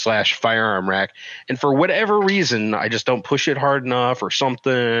facebook.com/firearm rack. And for whatever reason, I just don't push it hard enough or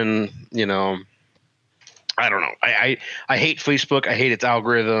something, I don't know. I hate Facebook. I hate its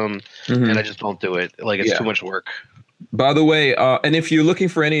algorithm, and I just don't do it. Like it's too much work. By the way, and if you're looking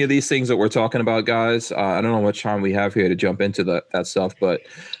for any of these things that we're talking about, guys, I don't know how much time we have here to jump into that stuff, but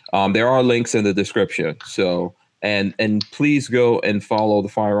there are links in the description. So, and please go and follow the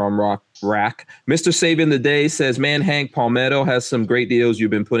Firearm Rack. Mr. Sabian the Day says, man, Hank Palmetto has some great deals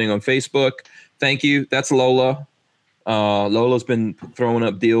you've been putting on Facebook. Thank you. That's Lola. Lola's been throwing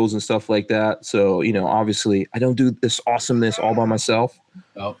up deals and stuff like that. So, obviously I don't do this awesomeness all by myself.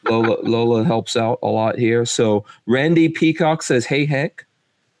 Oh. Lola helps out a lot here. So Randy Peacock says, hey, Hank,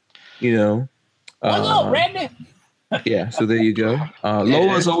 hello, Randy. Yeah. So there you go.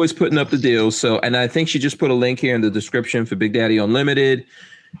 Lola's always putting up the deals. So, and I think she just put a link here in the description for Big Daddy Unlimited,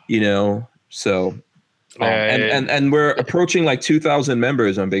 so, and we're approaching like 2,000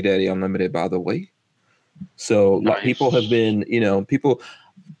 members on Big Daddy Unlimited, by the way. So nice. People have been, people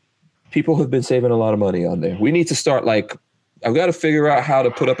have been saving a lot of money on there. We need to start I've got to figure out how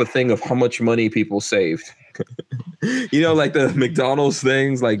to put up a thing of how much money people saved. Like the McDonald's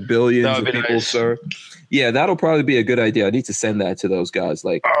things, like billions of people nice. serve. Yeah, that'll probably be a good idea. I need to send that to those guys.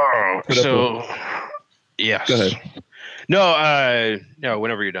 Yes. Go ahead. No,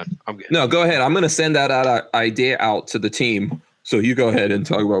 whenever you're done, I'm good. No, go ahead. I'm going to send that idea out to the team. So you go ahead and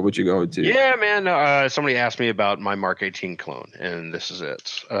talk about what you're going to. Yeah, man. Somebody asked me about my Mark 18 clone, and this is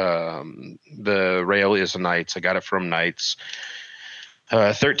it. The rail is a Knights. I got it from Knights.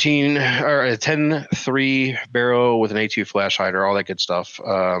 13 or a 10-3 barrel with an A2 flash hider, all that good stuff,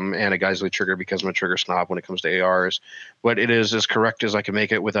 and a Geisley trigger because I'm a trigger snob when it comes to ARs. But it is as correct as I can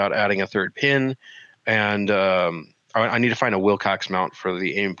make it without adding a third pin, and I need to find a Wilcox mount for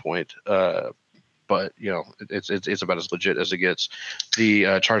the aim point. But but it's about as legit as it gets.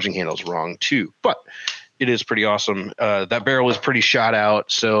 The charging handle's wrong too, but it is pretty awesome. That barrel is pretty shot out,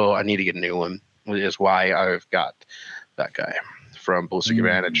 so I need to get a new one. Is why I've got that guy from Ballistic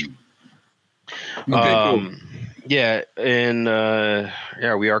Advantage. Okay, cool. Yeah, and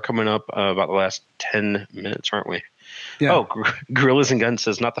we are coming up about the last 10 minutes, aren't we? Yeah. Oh, Gorillas and Guns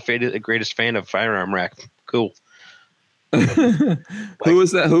says not the greatest fan of Firearm Rack. Cool. Who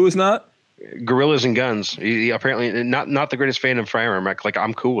is that? Who is not? Gorillas and Guns. He apparently not the greatest fan of Firearm Rack. Like,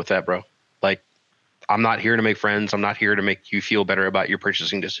 I'm cool with that, bro. Like, I'm not here to make friends. I'm not here to make you feel better about your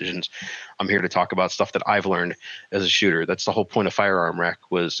purchasing decisions. I'm here to talk about stuff that I've learned as a shooter. That's the whole point of Firearm Rack.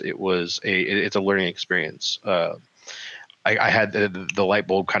 It's a learning experience. I had the light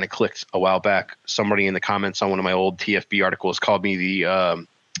bulb kind of clicked a while back. Somebody in the comments on one of my old TFB articles called me the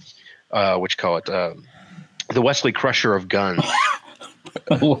the Wesley Crusher of guns.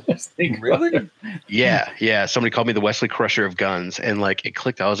 Really? Yeah. Somebody called me the Wesley Crusher of guns, and like it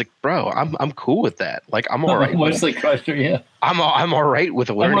clicked. I was like, bro, I'm cool with that. Like, I'm all right. Wesley Crusher, yeah. I'm all right with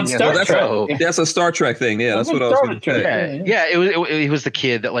learning. That's a Star Trek thing. Yeah, that's what I was going to say. Yeah. It was the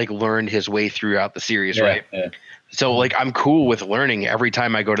kid that like learned his way throughout the series, right? Yeah. So like, I'm cool with learning every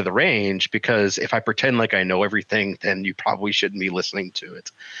time I go to the range, because if I pretend like I know everything, then you probably shouldn't be listening to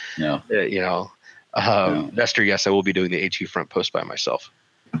it. No. Nestor, yes, I will be doing the HE front post by myself.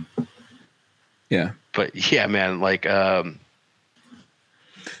 Yeah. But yeah, man, like,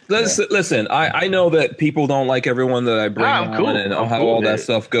 listen, I know that people don't like everyone that I bring on and how all that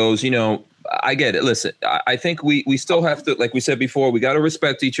stuff goes. I get it. Listen, I think we still have to, like we said before, we got to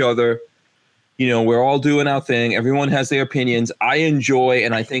respect each other. We're all doing our thing. Everyone has their opinions. I enjoy,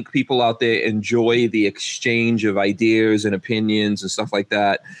 and I think people out there enjoy the exchange of ideas and opinions and stuff like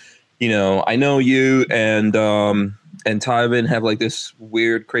that. I know you and Tyvin have like this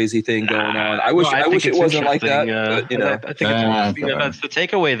weird, crazy thing going on. I wish it wasn't like that. I think that's the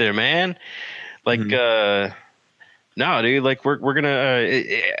takeaway there, man. Like, no, dude. Like, we're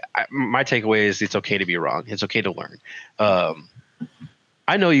gonna. My takeaway is it's okay to be wrong. It's okay to learn.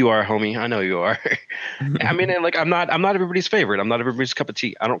 I know you are, homie. I know you are. I mean, and like, I'm not everybody's favorite. I'm not everybody's cup of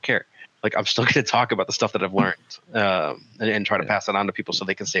tea. I don't care. Like, I'm still going to talk about the stuff that I've learned and try to pass it on to people so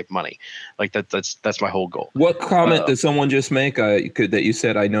they can save money. Like, that's my whole goal. What comment did someone just make that you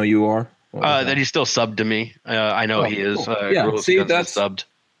said, I know you are? That he's still subbed to me. I know he is. Yeah, see, that's subbed.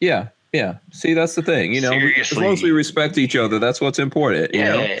 Yeah. See, that's the thing. As long as we respect each other, that's what's important.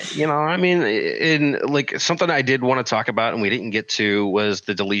 I mean, in like, something I did want to talk about and we didn't get to was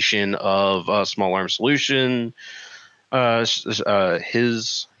the deletion of Small Arm Solution. His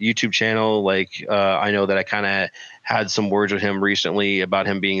YouTube channel. Like, I know that I kind of had some words with him recently about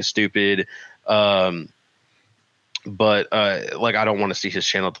him being stupid. But like, I don't want to see his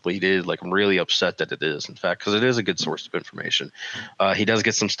channel deleted. Like, I'm really upset that it is, in fact, because it is a good source of information. He does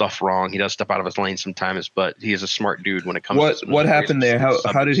get some stuff wrong. He does step out of his lane sometimes, but he is a smart dude when it comes to what happened there.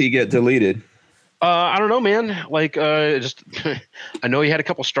 How did he get deleted? I don't know, man. Like, just I know he had a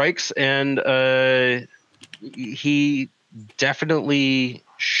couple strikes, and he definitely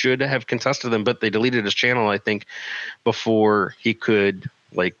should have contested them, but they deleted his channel, I think, before he could,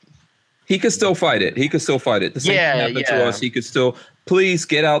 like. He could still fight it. The same thing happened to us. He could still, please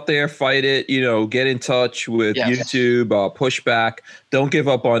get out there, fight it, get in touch with YouTube, push back. Don't give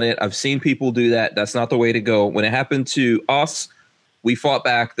up on it. I've seen people do that. That's not the way to go. When it happened to us, we fought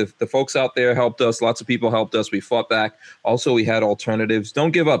back. The folks out there helped us. Lots of people helped us. We fought back. Also, we had alternatives.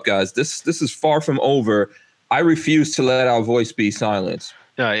 Don't give up, guys. This is far from over. I refuse to let our voice be silenced.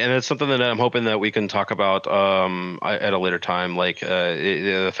 Yeah, and it's something that I'm hoping that we can talk about at a later time, like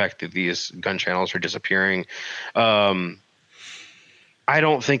the fact that these gun channels are disappearing. I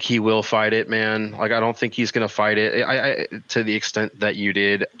don't think he will fight it, man. Like, I don't think he's going to fight it. I to the extent that you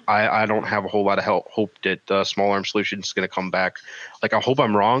did, I don't have a whole lot of hope that Small Arm Solutions is going to come back. Like, I hope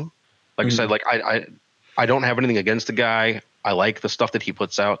I'm wrong. Like I said, like, I don't have anything against the guy. I like the stuff that he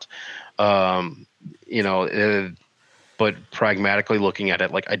puts out. But pragmatically looking at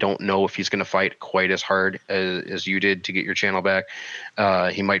it, like, I don't know if he's going to fight quite as hard as you did to get your channel back.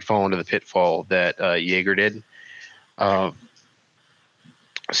 He might fall into the pitfall that Jaeger did.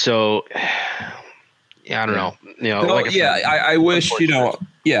 So, yeah, I don't know. I wish,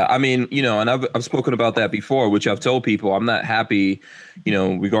 I mean, and I've spoken about that before, which I've told people I'm not happy,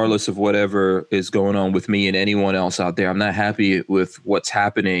 regardless of whatever is going on with me and anyone else out there. I'm not happy with what's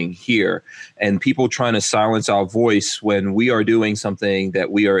happening here, and people trying to silence our voice when we are doing something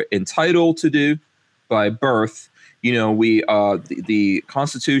that we are entitled to do by birth. You know, we the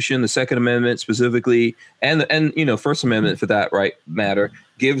Constitution, the Second Amendment specifically, and you know, First Amendment for that matter,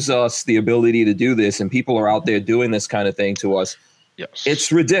 gives us the ability to do this, and people are out there doing this kind of thing to us. Yes.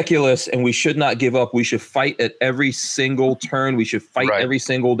 It's ridiculous, and we should not give up. We should fight at every single turn. We should fight every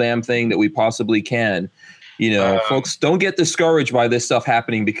single damn thing that we possibly can. You know, folks, don't get discouraged by this stuff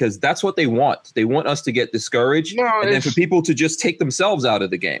happening, because that's what they want. They want us to get discouraged, and then for people to just take themselves out of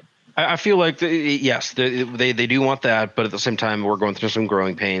the game. I feel like, yes, they do want that, but at the same time, we're going through some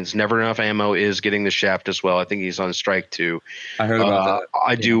growing pains. Never Enough Ammo is getting the shaft as well. I think he's on strike too. I heard about that.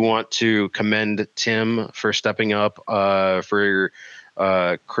 I do want to commend Tim for stepping up for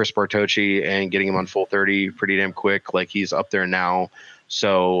Chris Bartocci and getting him on Full 30 pretty damn quick. Like, he's up there now.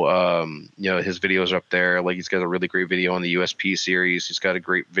 So, you know, his videos are up there. Like, he's got a really great video on the USP series. He's got a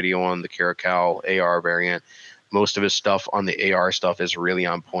great video on the Caracal AR variant. Most of his stuff on the AR stuff is really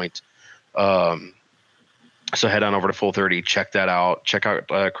on point. So head on over to Full 30, check that out. Check out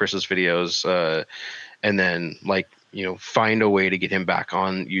Chris's videos, and then, like, you know, find a way to get him back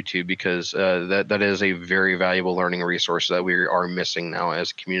on YouTube, because that is a very valuable learning resource that we are missing now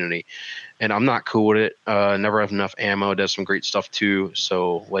as a community. And I'm not cool with it. Never Have Enough Ammo does some great stuff too.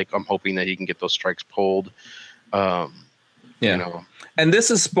 So, like, I'm hoping that he can get those strikes pulled. You know. And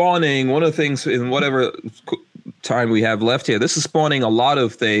this is spawning one of the things in whatever time we have left here. This is spawning a lot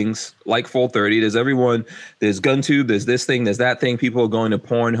of things like Full 30. There's GunTube, there's this thing, there's that thing. People are going to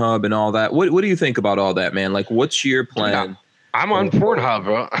Pornhub and all that. What do you think about all that, man? Like, what's your plan? I'm on Pornhub,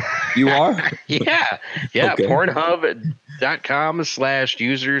 bro. You are? Yeah. Okay.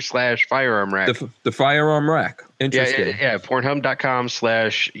 Pornhub.com/user/firearm rack. The firearm rack. Interesting. Yeah.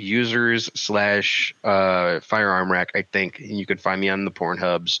 Pornhub.com/users/firearm rack, I think. And you can find me on the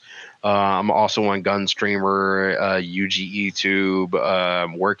Pornhubs. I'm also on Gunstreamer, UGE Tube.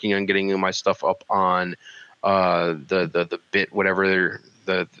 I'm working on getting my stuff up on the bit, whatever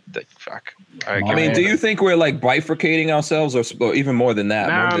the fuck. I mean, do you think we're like bifurcating ourselves, or even more than that?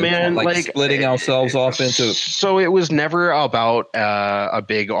 Nah, man, like splitting ourselves off into. So it was never about a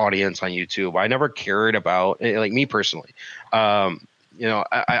big audience on YouTube. I never cared about, like, me personally. You know,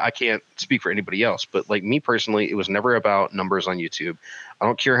 I can't speak for anybody else, but, like, me personally, it was never about numbers on YouTube. I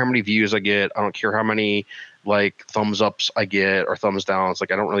don't care how many views I get. I don't care how many, like, thumbs ups I get or thumbs downs.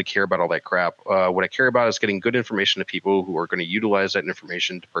 Like, I don't really care about all that crap. What I care about is getting good information to people who are going to utilize that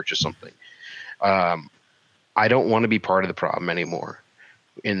information to purchase something. I don't want to be part of the problem anymore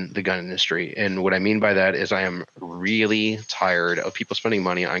in the gun industry. And what I mean by that is I am really tired of people spending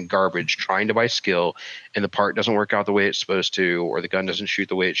money on garbage trying to buy skill, and the part doesn't work out the way it's supposed to, or the gun doesn't shoot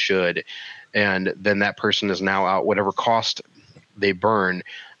the way it should. And then that person is now out whatever cost they burn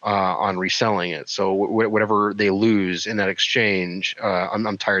on reselling it. So whatever they lose in that exchange,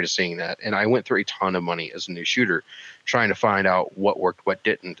 I'm tired of seeing that. And I went through a ton of money as a new shooter trying to find out what worked, what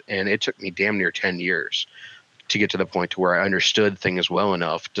didn't. And it took me damn near 10 years to get to the point to where I understood things well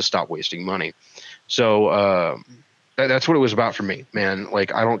enough to stop wasting money. So that's what it was about for me, man.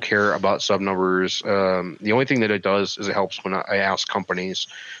 Like, I don't care about sub numbers. The only thing that it does is it helps when I ask companies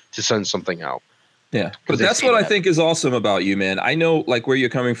to send something out. Yeah, but that's what I think is awesome about you, man. I know, like, where you're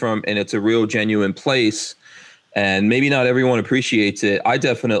coming from, and it's a real genuine place, and maybe not everyone appreciates it. I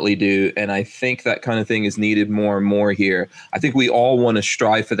definitely do, and I think that kind of thing is needed more and more here. I think we all want to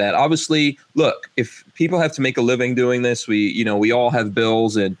strive for that. Obviously, look, if people have to make a living doing this, we all have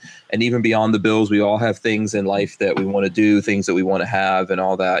bills, and even beyond the bills, we all have things in life that we want to do, things that we want to have, and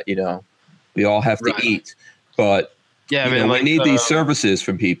all that. You know, we all have to eat, but yeah, man, we need these services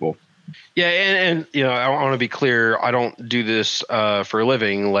from people. Yeah, and you know, I want to be clear. I don't do this for a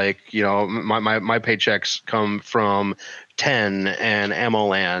living. Like, you know, my paychecks come from 10 and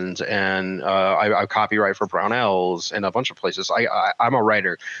AmmoLand, and I copyright for Brownells and a bunch of places. I'm a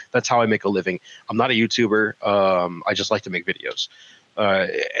writer. That's how I make a living. I'm not a YouTuber. I just like to make videos.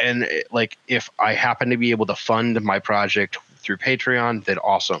 And like, if I happen to be able to fund my project through Patreon, then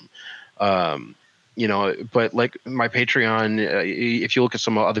awesome. You know, but like my Patreon, if you look at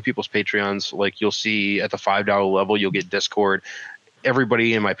some other people's Patreons, like, you'll see at the $5 level, you'll get Discord.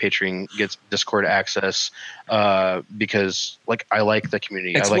 Everybody in my Patreon gets Discord access because, like, I like the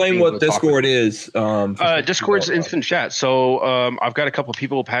community. Explain what Discord is. Discord's instant chat. So I've got a couple of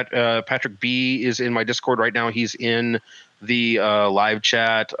people. Patrick B is in my Discord right now. He's in the live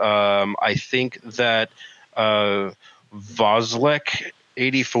chat. I think that Vozlek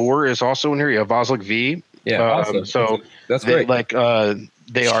 84 is also in here. Yeah, Vozlek V. Yeah, awesome. So that's great. They are.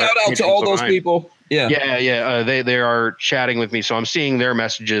 Shout out to all those people. Yeah. They are chatting with me, so I'm seeing their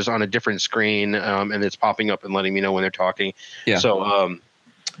messages on a different screen, and it's popping up and letting me know when they're talking. Yeah. So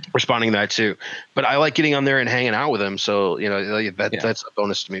responding to that too. But I like getting on there and hanging out with them. So, that's a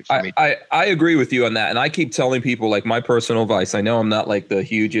bonus to me for me. I agree with you on that. And I keep telling people, like, my personal advice. I know I'm not like the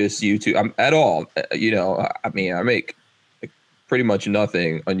hugest YouTube at all. I mean, I make pretty much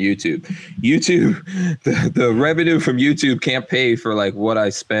nothing on YouTube. The revenue from YouTube can't pay for like what I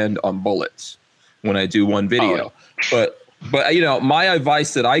spend on bullets when I do one video. But my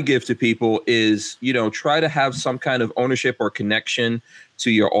advice that I give to people is, try to have some kind of ownership or connection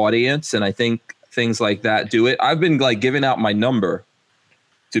to your audience. And I think things like that do it. I've been like giving out my number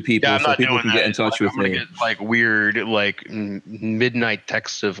to people so people can get in touch with me. Get like weird, like midnight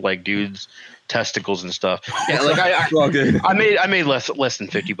texts of like dudes' testicles and stuff. Yeah, like I made less than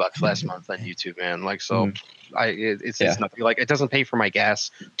 $50 last month on YouTube, man. Like, so it's nothing. Like, it doesn't pay for my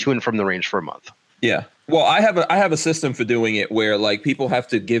gas to and from the range for a month. Yeah. Well, I have a system for doing it where like people have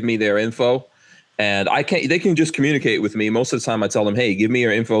to give me their info, and they can just communicate with me. Most of the time I tell them, hey, give me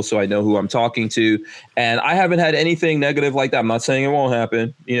your info so I know who I'm talking to. And I haven't had anything negative like that. I'm not saying it won't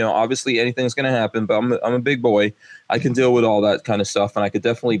happen. Obviously anything's going to happen, but I'm a big boy. I can deal with all that kind of stuff, and I could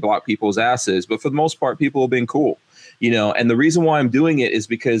definitely block people's asses. But for the most part, people have been cool, and the reason why I'm doing it is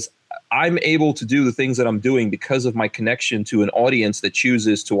because I'm able to do the things that I'm doing because of my connection to an audience that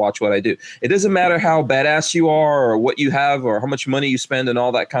chooses to watch what I do. It doesn't matter how badass you are or what you have or how much money you spend and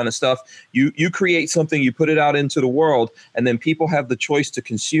all that kind of stuff. You create something, you put it out into the world, and then people have the choice to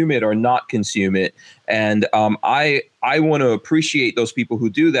consume it or not consume it. And I want to appreciate those people who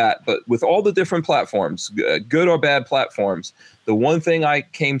do that. But with all the different platforms, good or bad platforms, the one thing I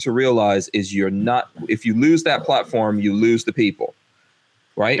came to realize is if you lose that platform, you lose the people.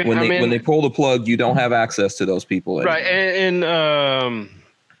 Right. When they pull the plug, you don't have access to those people anymore. Right. And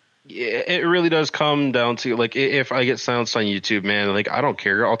it really does come down to, like, if I get silenced on YouTube, man, like, I don't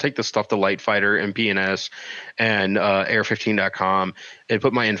care. I'll take the stuff to Lightfighter and PNS and air15.com and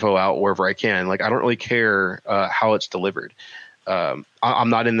put my info out wherever I can. Like, I don't really care how it's delivered. I'm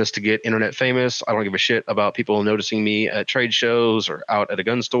not in this to get internet famous. I don't give a shit about people noticing me at trade shows or out at a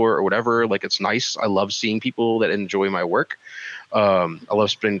gun store or whatever. Like, it's nice. I love seeing people that enjoy my work. I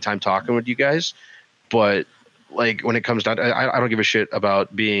love spending time talking with you guys, but like when it comes down to, I don't give a shit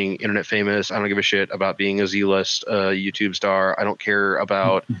about being internet famous. I don't give a shit about being a Z-list YouTube star. I don't care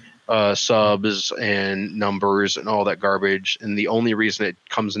about subs and numbers and all that garbage. And the only reason it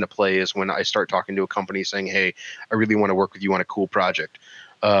comes into play is when I start talking to a company saying, hey, I really want to work with you on a cool project.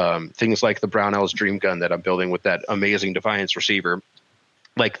 Things like the Brownells Dream Gun that I'm building with that amazing Defiance receiver.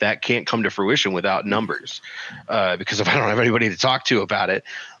 Like, that can't come to fruition without numbers, because if I don't have anybody to talk to about it,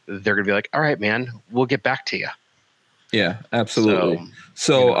 they're going to be like, all right, man, we'll get back to you. Yeah, absolutely.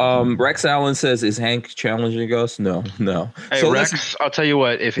 So Rex Allen says, is Hank challenging us? No. Hey, so Rex, I'll tell you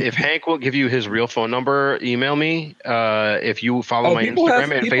what, if Hank will give you his real phone number, email me. If you follow my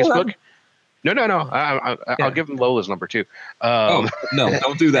Instagram and Facebook. No. I'll give him Lola's number too. No,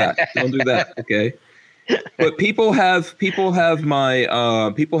 don't do that. Don't do that. Okay. But people have my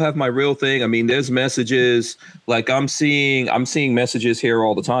real thing. I mean, there's messages, like I'm seeing messages here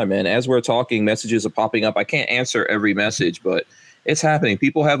all the time, man. As we're talking, messages are popping up. I can't answer every message, but it's happening.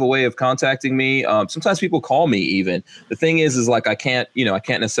 People have a way of contacting me. Sometimes people call me even. The thing is like, I can't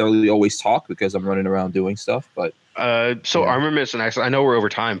necessarily always talk because I'm running around doing stuff, but Armaments and Access, I know we're over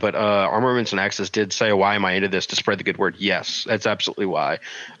time, but Armaments and Access did say, why am I into this? To spread the good word. Yes, that's absolutely why.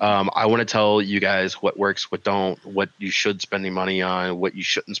 I want to tell you guys what works, what don't, what you should spend your money on, what you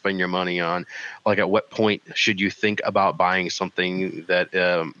shouldn't spend your money on. Like, at what point should you think about buying something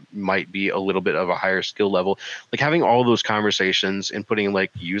that might be a little bit of a higher skill level? Like, having all those conversations and putting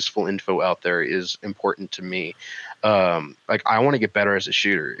like useful info out there is important to me. Like, I want to get better as a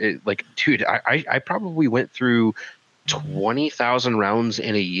shooter. Dude, I probably went through 20,000 rounds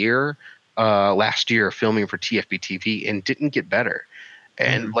in a year last year filming for TFB TV and didn't get better.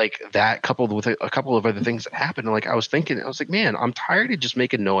 And like that, coupled with a couple of other things that happened, like I was like, man, I'm tired of just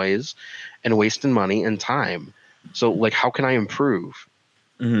making noise and wasting money and time. So like, how can I improve?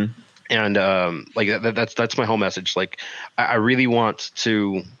 Mm-hmm. And like that's my whole message. Like, I really want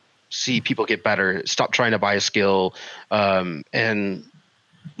to see people get better, stop trying to buy a skill, and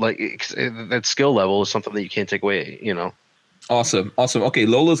like that skill level is something that you can't take away, Awesome. Okay,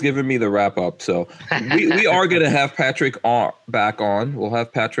 Lola's giving me the wrap up, so we are going to have Patrick back on. We'll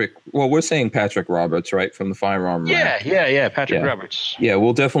have Patrick. Well, we're saying Patrick Roberts, right, from the Firearm. Yeah, Patrick Roberts. Yeah,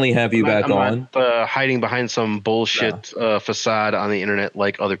 we'll definitely have you back on. Not hiding behind some bullshit facade on the internet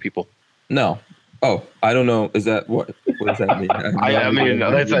like other people. No, Oh, I don't know. Is that what does that mean? I mean,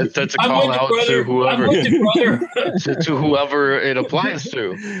 that's a call out to whoever to whoever it applies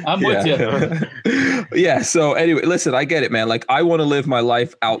to. I'm with you. Yeah. So anyway, listen, I get it, man. Like, I want to live my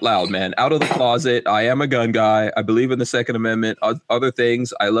life out loud, man. Out of the closet. I am a gun guy. I believe in the Second Amendment. Other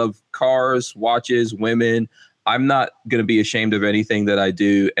things. I love cars, watches, women. I'm not gonna be ashamed of anything that I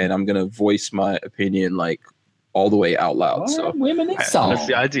do, and I'm gonna voice my opinion like all the way out loud. So women and song. That's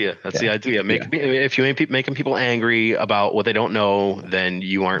the idea. That's the idea. If you ain't making people angry about what they don't know, then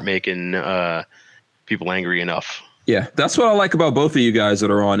you aren't making people angry enough. Yeah, that's what I like about both of you guys that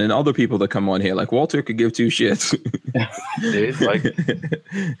are on, and other people that come on here. Like, Walter could give two shits. Dude, like,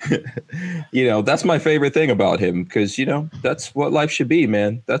 you know, that's my favorite thing about him, because, you know, that's what life should be,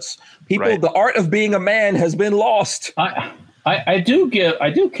 man. That's people. Right. The art of being a man has been lost. I do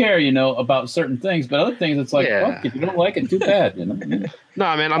care, you know, about certain things, but other things it's like, fuck, if you don't like it, too bad, you know.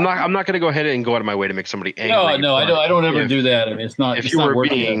 No, man, I'm not going to go ahead and go out of my way to make somebody angry. No, I don't ever do that. I mean, it's not. If you were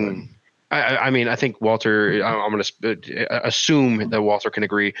being, I mean, I think Walter. I'm going to assume that Walter can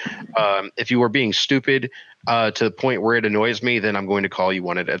agree. If you were being stupid to the point where it annoys me, then I'm going to call you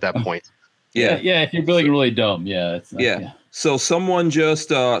one at that point. Yeah. If you're really, really dumb, it's not, yeah. So someone just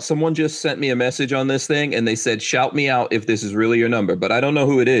sent me a message on this thing, and they said, "Shout me out if this is really your number." But I don't know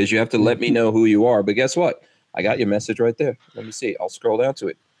who it is. You have to let me know who you are. But guess what? I got your message right there. Let me see. I'll scroll down to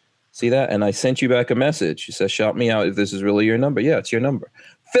it. See that? And I sent you back a message. You said, "Shout me out if this is really your number." Yeah, it's your number.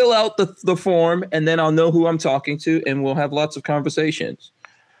 Fill out the form, and then I'll know who I'm talking to, and we'll have lots of conversations.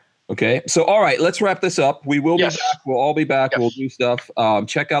 Okay. So, all right, let's wrap this up. We will be back. We'll all be back. Yes. We'll do stuff.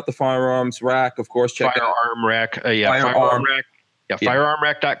 Check out the firearms rack, of course. Firearm rack. Firearm rack. Yeah,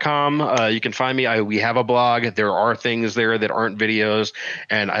 firearmrack.com. You can find me. We have a blog. There are things there that aren't videos,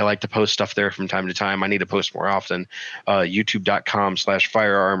 and I like to post stuff there from time to time. I need to post more often.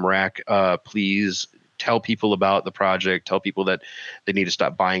 YouTube.com/firearmrack. Please tell people about the project. Tell people that they need to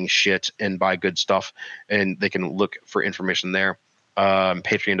stop buying shit and buy good stuff, and they can look for information there.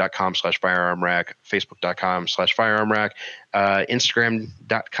 Patreon.com/firearmrack, Facebook.com/firearmrack,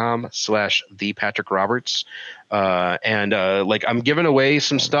 Instagram.com/thepatrickroberts. And I'm giving away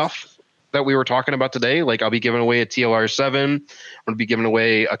some stuff that we were talking about today. Like, I'll be giving away a TLR7. I'm going to be giving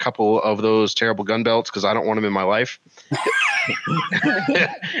away a couple of those terrible gun belts because I don't want them in my life.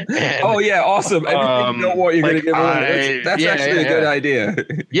 Oh yeah, awesome! And you know what you're going to give away. That's actually a good idea.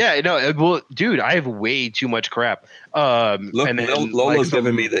 Yeah, no, well, dude, I have way too much crap. Look, and then, Lola's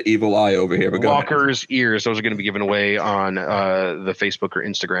giving me the evil eye over here. But Walker's ears; those are going to be given away on the Facebook or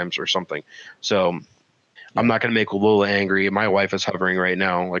Instagrams or something. So I'm not going to make Lola angry. My wife is hovering right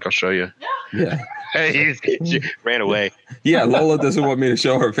now. Like, I'll show you. Yeah. She ran away. Yeah, Lola doesn't want me to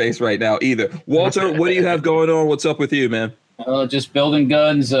show her face right now either. Walter, what do you have going on? What's up with you, man? Just building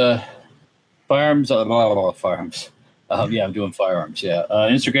guns, firearms. Firearms. Yeah, I'm doing firearms. Yeah.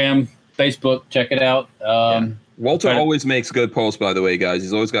 Instagram, Facebook, check it out. Walter always makes good posts, by the way, guys.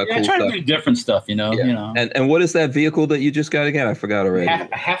 He's always got cool stuff. I try to do different stuff, you know. And what is that vehicle that you just got again? I forgot already. A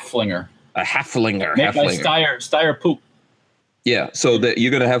Haflinger. A Haflinger. Made by Steyr Poop. Yeah, so that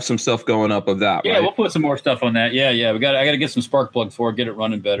you're gonna have some stuff going up of that. Yeah, right? We'll put some more stuff on that. Yeah. I got to get some spark plug for it, get it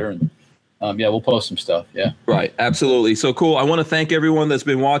running better, and we'll post some stuff. Yeah. Right. Absolutely. So cool. I want to thank everyone that's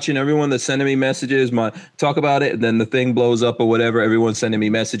been watching, everyone that's sending me messages. Talk about it, and then the thing blows up or whatever. Everyone's sending me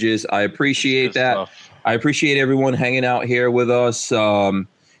messages. I appreciate that. Stuff. I appreciate everyone hanging out here with us.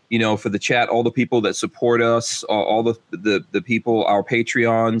 For the chat, all the people that support us, all the people, our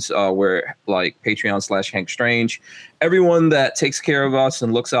Patreons, we're like Patreon/Hank Strange, everyone that takes care of us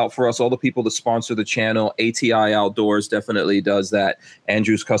and looks out for us, all the people that sponsor the channel. ATI Outdoors definitely does that.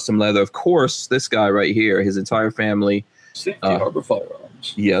 Andrew's Custom Leather, of course, this guy right here, his entire family. Safety Harbor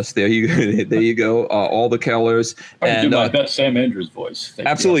Firearms. Yes, there you go. All the Kellers. I do my best Sam Andrews voice.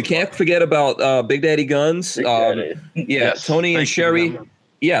 Absolutely. Can't forget about Big Daddy Guns. Big Daddy. Yes, Tony and Sherry.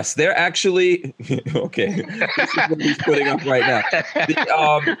 Yes, they're actually okay. This is what he's putting up right now.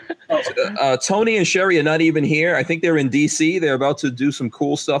 Tony and Sherry are not even here. I think they're in DC. They're about to do some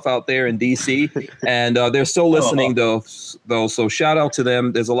cool stuff out there in DC, and they're still listening though. So shout out to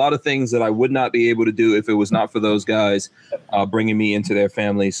them. There's a lot of things that I would not be able to do if it was not for those guys bringing me into their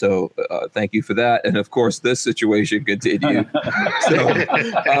family. So thank you for that. And of course, this situation continued. So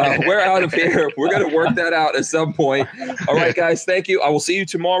we're out of here. We're gonna work that out at some point. All right, guys. Thank you. I will see you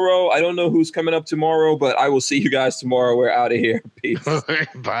tomorrow. I don't know who's coming up tomorrow, but I will see you guys tomorrow. We're out of here. Peace.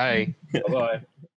 Bye. Bye.